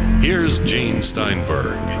 here's Gene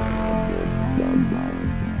Steinberg.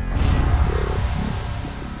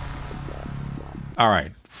 All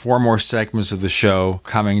right, 4 more segments of the show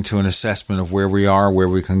coming to an assessment of where we are, where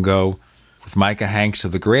we can go. With Micah Hanks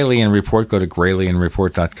of the Gralien Report, go to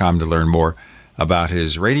gralienreport.com to learn more about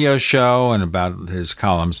his radio show and about his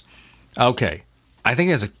columns. Okay. I think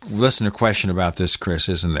there's a listener question about this, Chris,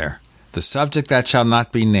 isn't there? The subject that shall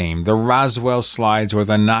not be named, the Roswell slides or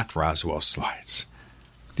the not Roswell slides.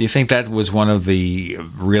 Do you think that was one of the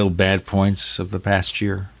real bad points of the past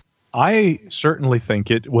year? I certainly think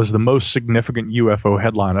it was the most significant UFO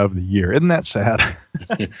headline of the year. Isn't that sad?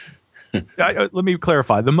 Let me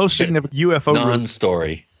clarify. The most significant UFO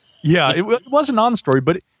non-story. Yeah, it was a non-story,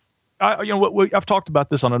 but I've talked about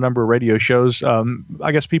this on a number of radio shows.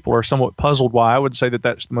 I guess people are somewhat puzzled why I would say that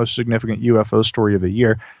that's the most significant UFO story of the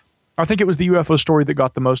year. I think it was the UFO story that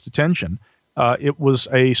got the most attention. It was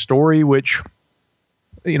a story which,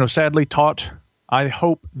 sadly taught, I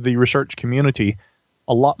hope, the research community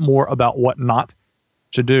a lot more about what not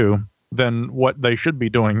to do than what they should be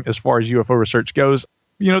doing as far as UFO research goes.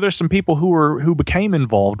 There's some people who became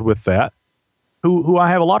involved with that, who I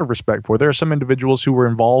have a lot of respect for. There are some individuals who were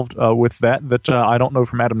involved with that I don't know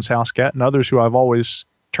from Adam's House Cat, and others who I've always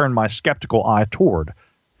turned my skeptical eye toward.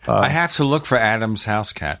 I have to look for Adam's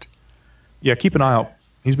House Cat. Yeah, keep an eye out.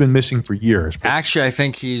 He's been missing for years. Actually, I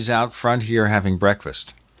think he's out front here having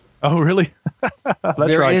breakfast. Oh, really?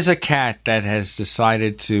 There is a cat that has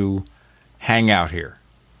decided to hang out here,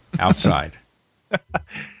 outside.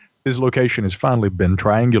 His location has finally been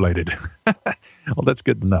triangulated. Well, that's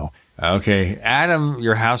good to know. Okay. Adam,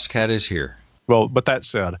 your house cat is here. Well, but that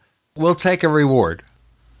said, we'll take a reward.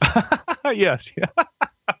 Yes.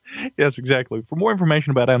 Yes, exactly. For more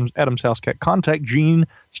information about Adam's House Cat, contact Gene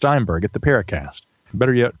Steinberg at the Paracast.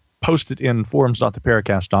 Better yet, post it in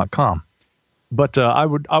forums.theparacast.com. But I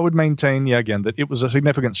would maintain, again, that it was a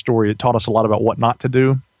significant story. It taught us a lot about what not to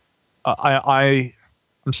do. I'm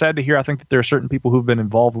sad to hear. I think that there are certain people who've been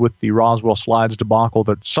involved with the Roswell slides debacle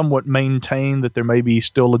that somewhat maintain that there may be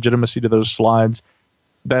still legitimacy to those slides.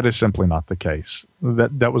 That is simply not the case.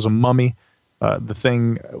 That was a mummy. The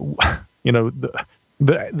thing,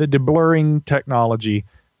 the deblurring technology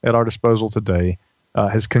at our disposal today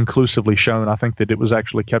has conclusively shown, I think, that it was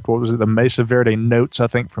actually kept, the Mesa Verde notes, I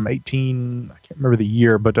think, from I can't remember the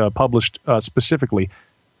year, but published specifically,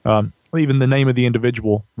 even the name of the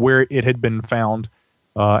individual, where it had been found,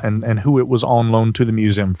 and who it was on loan to the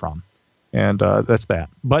museum from. And that's that.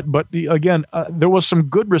 But again, there was some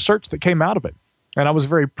good research that came out of it. And I was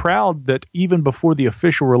very proud that even before the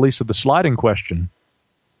official release of the slide in question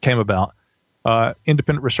came about,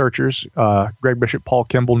 independent researchers, Greg Bishop, Paul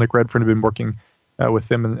Kimball, Nick Redfern, have been working with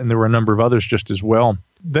them, and there were a number of others just as well,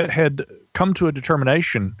 that had come to a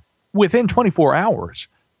determination within 24 hours.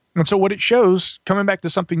 And so what it shows, coming back to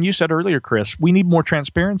something you said earlier, Chris, we need more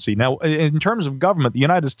transparency. Now, in terms of government, the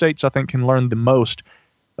United States, I think, can learn the most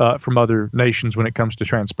from other nations when it comes to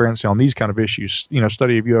transparency on these kind of issues,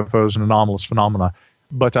 study of UFOs and anomalous phenomena.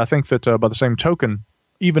 But I think that by the same token,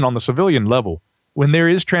 even on the civilian level, when there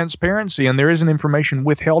is transparency and there isn't information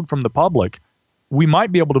withheld from the public, we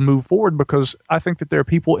might be able to move forward, because I think that there are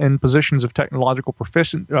people in positions of technological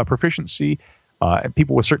proficiency,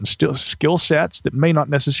 people with certain skill sets that may not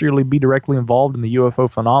necessarily be directly involved in the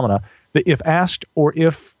UFO phenomena, that if asked or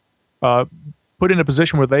if put in a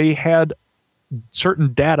position where they had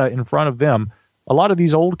certain data in front of them, a lot of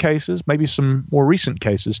these old cases, maybe some more recent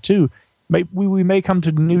cases too, we may come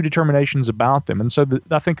to new determinations about them. And so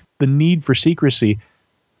I think the need for secrecy,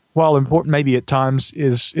 while important maybe at times,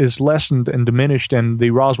 is lessened and diminished, and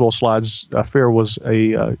the Roswell slides affair was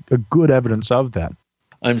a good evidence of that.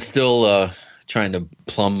 I'm still trying to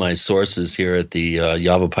plumb my sources here at the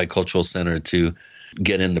Yavapai Cultural Center to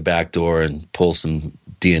get in the back door and pull some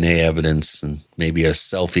DNA evidence and maybe a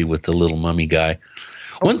selfie with the little mummy guy.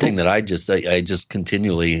 One thing that I just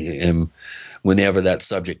continually am, whenever that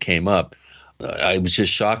subject came up, I was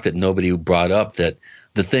just shocked that nobody brought up that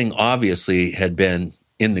the thing obviously had been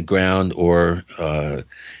in the ground, or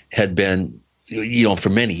had been, for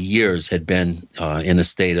many years had been in a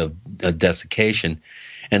state of desiccation.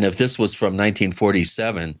 And if this was from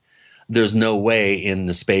 1947, there's no way in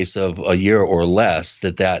the space of a year or less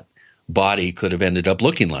that body could have ended up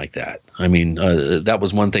looking like that. I mean, that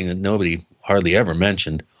was one thing that nobody hardly ever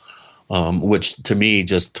mentioned, which to me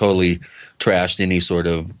just totally trashed any sort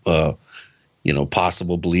of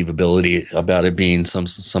possible believability about it being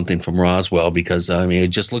something from Roswell, because it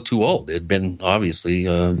just looked too old. It had been obviously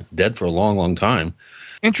dead for a long, long time.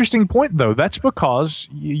 Interesting point, though. That's because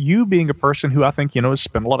you, being a person who I think has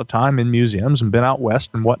spent a lot of time in museums and been out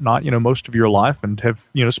west and whatnot, most of your life, and have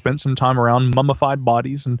spent some time around mummified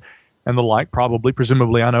bodies and the like,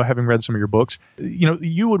 presumably, I know, having read some of your books,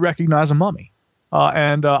 you would recognize a mummy.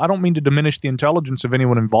 And I don't mean to diminish the intelligence of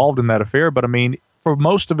anyone involved in that affair, but I mean, for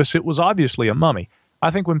most of us, it was obviously a mummy.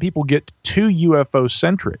 I think when people get too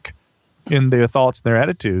UFO-centric in their thoughts and their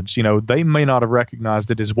attitudes, they may not have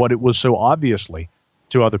recognized it as what it was so obviously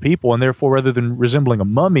to other people, and therefore, rather than resembling a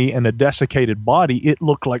mummy and a desiccated body, it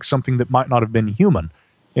looked like something that might not have been human.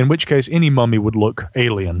 in which case any mummy would look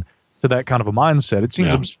alien to that kind of a mindset. It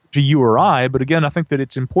seems absurd to you or I, but again, I think that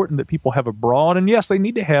it's important that people have a broad, and yes, they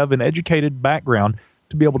need to have an educated background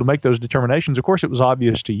to be able to make those determinations. Of course, it was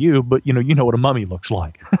obvious to you, but you know what a mummy looks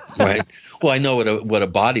like. Right. Well, I know what a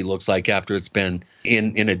body looks like after it's been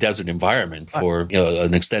in a desert environment for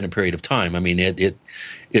an extended period of time. I mean,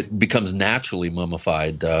 it becomes naturally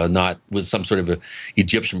mummified, not with some sort of a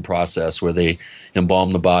Egyptian process where they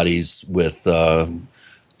embalm the bodies with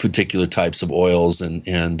particular types of oils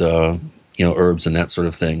and herbs and that sort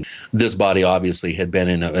of thing. This body obviously had been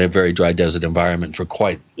in a very dry desert environment for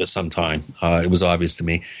quite some time. It was obvious to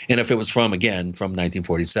me. And if it was from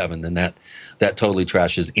 1947, then that totally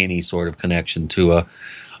trashes any sort of connection to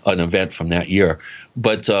an event from that year.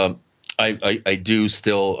 But I do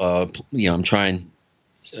still, I'm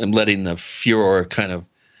letting the furor kind of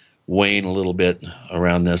wane a little bit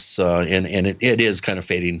around this, and it is kind of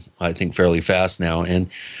fading, I think, fairly fast now. And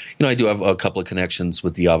I do have a couple of connections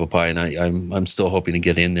with the Yavapai, and I'm still hoping to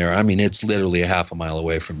get in there. I mean, it's literally a half a mile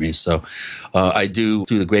away from me. So I do,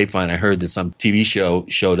 through the grapevine, I heard that some TV show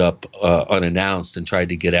showed up unannounced and tried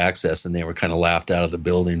to get access, and they were kind of laughed out of the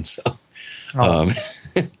building. So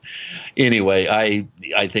anyway,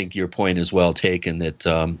 I think your point is well taken that,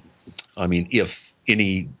 if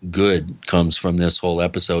any good comes from this whole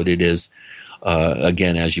episode, it is,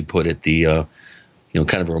 again, as you put it, the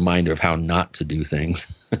kind of a reminder of how not to do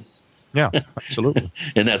things. Yeah, absolutely.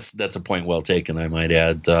 And that's a point well taken, I might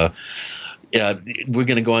add. We're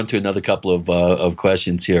going to go on to another couple of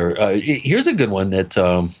questions here. Here's a good one that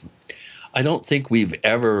I don't think we've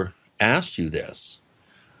ever asked you this,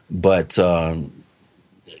 but I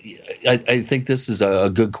think this is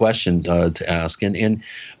a good question to ask, and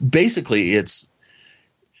basically it's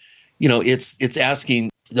asking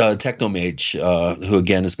Technomage, who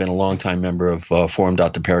again has been a longtime member of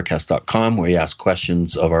forum.theparacast.com, where he asks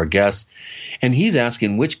questions of our guests, and he's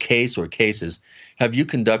asking which case or cases have you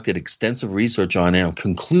conducted extensive research on and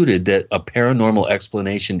concluded that a paranormal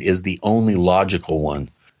explanation is the only logical one.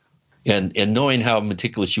 And knowing how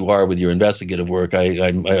meticulous you are with your investigative work,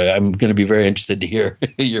 I'm going to be very interested to hear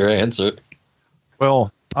your answer.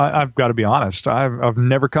 Well, I've got to be honest. I've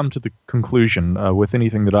never come to the conclusion with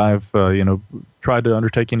anything that I've tried to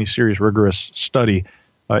undertake any serious, rigorous study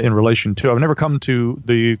in relation to. I've never come to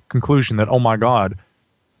the conclusion that, oh my God,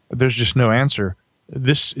 there's just no answer.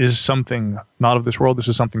 This is something not of this world. This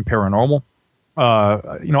is something paranormal.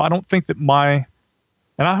 I don't think that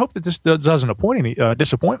and I hope that this doesn't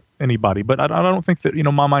disappoint anybody, but I don't think that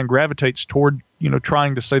my mind gravitates toward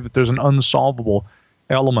trying to say that there's an unsolvable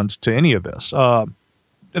element to any of this.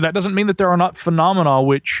 That doesn't mean that there are not phenomena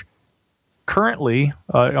which currently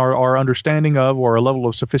our understanding of, or a level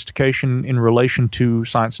of sophistication in relation to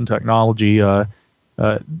science and technology. It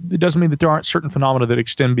doesn't mean that there aren't certain phenomena that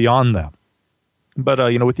extend beyond that. But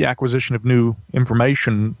with the acquisition of new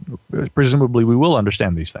information, presumably we will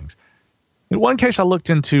understand these things. In one case I looked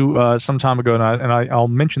into some time ago, and I'll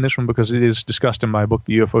mention this one because it is discussed in my book,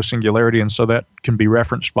 The UFO Singularity, and so that can be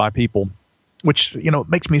referenced by people, which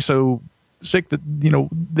makes me so sick that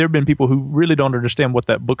there have been people who really don't understand what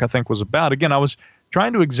that book I think was about. Again, I was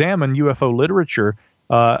trying to examine UFO literature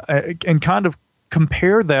and kind of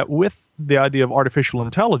compare that with the idea of artificial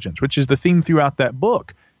intelligence, which is the theme throughout that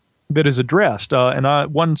book that is addressed. And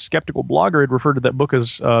one skeptical blogger had referred to that book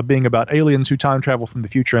as being about aliens who time travel from the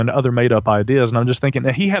future and other made-up ideas. And I'm just thinking,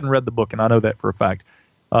 he hadn't read the book, and I know that for a fact.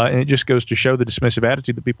 And it just goes to show the dismissive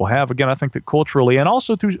attitude that people have. Again, I think that culturally, and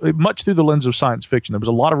also much through the lens of science fiction, there was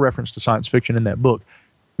a lot of reference to science fiction in that book.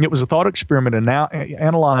 It was a thought experiment in now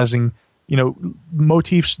analyzing,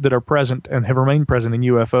 motifs that are present and have remained present in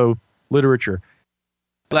UFO literature.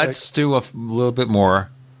 Let's do a little bit more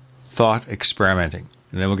thought experimenting,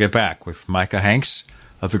 and then we'll get back with Micah Hanks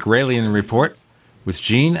of the Gralien Report with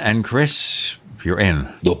Gene and Chris. You're in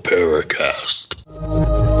the Paracast.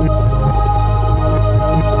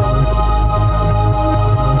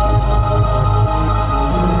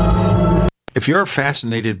 If you're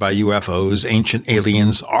fascinated by UFOs, ancient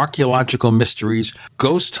aliens, archaeological mysteries,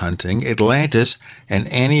 ghost hunting, Atlantis, and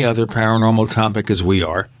any other paranormal topic as we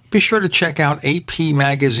are, be sure to check out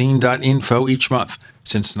apmagazine.info each month.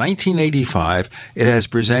 Since 1985, it has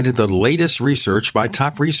presented the latest research by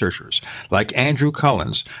top researchers like Andrew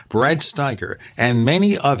Collins, Brad Steiger, and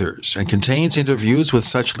many others, and contains interviews with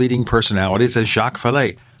such leading personalities as Jacques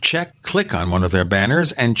Vallée. Click on one of their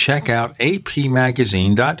banners and check out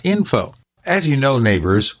apmagazine.info. As you know,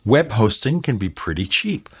 neighbors, web hosting can be pretty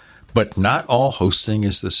cheap, but not all hosting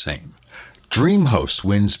is the same. DreamHost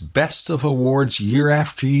wins Best of Awards year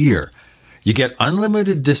after year. You get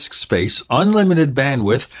unlimited disk space, unlimited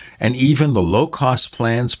bandwidth, and even the low-cost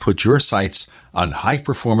plans put your sites on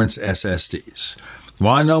high-performance SSDs.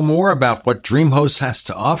 Want to know more about what DreamHost has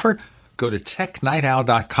to offer? Go to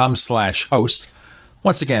technightowl.com/host.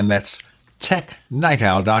 Once again, that's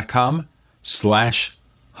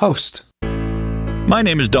technightowl.com/host. My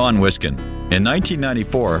name is Don Wiskin. In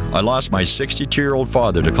 1994, I lost my 62-year-old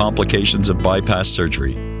father to complications of bypass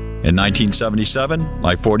surgery. In 1977,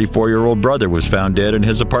 my 44-year-old brother was found dead in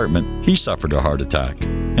his apartment. He suffered a heart attack.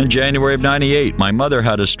 In January of 98, my mother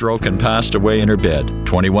had a stroke and passed away in her bed.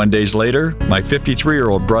 21 days later, my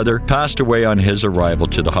 53-year-old brother passed away on his arrival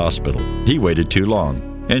to the hospital. He waited too long.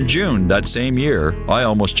 In June that same year, I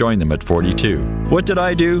almost joined them at 42. What did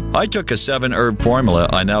I do? I took a 7-herb formula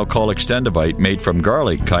I now call Extendivite, made from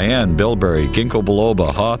garlic, cayenne, bilberry, ginkgo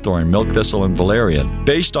biloba, hawthorn, milk thistle, and valerian.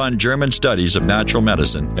 Based on German studies of natural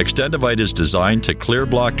medicine, Extendivite is designed to clear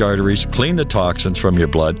blocked arteries, clean the toxins from your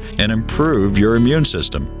blood, and improve your immune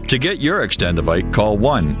system. To get your Extendivite, call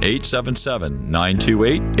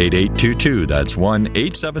 1-877-928-8822. That's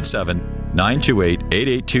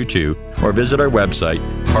 1-877-928-8822, or visit our website,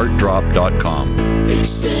 heartdrop.com.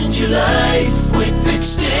 Extend your life with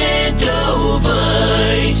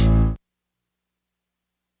Extendovite.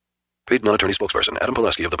 Paid non-attorney spokesperson Adam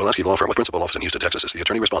Pulaski of the Pulaski Law Firm with principal office in Houston, Texas is the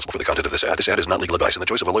attorney responsible for the content of this ad. This ad is not legal advice, and the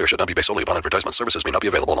choice of a lawyer should not be based solely upon advertisement. Services may not be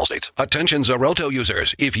available in all states. Attention Xarelto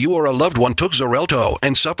users. If you or a loved one took Xarelto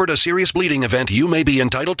and suffered a serious bleeding event, you may be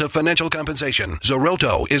entitled to financial compensation.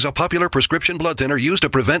 Xarelto is a popular prescription blood thinner used to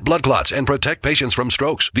prevent blood clots and protect patients from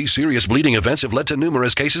strokes. These serious bleeding events have led to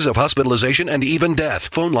numerous cases of hospitalization and even death.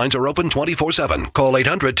 Phone lines are open 24/7. Call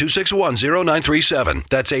 800-261-0937.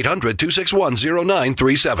 That's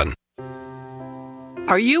 800-261-0937.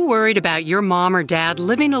 Are you worried about your mom or dad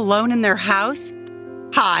living alone in their house?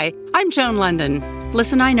 Hi, I'm Joan London.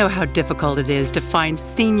 Listen, I know how difficult it is to find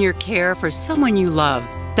senior care for someone you love.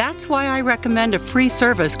 That's why I recommend a free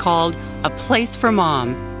service called A Place for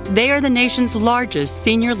Mom. They are the nation's largest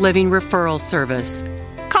senior living referral service.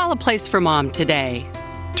 Call A Place for Mom today.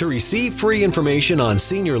 To receive free information on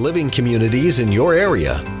senior living communities in your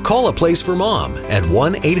area, call A Place for Mom at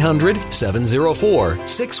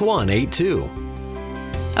 1-800-704-6182.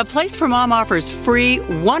 A Place for Mom offers free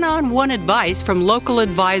one-on-one advice from local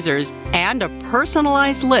advisors and a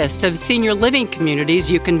personalized list of senior living communities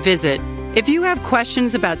you can visit. If you have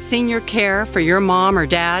questions about senior care for your mom or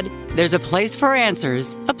dad, there's a place for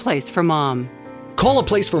answers, A Place for Mom. Call A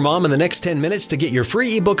Place for Mom in the next 10 minutes to get your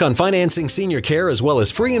free ebook on financing senior care as well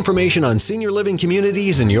as free information on senior living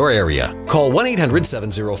communities in your area. Call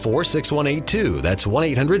 1-800-704-6182. That's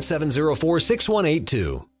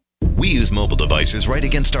 1-800-704-6182. We use mobile devices right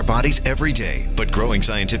against our bodies every day, but growing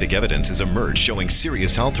scientific evidence has emerged showing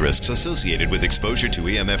serious health risks associated with exposure to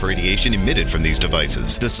EMF radiation emitted from these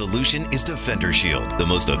devices. The solution is Defender Shield, the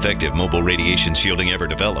most effective mobile radiation shielding ever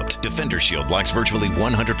developed. Defender Shield blocks virtually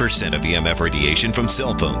 100% of EMF radiation from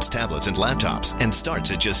cell phones, tablets, and laptops, and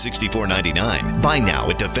starts at just $64.99. Buy now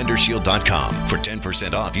at DefenderShield.com. For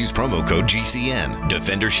 10% off, use promo code GCN.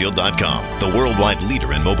 DefenderShield.com, the worldwide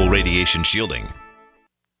leader in mobile radiation shielding.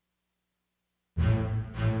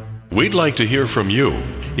 We'd like to hear from you.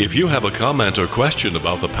 If you have a comment or question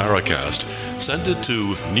about the Paracast, send it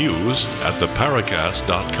to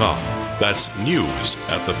news@theparacast.com. That's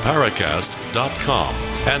news@theparacast.com.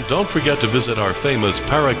 And don't forget to visit our famous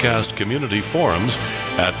Paracast community forums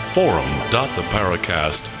at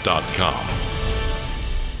forum.theparacast.com.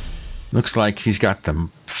 Looks like he's got the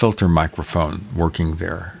filter microphone working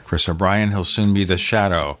there. Chris O'Brien, he'll soon be the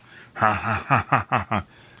shadow.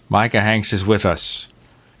 Micah Hanks is with us.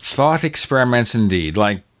 Thought experiments indeed,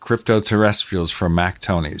 like crypto-terrestrials from Mac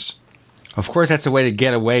Tonys. Of course, that's a way to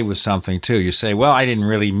get away with something, too. You say, well, I didn't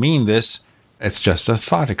really mean this. It's just a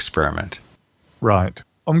thought experiment. Right.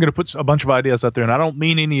 I'm going to put a bunch of ideas out there, and I don't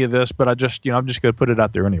mean any of this, but I'm just going to put it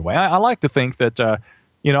out there anyway. I like to think that, I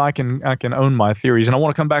can own my theories, and I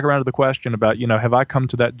want to come back around to the question about, have I come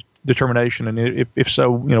to that determination, and if so,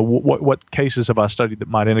 what cases have I studied that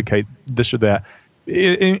might indicate this or that?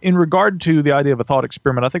 In regard to the idea of a thought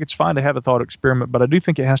experiment, I think it's fine to have a thought experiment, but I do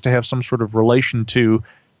think it has to have some sort of relation to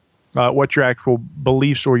what your actual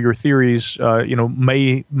beliefs or your theories,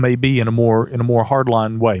 may be in a more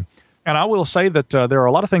hardline way. And I will say that there are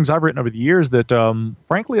a lot of things I've written over the years that,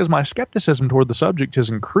 frankly, as my skepticism toward the subject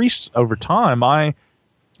has increased over time, I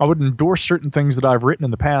would endorse certain things that I've written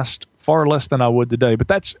in the past far less than I would today. But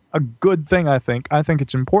that's a good thing, I think. I think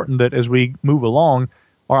it's important that as we move along,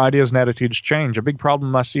 our ideas and attitudes change. A big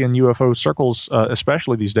problem I see in UFO circles,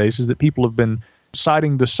 especially these days, is that people have been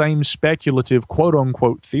citing the same speculative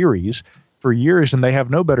quote-unquote theories for years, and they have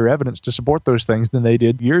no better evidence to support those things than they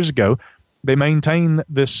did years ago. They maintain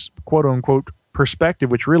this quote-unquote perspective,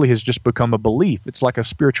 which really has just become a belief. It's like a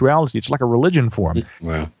spirituality. It's like a religion for them.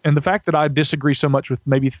 Wow. And the fact that I disagree so much with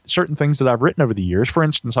maybe certain things that I've written over the years, for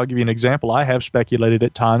instance, I'll give you an example. I have speculated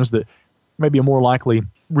at times that maybe a more likely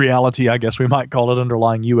reality, I guess we might call it,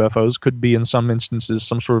 underlying UFOs could be in some instances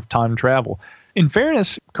some sort of time travel. In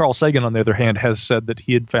fairness, Carl Sagan, on the other hand, has said that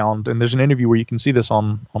he had found, and there's an interview where you can see this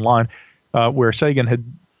online, where Sagan had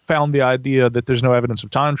found the idea that there's no evidence of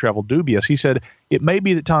time travel dubious. He said, it may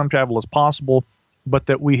be that time travel is possible, but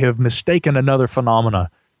that we have mistaken another phenomena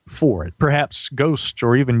for it, perhaps ghosts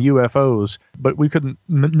or even UFOs, but we couldn't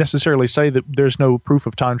necessarily say that there's no proof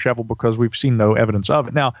of time travel because we've seen no evidence of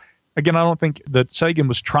it. Now, again, I don't think that Sagan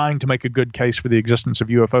was trying to make a good case for the existence of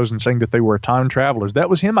UFOs and saying that they were time travelers. That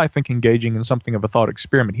was him, I think, engaging in something of a thought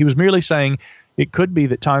experiment. He was merely saying it could be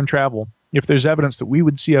that time travel, if there's evidence that we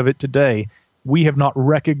would see of it today, we have not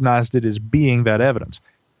recognized it as being that evidence.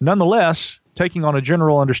 Nonetheless, taking on a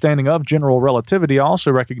general understanding of general relativity, I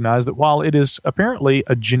also recognize that while it is apparently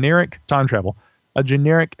a generic time travel, a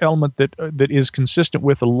generic element that is consistent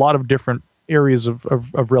with a lot of different areas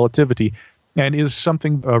of relativity, and is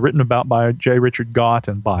something written about by J. Richard Gott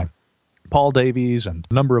and by Paul Davies and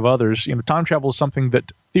a number of others. Time travel is something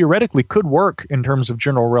that theoretically could work in terms of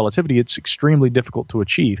general relativity. It's extremely difficult to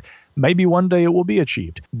achieve. Maybe one day it will be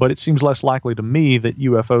achieved, but it seems less likely to me that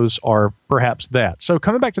UFOs are perhaps that. So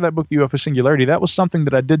coming back to that book, The UFO Singularity, that was something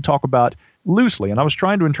that I did talk about loosely, and I was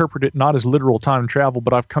trying to interpret it not as literal time travel,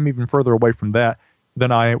 but I've come even further away from that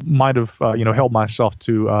than I might have held myself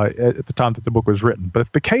to at the time that the book was written.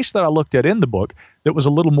 But the case that I looked at in the book that was a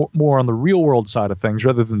little more on the real-world side of things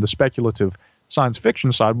rather than the speculative science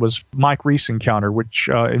fiction side was Mike Reese encounter, which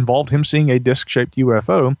involved him seeing a disc-shaped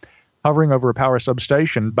UFO hovering over a power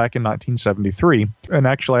substation back in 1973. And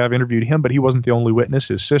actually, I've interviewed him, but he wasn't the only witness.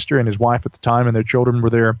 His sister and his wife at the time and their children were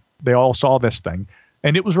there. They all saw this thing.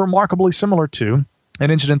 And it was remarkably similar to an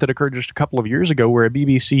incident that occurred just a couple of years ago where a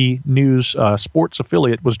BBC News sports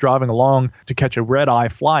affiliate was driving along to catch a red-eye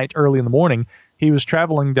flight early in the morning. He was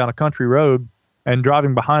traveling down a country road and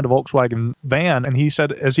driving behind a Volkswagen van, and he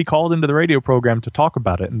said, as he called into the radio program to talk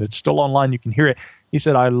about it, and it's still online, you can hear it, he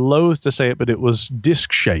said, I loathe to say it, but it was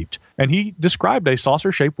disc-shaped. And he described a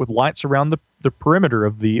saucer shape with lights around the perimeter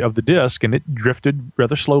of the disc, and it drifted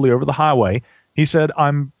rather slowly over the highway. He said,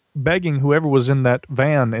 I'm begging whoever was in that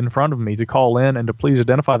van in front of me to call in and to please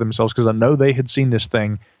identify themselves because I know they had seen this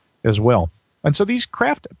thing as well. And so these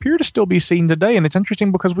craft appear to still be seen today, and it's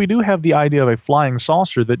interesting because we do have the idea of a flying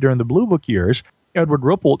saucer that during the Blue Book years, Edward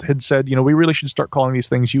Ruppelt had said, we really should start calling these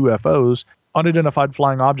things UFOs. Unidentified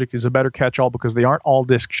flying object is a better catch-all because they aren't all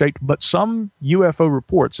disc-shaped, but some UFO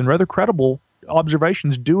reports and rather credible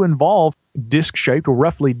observations do involve disc-shaped or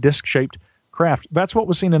roughly disc-shaped craft. That's what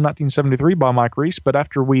was seen in 1973 by Mike Reese, but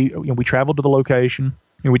after we traveled to the location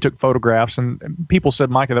and we took photographs, and people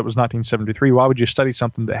said, Micah, that was 1973. Why would you study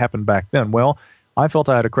something that happened back then? Well, I felt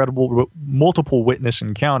I had a credible multiple witness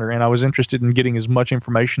encounter, and I was interested in getting as much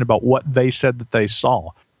information about what they said that they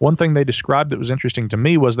saw. One thing they described that was interesting to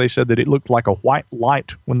me was they said that it looked like a white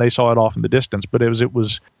light when they saw it off in the distance, but as it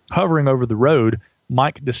was hovering over the road,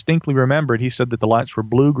 Mike distinctly remembered, he said that the lights were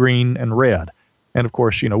blue, green, and red. And of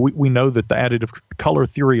course, we know that the additive color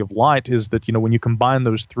theory of light is that, when you combine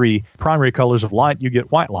those three primary colors of light, you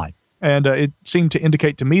get white light. And it seemed to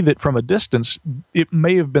indicate to me that from a distance, it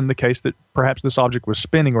may have been the case that perhaps this object was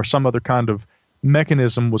spinning or some other kind of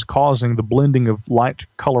mechanism was causing the blending of light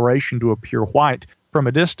coloration to appear white from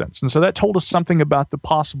a distance. And so that told us something about the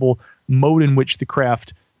possible mode in which the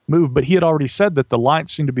craft moved. But he had already said that the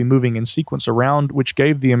lights seemed to be moving in sequence around, which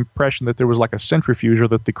gave the impression that there was like a centrifuge or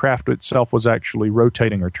that the craft itself was actually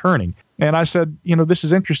rotating or turning. And I said, this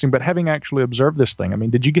is interesting, but having actually observed this thing,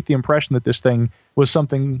 did you get the impression that this thing was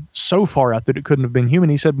something so far out that it couldn't have been human?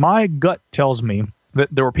 He said, my gut tells me that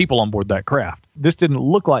there were people on board that craft. This didn't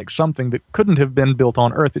look like something that couldn't have been built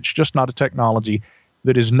on Earth. It's just not a technology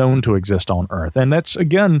that is known to exist on Earth. And that's,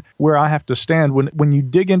 again, where I have to stand. When you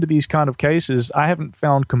dig into these kind of cases, I haven't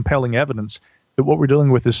found compelling evidence that what we're dealing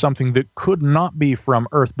with is something that could not be from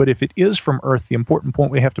Earth. But if it is from Earth, the important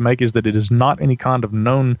point we have to make is that it is not any kind of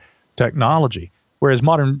known technology. Whereas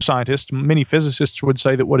modern scientists, many physicists would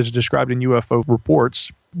say that what is described in UFO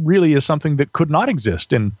reports really is something that could not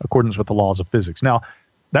exist in accordance with the laws of physics. Now,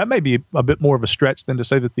 that may be a bit more of a stretch than to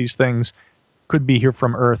say that these things could be here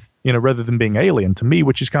from Earth, rather than being alien to me,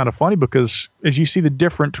 which is kind of funny because as you see the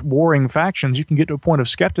different warring factions, you can get to a point of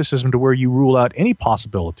skepticism to where you rule out any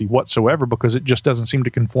possibility whatsoever because it just doesn't seem to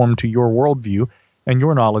conform to your worldview and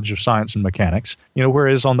your knowledge of science and mechanics.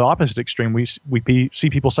 Whereas on the opposite extreme, we see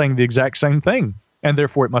people saying the exact same thing, and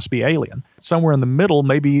therefore it must be alien. Somewhere in the middle,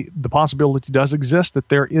 maybe the possibility does exist that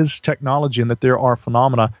there is technology and that there are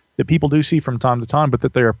phenomena that people do see from time to time, but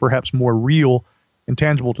that they are perhaps more real and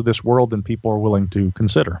tangible to this world than people are willing to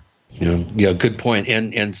consider. Yeah, good point.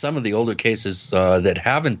 And some of the older cases that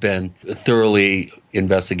haven't been thoroughly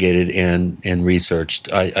investigated and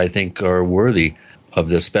researched, I think are worthy of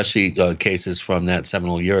this, especially cases from that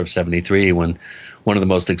seminal year of 73 when one of the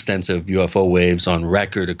most extensive UFO waves on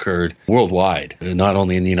record occurred worldwide, not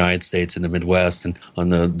only in the United States and the Midwest and on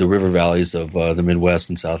the river valleys of the Midwest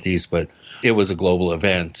and Southeast, but it was a global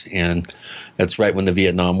event. And that's right when the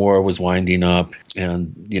Vietnam War was winding up.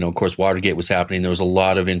 And, of course, Watergate was happening. There was a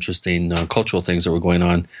lot of interesting cultural things that were going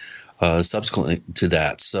on subsequently to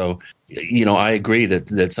that. So, I agree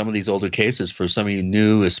that some of these older cases, for some of you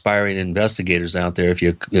new aspiring investigators out there,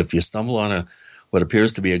 if you stumble on what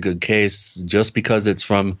appears to be a good case, just because it's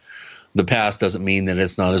from the past doesn't mean that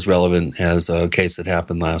it's not as relevant as a case that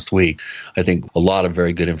happened last week. I think a lot of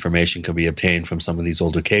very good information can be obtained from some of these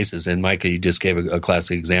older cases. And Micah, you just gave a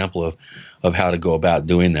classic example of how to go about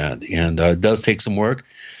doing that. And it does take some work.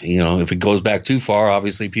 If it goes back too far,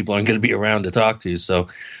 obviously people aren't going to be around to talk to. So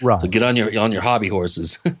get on your hobby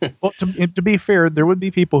horses. Well, to be fair, there would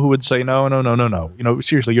be people who would say, no.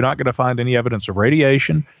 Seriously, you're not going to find any evidence of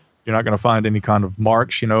radiation. You're not going to find any kind of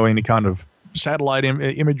marks, any kind of satellite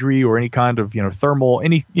imagery or any kind of thermal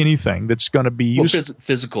anything that's going to be used.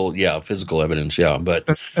 Physical evidence, but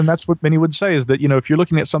and that's what many would say is that if you're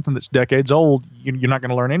looking at something that's decades old, you're not going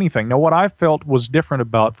to learn anything. Now, what I felt was different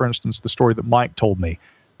about, for instance, the story that Mike told me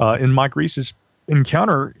in Mike Reese's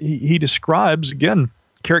encounter, he describes again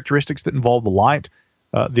characteristics that involve the light,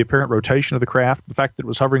 the apparent rotation of the craft, the fact that it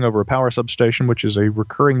was hovering over a power substation, which is a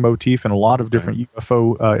recurring motif in a lot of different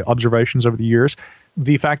UFO observations over the years.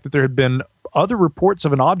 The fact that there had been other reports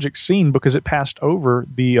of an object seen because it passed over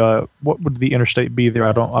the what would the interstate be there?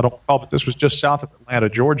 I don't recall, but this was just south of Atlanta,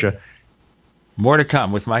 Georgia. More to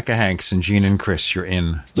come with Micah Hanks and Gene and Chris. You're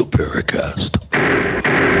in the Paracast.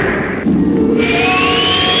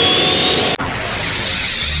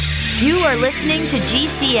 You are listening to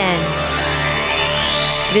GCN.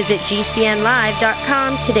 Visit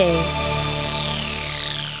GCNlive.com today.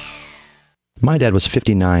 My dad was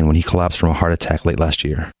 59 when he collapsed from a heart attack late last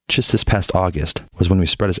year. Just this past August was when we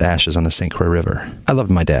spread his ashes on the St. Croix River. I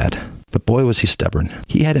loved my dad, but boy was he stubborn.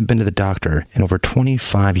 He hadn't been to the doctor in over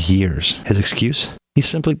 25 years. His excuse? He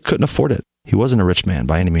simply couldn't afford it. He wasn't a rich man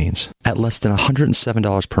by any means. At less than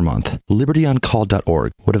 $107 per month,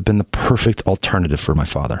 libertyoncall.org would have been the perfect alternative for my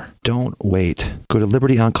father. Don't wait. Go to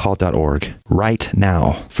libertyoncall.org right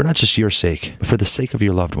now, for not just your sake, but for the sake of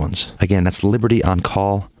your loved ones. Again, that's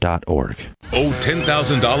libertyoncall.org. Owe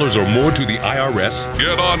 $10,000 or more to the IRS?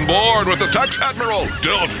 Get on board with the Tax Admiral.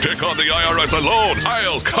 Don't pick on the IRS alone.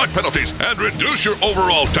 I'll cut penalties and reduce your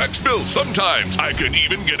overall tax bill. Sometimes I can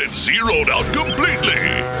even get it zeroed out completely.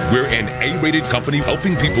 We're an A-rated company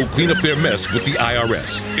helping people clean up their mess with the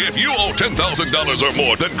IRS. If you owe $10,000 or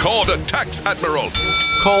more, then call the Tax Admiral.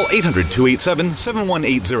 Call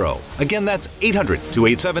 800-287-7180. Again, that's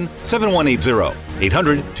 800-287-7180.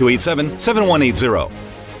 800-287-7180.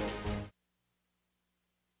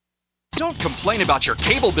 Don't complain about your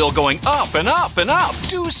cable bill going up and up and up.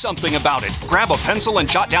 Do something about it. Grab a pencil and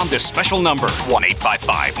jot down this special number,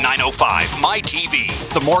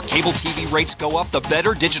 1-855-905-MY-TV. The more cable TV rates go up, the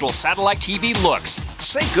better digital satellite TV looks.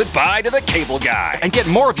 Say goodbye to the cable guy and get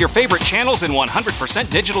more of your favorite channels in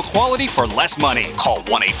 100% digital quality for less money. Call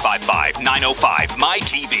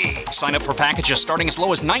 1-855-905-MY-TV. Sign up for packages starting as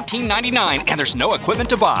low as $19.99 and there's no equipment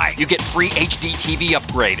to buy. You get free HD TV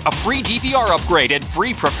upgrade, a free DVR upgrade, and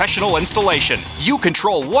free professional installation. You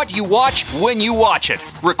control what you watch when you watch it.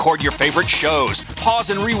 Record your favorite shows. Pause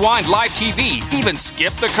and rewind live TV. Even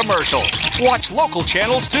skip the commercials. Watch local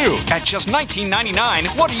channels too. At just $19.99,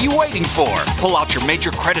 what are you waiting for? Pull out your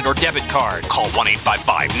major credit or debit card. Call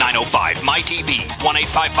 1-855-905-MY-TV.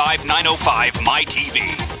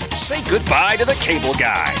 1-855-905-MY-TV. Say goodbye to the cable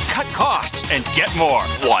guy. Cut costs and get more.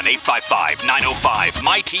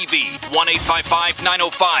 1-855-905-MY-TV.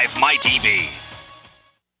 1-855-905-MY-TV.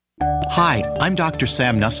 Hi, I'm Dr.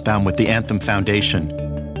 Sam Nussbaum with the Anthem Foundation.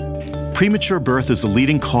 Premature birth is the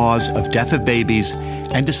leading cause of death of babies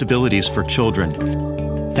and disabilities for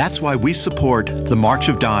children. That's why we support the March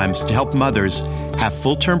of Dimes to help mothers have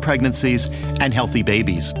full-term pregnancies and healthy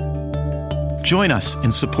babies. Join us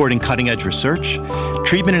in supporting cutting-edge research,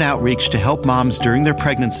 treatment and outreach to help moms during their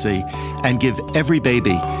pregnancy and give every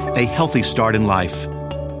baby a healthy start in life.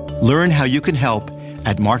 Learn how you can help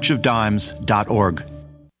at marchofdimes.org.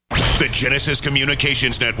 The Genesis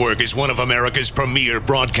Communications Network is one of America's premier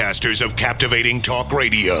broadcasters of captivating talk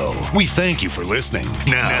radio. We thank you for listening.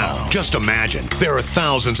 Now, just imagine, there are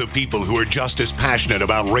thousands of people who are just as passionate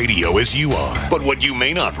about radio as you are. But what you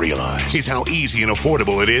may not realize is how easy and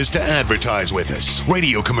affordable it is to advertise with us.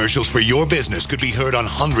 Radio commercials for your business could be heard on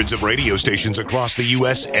hundreds of radio stations across the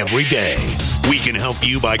U.S. every day. We can help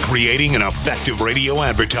you by creating an effective radio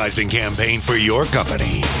advertising campaign for your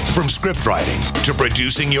company. From script writing to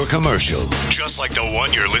producing your commercial, just like the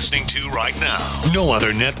one you're listening to right now. No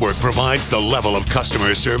other network provides the level of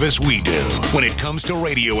customer service we do. When it comes to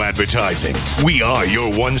radio advertising, we are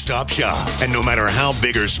your one-stop shop. And no matter how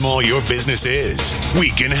big or small your business is,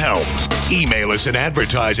 we can help. Email us at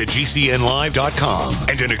advertise@gcnlive.com,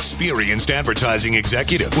 and an experienced advertising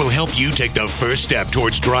executive will help you take the first step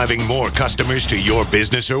towards driving more customers to your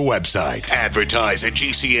business or website.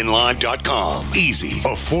 Advertise@gcnlive.com. Easy,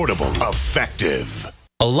 affordable, effective.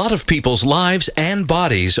 A lot of people's lives and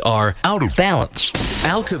bodies are out of balance.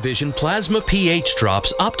 AlkaVision Plasma pH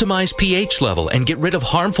drops optimize pH level and get rid of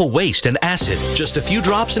harmful waste and acid. Just a few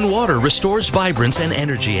drops in water restores vibrance and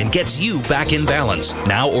energy and gets you back in balance.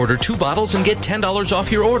 Now order 2 bottles and get $10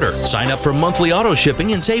 off your order. Sign up for monthly auto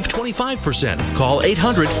shipping and save 25%. Call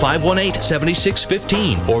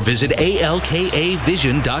 800-518-7615 or visit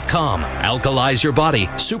alkavision.com. Alkalize your body.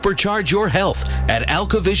 Supercharge your health at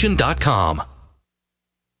alkavision.com.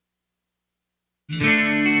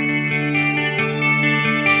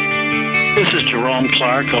 This is Jerome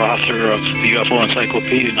Clark, author of the UFO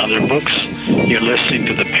Encyclopedia and other books. You're listening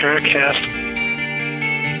to the Paracast.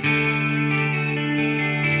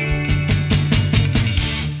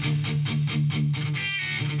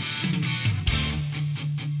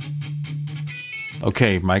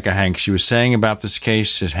 Okay, Micah Hanks, you were saying about this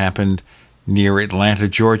case, it happened near Atlanta,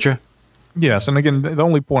 Georgia? Yes, and again, the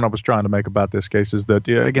only point I was trying to make about this case is that,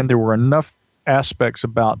 again, there were enough aspects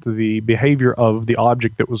about the behavior of the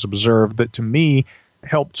object that was observed that, to me,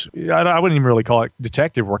 helped. I wouldn't even really call it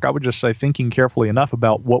detective work. I would just say thinking carefully enough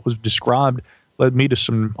about what was described led me to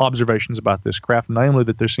some observations about this craft, namely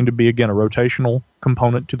that there seemed to be, again, a rotational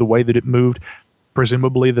component to the way that it moved,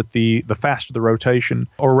 presumably that the faster the rotation,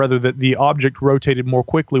 or rather that the object rotated more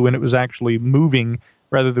quickly when it was actually moving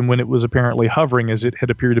rather than when it was apparently hovering as it had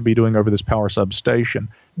appeared to be doing over this power substation.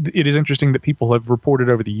 It is interesting that people have reported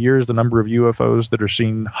over the years the number of UFOs that are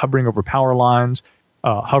seen hovering over power lines,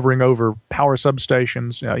 hovering over power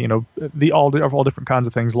substations, all different kinds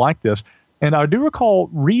of things like this. And I do recall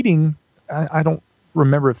reading, I don't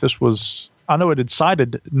remember if this was, I know it had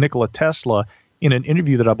cited Nikola Tesla in an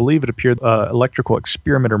interview that I believe it appeared Electrical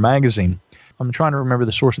Experimenter magazine. I'm trying to remember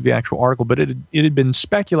the source of the actual article, but it had been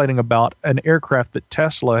speculating about an aircraft that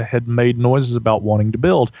Tesla had made noises about wanting to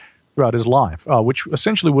build throughout his life, which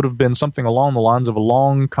essentially would have been something along the lines of a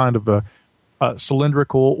long kind of a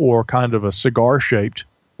cylindrical or kind of a cigar-shaped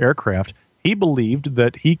aircraft. He believed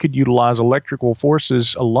that he could utilize electrical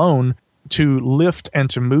forces alone to lift and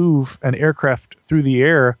to move an aircraft through the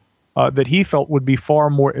air that he felt would be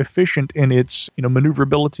far more efficient in its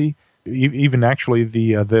maneuverability, even actually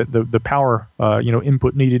the power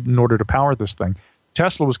input needed in order to power this thing.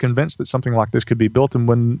 Tesla was convinced that something like this could be built, and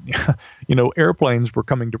when airplanes were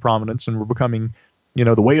coming to prominence and were becoming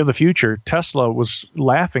the way of the future, Tesla was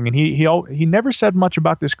laughing, and he never said much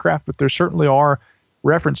about this craft, but there certainly are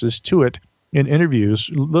references to it in interviews,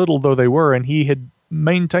 little though they were, and he had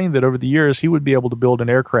maintained that over the years he would be able to build an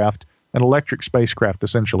aircraft, an electric spacecraft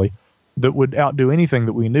essentially, that would outdo anything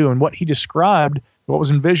that we knew. And what he described, what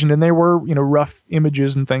was envisioned, and there were rough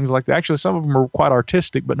images and things like that. Actually, some of them were quite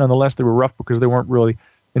artistic, but nonetheless they were rough because they weren't really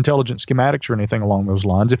intelligent schematics or anything along those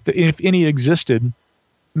lines. If any existed,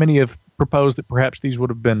 many have proposed that perhaps these would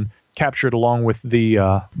have been captured along with the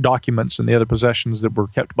documents and the other possessions that were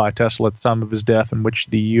kept by Tesla at the time of his death, and which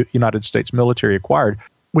the United States military acquired.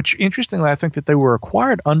 Which, interestingly, I think that they were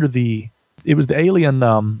acquired under it was the alien,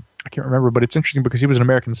 I can't remember, but it's interesting because he was an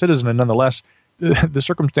American citizen, and nonetheless, the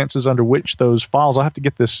circumstances under which those files, I'll have to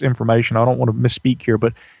get this information, I don't want to misspeak here,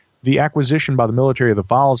 but the acquisition by the military of the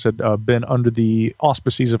files had been under the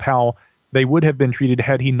auspices of how they would have been treated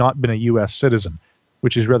had he not been a U.S. citizen,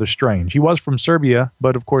 which is rather strange. He was from Serbia,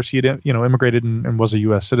 but of course he had immigrated and was a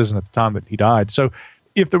U.S. citizen at the time that he died. So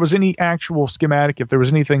if there was any actual schematic, if there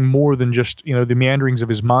was anything more than just the meanderings of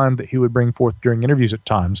his mind that he would bring forth during interviews at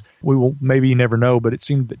times, we will maybe never know, but it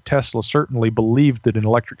seemed that Tesla certainly believed that an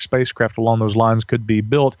electric spacecraft along those lines could be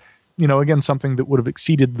built. Again, something that would have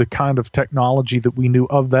exceeded the kind of technology that we knew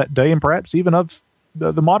of that day and perhaps even of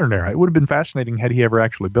the modern era. It would have been fascinating had he ever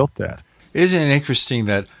actually built that. Isn't it interesting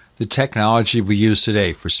that the technology we use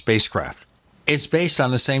today for spacecraft, It's based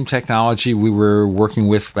on the same technology we were working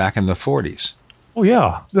with back in the 40s. Oh,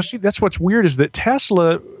 yeah. See, that's what's weird is that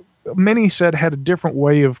Tesla, many said, had a different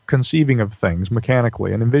way of conceiving of things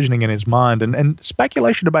mechanically and envisioning in his mind. And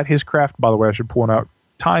speculation about his craft, by the way, I should point out,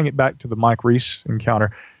 tying it back to the Mike Reese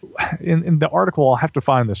encounter. In the article, I'll have to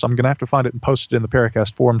find this. I'm going to have to find it and post it in the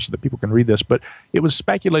Paracast forum so that people can read this. But it was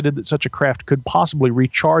speculated that such a craft could possibly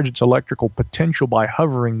recharge its electrical potential by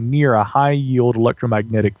hovering near a high-yield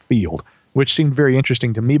electromagnetic field, which seemed very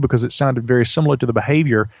interesting to me because it sounded very similar to the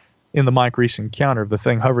behavior in the Mike Reese encounter of the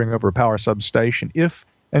thing hovering over a power substation.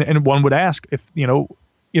 And one would ask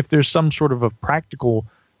if there's some sort of a practical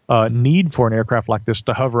need for an aircraft like this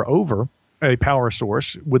to hover over a power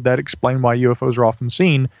source, would that explain why UFOs are often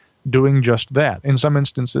seen doing just that? In some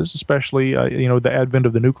instances, especially the advent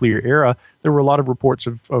of the nuclear era, there were a lot of reports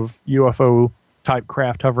of UFO-type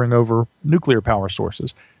craft hovering over nuclear power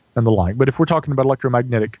sources and the like. But if we're talking about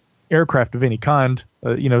electromagnetic aircraft of any kind,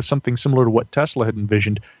 something similar to what Tesla had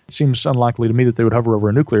envisioned, it seems unlikely to me that they would hover over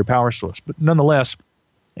a nuclear power source. But nonetheless,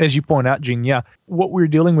 as you point out, Gene, yeah, what we're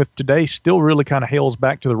dealing with today still really kind of hails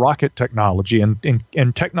back to the rocket technology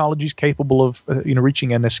and technologies capable of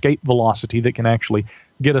reaching an escape velocity that can actually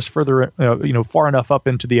get us further, far enough up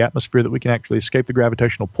into the atmosphere that we can actually escape the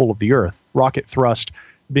gravitational pull of the Earth. Rocket thrust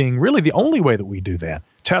being really the only way that we do that.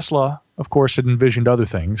 Tesla, of course, had envisioned other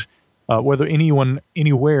things. Whether anyone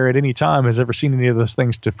anywhere at any time has ever seen any of those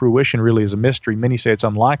things to fruition really is a mystery. Many say it's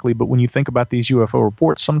unlikely, but when you think about these UFO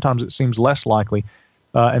reports, sometimes it seems less likely.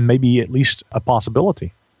 And maybe at least a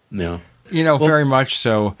possibility. Yeah. Very much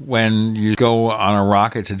so. When you go on a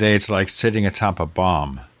rocket today, it's like sitting atop a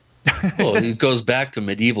bomb. Well, it goes back to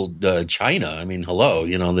medieval China. I mean, hello,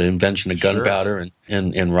 the invention of gunpowder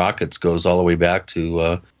and rockets goes all the way back to,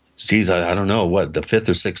 I don't know, the 5th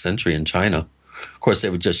or 6th century in China. Of course, they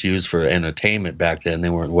were just used for entertainment back then. They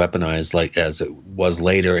weren't weaponized like as it was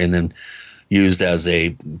later and then used as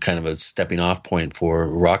a kind of a stepping off point for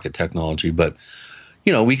rocket technology. But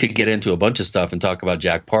we could get into a bunch of stuff and talk about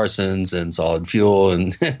Jack Parsons and solid fuel,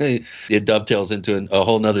 and it dovetails into a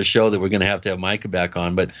whole nother show that we're going to have Micah back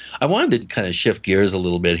on. But I wanted to kind of shift gears a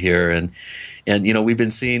little bit here, and we've been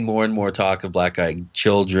seeing more and more talk of black-eyed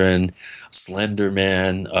children, Slender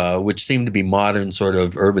Man, which seem to be modern sort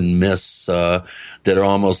of urban myths that are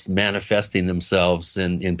almost manifesting themselves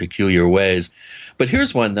in peculiar ways. But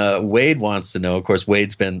here's one Wade wants to know. Of course,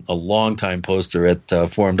 Wade's been a long-time poster at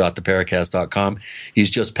forum.theparacast.com. He's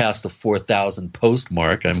just passed the 4,000 post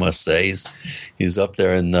mark, I must say. He's up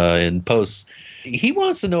there in posts. He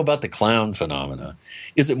wants to know about the clown phenomena.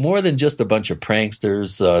 Is it more than just a bunch of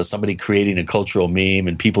pranksters, somebody creating a cultural meme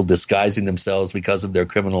and people disguising themselves because of their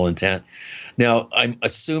criminal intent? Now, I'm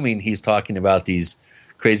assuming he's talking about these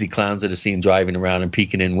crazy clowns that are seen driving around and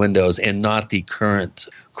peeking in windows and not the current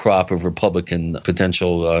crop of Republican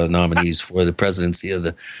potential nominees for the presidency of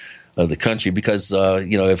the country, because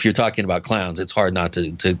if you're talking about clowns, it's hard not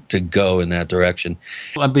to go in that direction.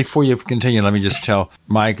 And before you continue, let me just tell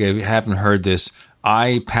Mike, if you haven't heard this,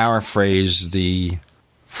 I paraphrase the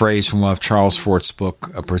phrase from one of Charles Fort's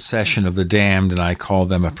book, A Procession of the Damned, and I call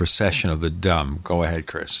them a procession of the dumb. Go ahead,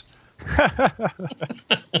 Chris.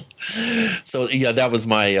 So yeah, that was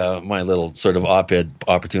my my little sort of op-ed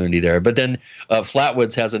opportunity there. But then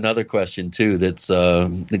Flatwoods has another question too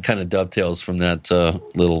that kind of dovetails from that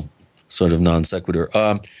little sort of non sequitur.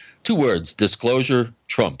 2 words: disclosure,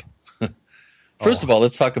 Trump. First of all,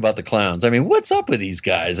 let's talk about the clowns. I mean, what's up with these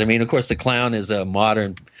guys? I mean, of course, the clown is a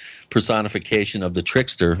modern personification of the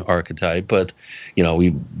trickster archetype, but we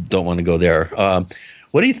don't want to go there.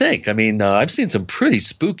 What do you think? I mean, I've seen some pretty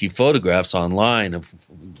spooky photographs online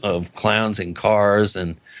of clowns in cars,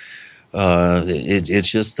 and it's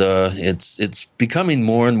becoming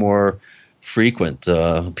more and more frequent.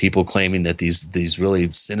 People claiming that these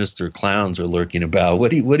really sinister clowns are lurking about.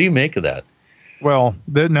 What do you make of that? Well,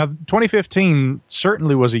 now 2015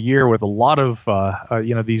 certainly was a year with a lot of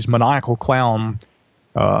these maniacal clown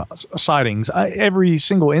sightings. Every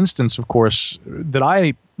single instance, of course, that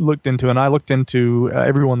I looked into, and I looked into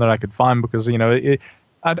everyone that I could find, because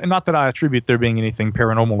not that I attribute there being anything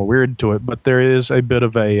paranormal or weird to it, but there is a bit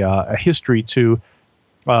of a history to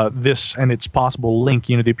this and its possible link.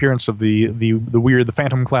 The appearance of the weird, the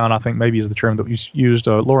phantom clown, I think maybe is the term that was used.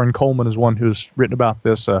 Lauren Coleman is one who's written about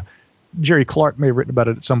this. Jerry Clark may have written about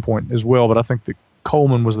it at some point as well, but I think that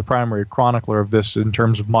Coleman was the primary chronicler of this in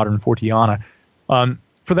terms of modern Forteana.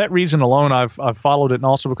 For that reason alone, I've followed it, and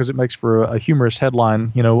also because it makes for a humorous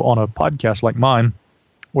headline, on a podcast like mine,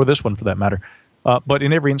 or this one for that matter. But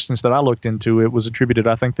in every instance that I looked into, it was attributed,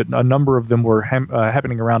 I think, that a number of them were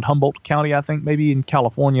happening around Humboldt County, I think, maybe in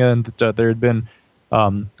California, and that there had been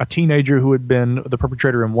a teenager who had been the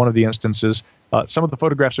perpetrator in one of the instances. Some of the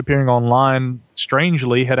photographs appearing online,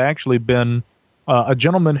 strangely, had actually been a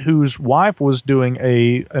gentleman whose wife was doing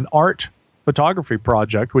an art photography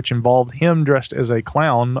project, which involved him dressed as a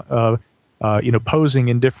clown, posing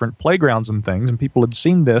in different playgrounds and things. And people had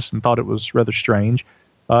seen this and thought it was rather strange.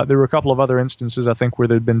 There were a couple of other instances, I think, where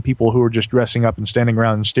there had been people who were just dressing up and standing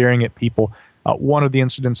around and staring at people. One of the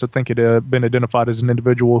incidents, I think, had been identified as an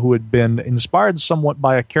individual who had been inspired somewhat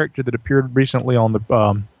by a character that appeared recently on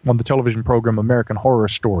the television program American Horror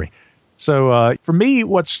Story. So for me,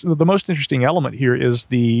 what's the most interesting element here is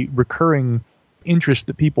the recurring interest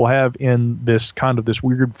that people have in this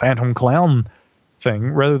weird phantom clown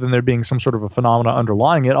thing, rather than there being some sort of a phenomena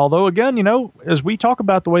underlying it. Although, again, as we talk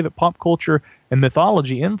about the way that pop culture and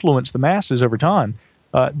mythology influence the masses over time,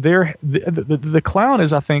 the clown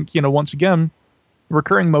is, I think, once again, a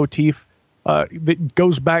recurring motif that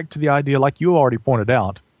goes back to the idea, like you already pointed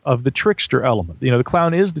out, of the trickster element. The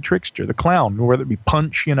clown is the trickster. The clown, whether it be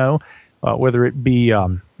Punch, whether it be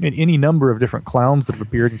any number of different clowns that have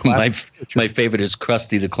appeared in classic. My favorite is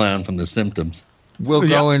Krusty the Clown from The Simpsons. We'll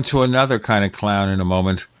go into another kind of clown in a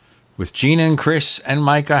moment with Gina and Chris and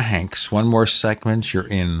Micah Hanks. One more segment. You're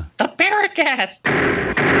in the Paracast.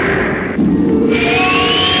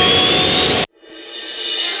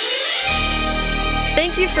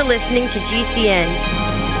 Thank you for listening to GCN.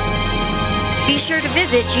 Be sure to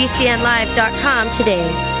visit GCNlive.com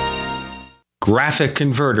today. Graphic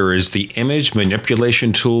Converter is the image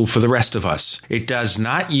manipulation tool for the rest of us. It does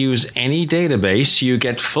not use any database. You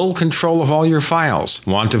get full control of all your files.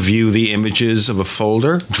 Want to view the images of a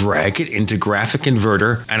folder? Drag it into Graphic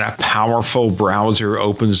Converter, and a powerful browser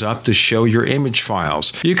opens up to show your image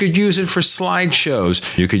files. You could use it for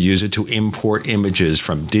slideshows. You could use it to import images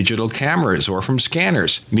from digital cameras or from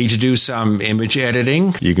scanners. Need to do some image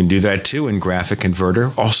editing? You can do that too in Graphic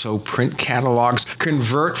Converter. Also print catalogs.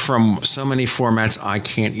 Convert from so many formats I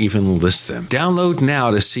can't even list them. Download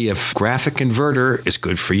now to see if Graphic Converter is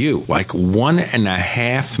good for you, like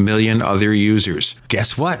 1.5 million other users.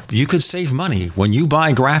 Guess what? You could save money when you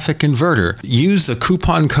buy Graphic Converter. Use the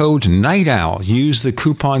coupon code Night Owl. Use the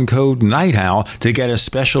coupon code Night Owl to get a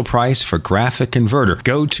special price for Graphic Converter.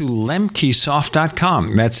 Go to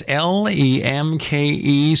lemkesoft.com. That's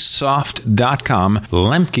LEMKE soft.com.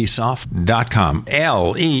 lemkesoft.com.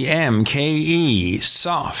 LEMKE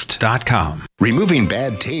soft.com. Removing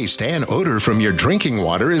bad taste and odor from your drinking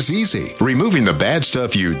water is easy. Removing the bad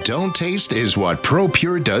stuff you don't taste is what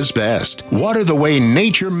ProPure does best. Water the way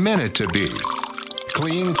nature meant it to be.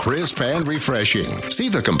 Clean, crisp, and refreshing. See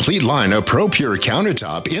the complete line of ProPure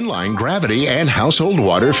countertop, inline, gravity, and household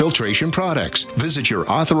water filtration products. Visit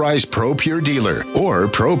your authorized ProPure dealer or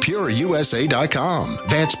ProPureUSA.com.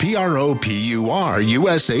 That's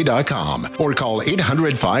ProPureUSA.com. Or call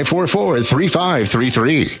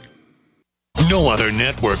 800-544-3533. No other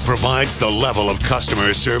network provides the level of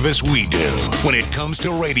customer service we do. When it comes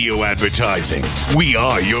to radio advertising, we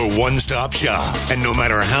are your one-stop shop. And no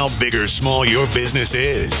matter how big or small your business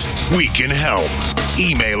is, we can help.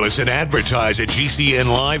 Email us at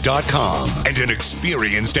advertise@gcnlive.com, and an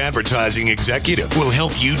experienced advertising executive will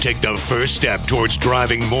help you take the first step towards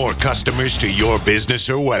driving more customers to your business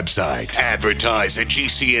or website.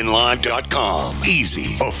 Advertise@gcnlive.com.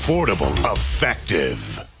 Easy, affordable,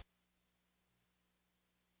 effective.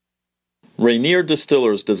 Rainier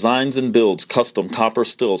Distillers designs and builds custom copper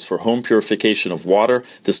stills for home purification of water,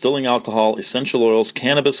 distilling alcohol, essential oils,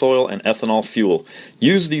 cannabis oil, and ethanol fuel.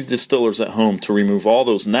 Use these distillers at home to remove all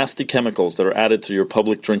those nasty chemicals that are added to your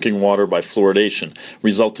public drinking water by fluoridation,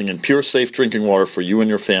 resulting in pure, safe drinking water for you and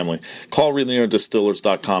your family. Call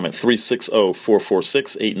RainierDistillers.com at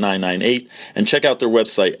 360-446-8998 and check out their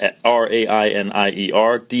website at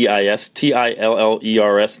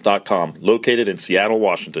RainierDistillers.com, located in Seattle,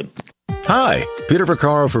 Washington. Hi, Peter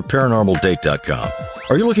Vaccaro for ParanormalDate.com.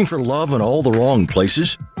 Are you looking for love in all the wrong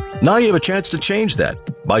places? Now you have a chance to change that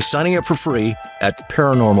by signing up for free at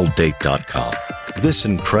ParanormalDate.com. This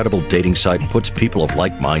incredible dating site puts people of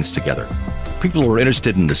like minds together. People who are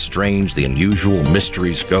interested in the strange, the unusual,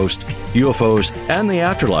 mysteries, ghosts, UFOs, and the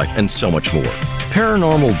afterlife, and so much more.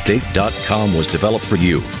 ParanormalDate.com was developed for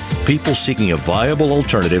you, people seeking a viable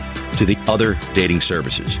alternative to the other dating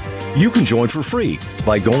services. You can join for free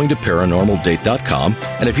by going to ParanormalDate.com,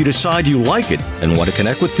 and if you decide you like it and want to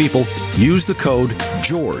connect with people, use the code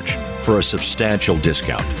GEORGE for a substantial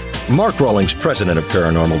discount. Mark Rawlings, president of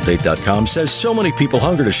ParanormalDate.com, says so many people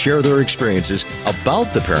hunger to share their experiences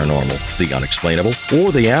about the paranormal, the unexplainable,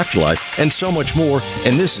 or the afterlife, and so much more,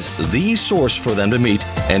 and this is the source for them to meet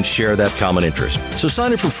and share that common interest. So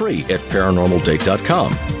sign up for free at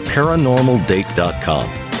paranormaldate.com, paranormaldate.com,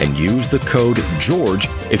 and use the code GEORGE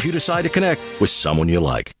if you decide to connect with someone you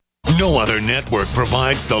like. No other network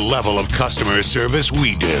provides the level of customer service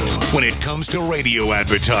we do. When it comes to radio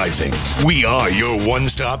advertising, we are your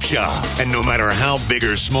one-stop shop. And no matter how big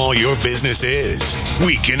or small your business is,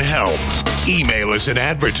 we can help. Email us at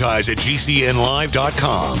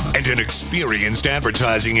advertise@gcnlive.com, and an experienced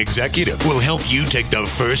advertising executive will help you take the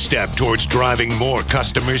first step towards driving more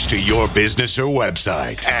customers to your business or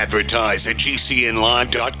website. Advertise at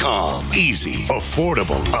gcnlive.com. Easy,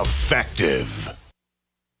 affordable, effective.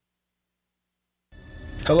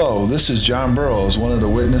 Hello, this is John Burroughs, one of the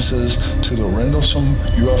witnesses to the Rendlesham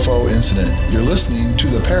UFO incident. You're listening to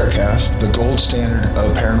the Paracast, the gold standard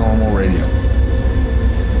of paranormal radio.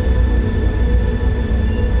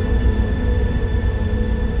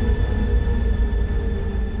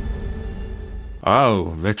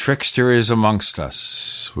 Oh, the trickster is amongst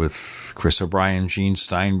us with Chris O'Brien, Gene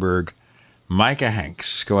Steinberg, Micah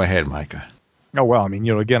Hanks. Go ahead, Micah. Oh, well, I mean,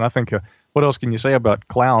 again, I think what else can you say about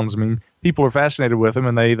clowns? I mean, people are fascinated with them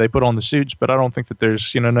and they put on the suits, but I don't think that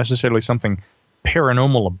there's, necessarily something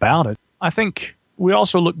paranormal about it. I think we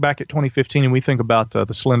also look back at 2015 and we think about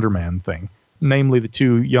the Slender Man thing, namely the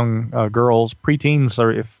two young girls, preteens,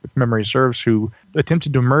 or if memory serves, who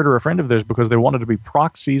attempted to murder a friend of theirs because they wanted to be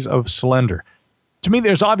proxies of Slender. To me,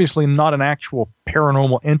 there's obviously not an actual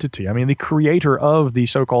paranormal entity. I mean, the creator of the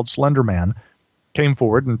so-called Slender Man came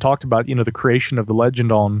forward and talked about, the creation of the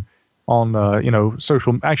legend on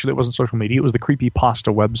social. Actually, it wasn't social media; it was the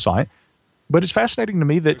Creepypasta website. But it's fascinating to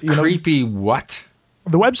me that creepy what?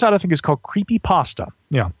 The website I think is called Creepypasta.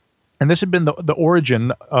 Yeah, and this had been the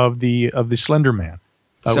origin of the Slender Man.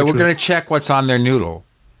 So we're going to check what's on their noodle.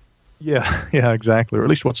 Yeah, exactly, or at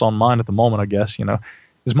least what's on mine at the moment, I guess.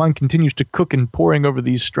 As mine continues to cook and poring over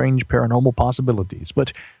these strange paranormal possibilities,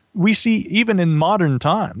 but. We see even in modern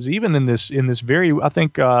times, even in this very, I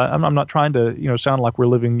think I'm not trying to sound like we're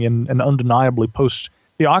living in an undeniably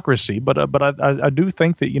post-theocracy, but I do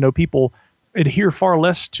think that people adhere far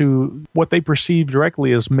less to what they perceive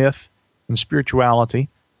directly as myth and spirituality,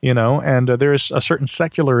 and there's a certain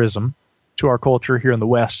secularism to our culture here in the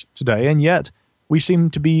West today, and yet we seem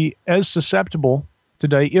to be as susceptible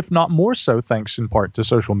today, if not more so, thanks in part to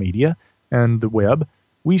social media and the web.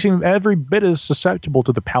 We seem every bit as susceptible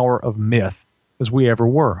to the power of myth as we ever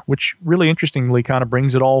were, which really interestingly kind of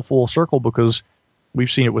brings it all full circle because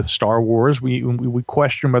we've seen it with Star Wars. We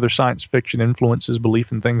question whether science fiction influences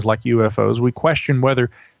belief in things like UFOs. We question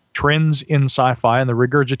whether trends in sci-fi and the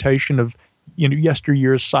regurgitation of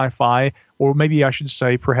yesteryear's sci-fi, or maybe I should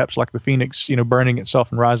say perhaps like the phoenix, burning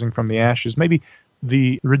itself and rising from the ashes, maybe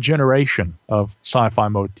the regeneration of sci-fi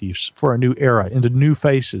motifs for a new era into new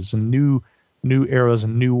faces and new eras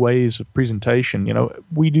and new ways of presentation.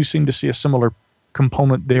 We do seem to see a similar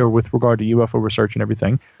component there with regard to UFO research and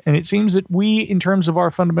everything. And it seems that we, in terms of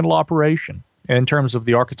our fundamental operation, in terms of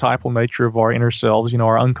the archetypal nature of our inner selves,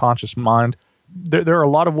 our unconscious mind, there are a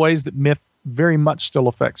lot of ways that myth very much still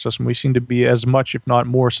affects us, and we seem to be as much, if not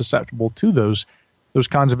more, susceptible to those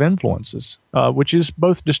kinds of influences, which is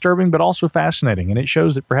both disturbing but also fascinating. And it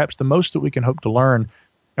shows that perhaps the most that we can hope to learn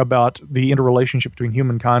about the interrelationship between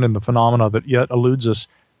humankind and the phenomena that yet eludes us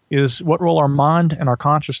is what role our mind and our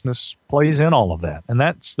consciousness plays in all of that. And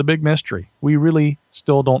that's the big mystery. We really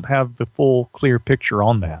still don't have the full, clear picture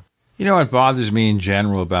on that. What bothers me in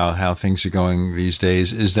general about how things are going these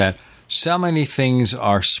days is that so many things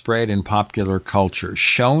are spread in popular culture,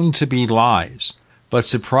 shown to be lies, but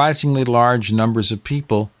surprisingly large numbers of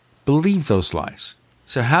people believe those lies.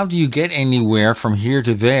 So how do you get anywhere from here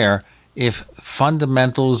to there if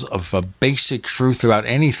fundamentals of a basic truth about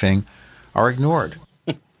anything are ignored?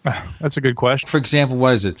 That's a good question. For example,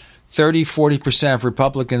 what is it? 30-40% of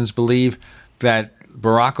Republicans believe that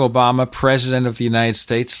Barack Obama, president of the United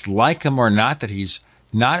States, like him or not, that he's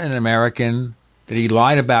not an American, that he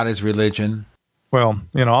lied about his religion. Well,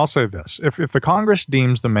 I'll say this. If the Congress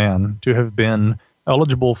deems the man to have been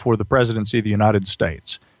eligible for the presidency of the United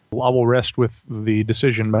States, I will rest with the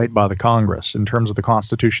decision made by the Congress in terms of the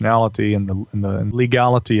constitutionality and the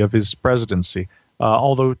legality of his presidency.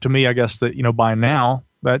 Although, to me, I guess that, by now,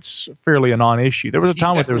 that's fairly a non-issue. There was a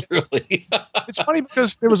time when there was... Really? It's funny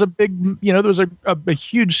because there was a big, there was a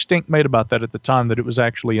huge stink made about that at the time that it was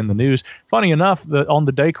actually in the news. Funny enough, on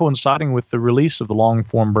the day coinciding with the release of the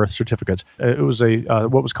long-form birth certificates, it was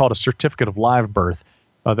what was called a certificate of live birth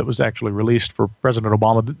that was actually released for President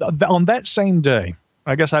Obama. On that same day,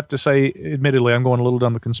 I guess I have to say, admittedly, I'm going a little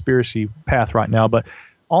down the conspiracy path right now, but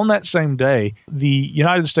on that same day, the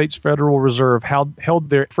United States Federal Reserve held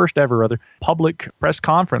their first ever public press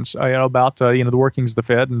conference about the workings of the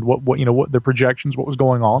Fed and what their projections, what was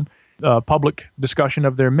going on, public discussion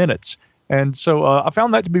of their minutes. And so I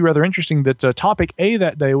found that to be rather interesting that topic A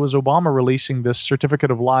that day was Obama releasing this certificate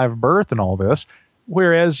of live birth and all this,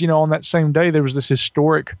 whereas, on that same day there was this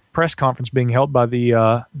historic press conference being held by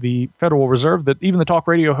the Federal Reserve that even the talk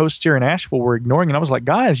radio hosts here in Asheville were ignoring. And I was like,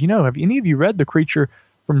 guys, have any of you read The Creature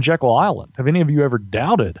from Jekyll Island? Have any of you ever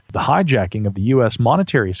doubted the hijacking of the U.S.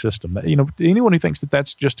 monetary system? Anyone who thinks that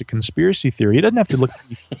that's just a conspiracy theory, it doesn't have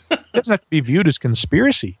to be viewed as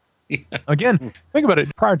conspiracy. Again, think about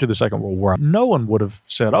it. Prior to the Second World War, no one would have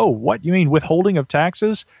said, oh, what, you mean withholding of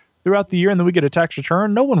taxes throughout the year and then we get a tax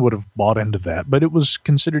return? No one would have bought into that. But it was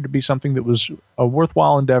considered to be something that was a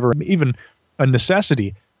worthwhile endeavor, even a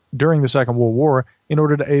necessity during the Second World War in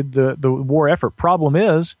order to aid the war effort. Problem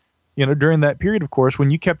is, during that period, of course, when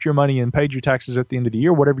you kept your money and paid your taxes at the end of the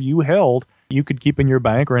year, whatever you held, you could keep in your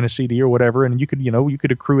bank or in a CD or whatever, and you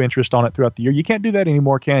could accrue interest on it throughout the year. You can't do that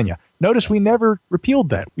anymore, can you? Notice we never repealed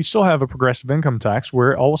that. We still have a progressive income tax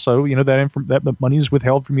where also, that money is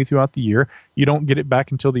withheld from you throughout the year. You don't get it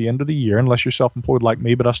back until the end of the year unless you're self-employed like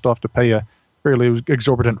me, but I still have to pay a fairly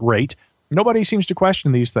exorbitant rate. Nobody seems to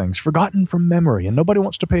question these things, forgotten from memory, and nobody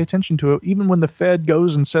wants to pay attention to it, even when the Fed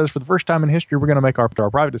goes and says, for the first time in history, we're going to make our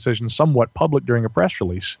private decisions somewhat public during a press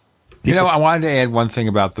release. I wanted to add one thing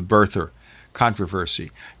about the birther controversy.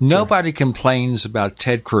 Nobody complains about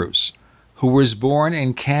Ted Cruz, who was born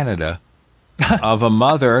in Canada of a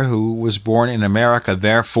mother who was born in America,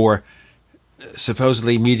 therefore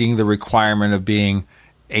supposedly meeting the requirement of being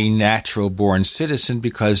a natural-born citizen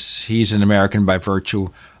because he's an American by virtue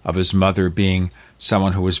of his mother being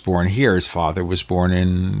someone who was born here. His father was born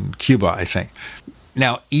in Cuba, I think.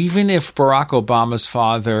 Now, even if Barack Obama's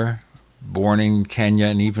father, born in Kenya,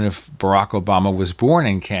 and even if Barack Obama was born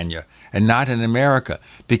in Kenya and not in America,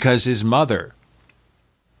 because his mother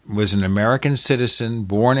was an American citizen,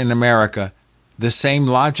 born in America, the same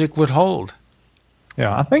logic would hold.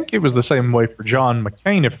 Yeah, I think it was the same way for John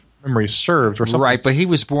McCain, if memory serves, or something. Right, but he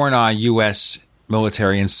was born on a U.S.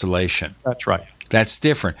 military installation. That's right. That's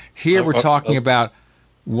different. Here we're talking about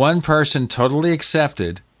one person totally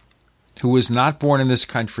accepted who was not born in this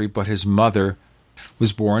country, but his mother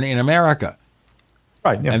was born in America.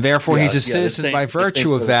 Right. Yeah. And therefore he's a citizen by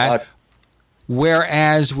virtue of that.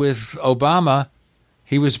 Whereas with Obama,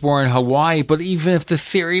 he was born in Hawaii, but even if the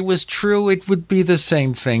theory was true, it would be the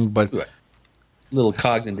same thing. But little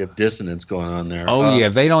cognitive dissonance going on there. Oh, yeah.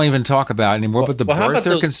 They don't even talk about it anymore, but the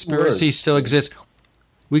birther conspiracy still exists.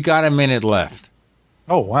 We got a minute left.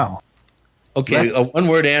 Oh, wow. Okay, a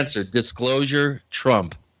one-word answer. Disclosure,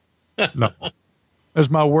 Trump. No. There's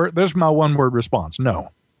my one-word response.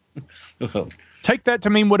 No. Take that to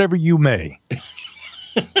mean whatever you may.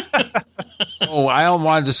 Oh, I don't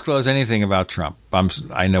want to disclose anything about Trump.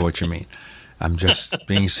 I know what you mean. I'm just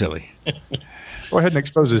being silly. Go ahead and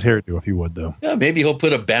expose his hairdo if you would, though. Yeah, maybe he'll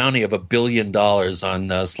put a bounty of $1 billion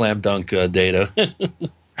on slam dunk data.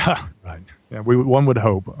 Right. Yeah, one would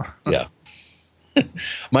hope. Yeah.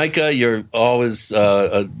 Micah, you're always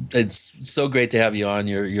it's so great to have you on.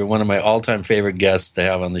 You're one of my all-time favorite guests to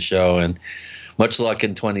have on the show, and much luck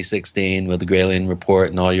in 2016 with the Gralien Report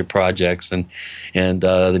and all your projects and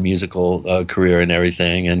the musical career and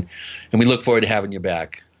everything. And we look forward to having you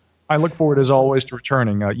back. I look forward, as always, to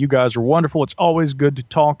returning. You guys are wonderful. It's always good to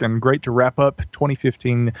talk and great to wrap up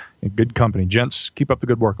 2015 in good company. Gents, keep up the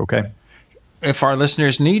good work, okay? If our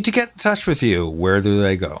listeners need to get in touch with you, where do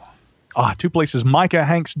they go? Two places,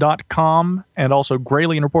 MicahHanks.com and also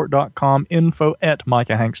GralienReport.com.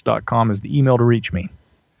 info@MicahHanks.com is the email to reach me.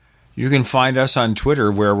 You can find us on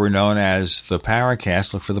Twitter, where we're known as the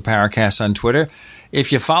Paracast. Look for the Paracast on Twitter.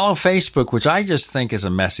 If you follow Facebook, which I just think is a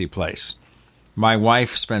messy place. My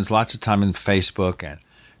wife spends lots of time in Facebook, and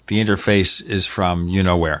the interface is from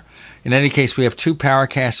you-know-where. In any case, we have 2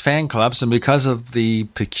 Paracast fan clubs, and because of the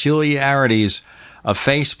peculiarities of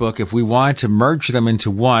Facebook, if we want to merge them into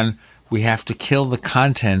one, we have to kill the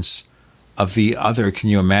contents of the other. Can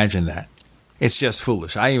you imagine that? It's just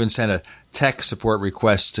foolish. I even sent a tech support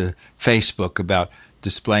request to Facebook about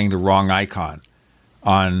displaying the wrong icon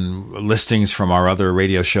on listings from our other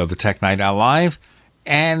radio show, The Tech Night Out Live,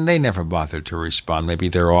 and they never bothered to respond. Maybe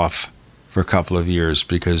they're off for a couple of years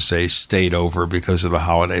because they stayed over because of the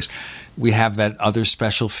holidays. We have that other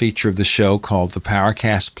special feature of the show called the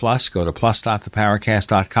Paracast Plus. Go to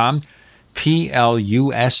plus.theparacast.com,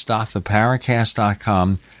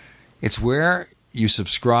 plus.theparacast.com. It's where you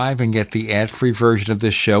subscribe and get the ad-free version of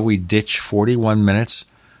this show. We ditch 41 minutes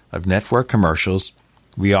of network commercials,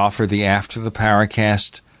 We offer the After the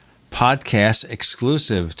Paracast podcast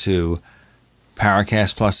exclusive to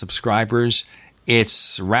Paracast Plus subscribers.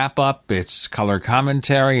 It's wrap-up, it's color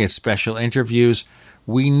commentary, it's special interviews.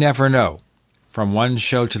 We never know from one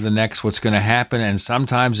show to the next what's going to happen, and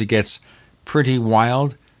sometimes it gets pretty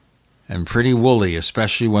wild and pretty woolly,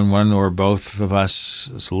 especially when one or both of us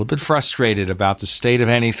is a little bit frustrated about the state of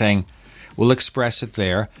anything. We'll express it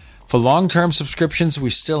there. For long-term subscriptions, we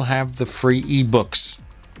still have the free ebooks.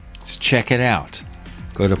 So check it out.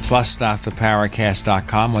 Go to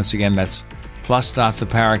plus.theparacast.com. Once again, that's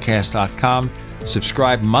plus.theparacast.com.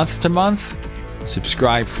 Subscribe month to month.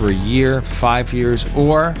 Subscribe for a year, 5 years,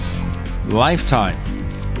 or lifetime.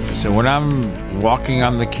 So when I'm walking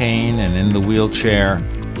on the cane and in the wheelchair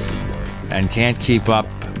and can't keep up,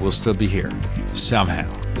 we'll still be here. Somehow.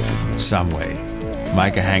 Some way.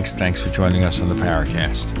 Micah Hanks, thanks for joining us on the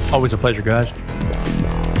Paracast. Always a pleasure, guys.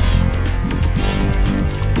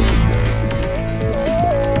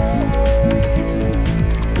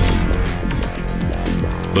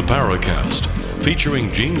 The Paracast, featuring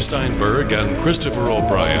Gene Steinberg and Christopher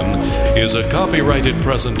O'Brien, is a copyrighted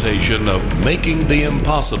presentation of Making the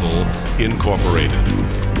Impossible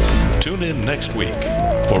Incorporated. Tune in next week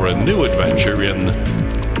for a new adventure in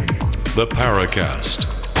The Paracast.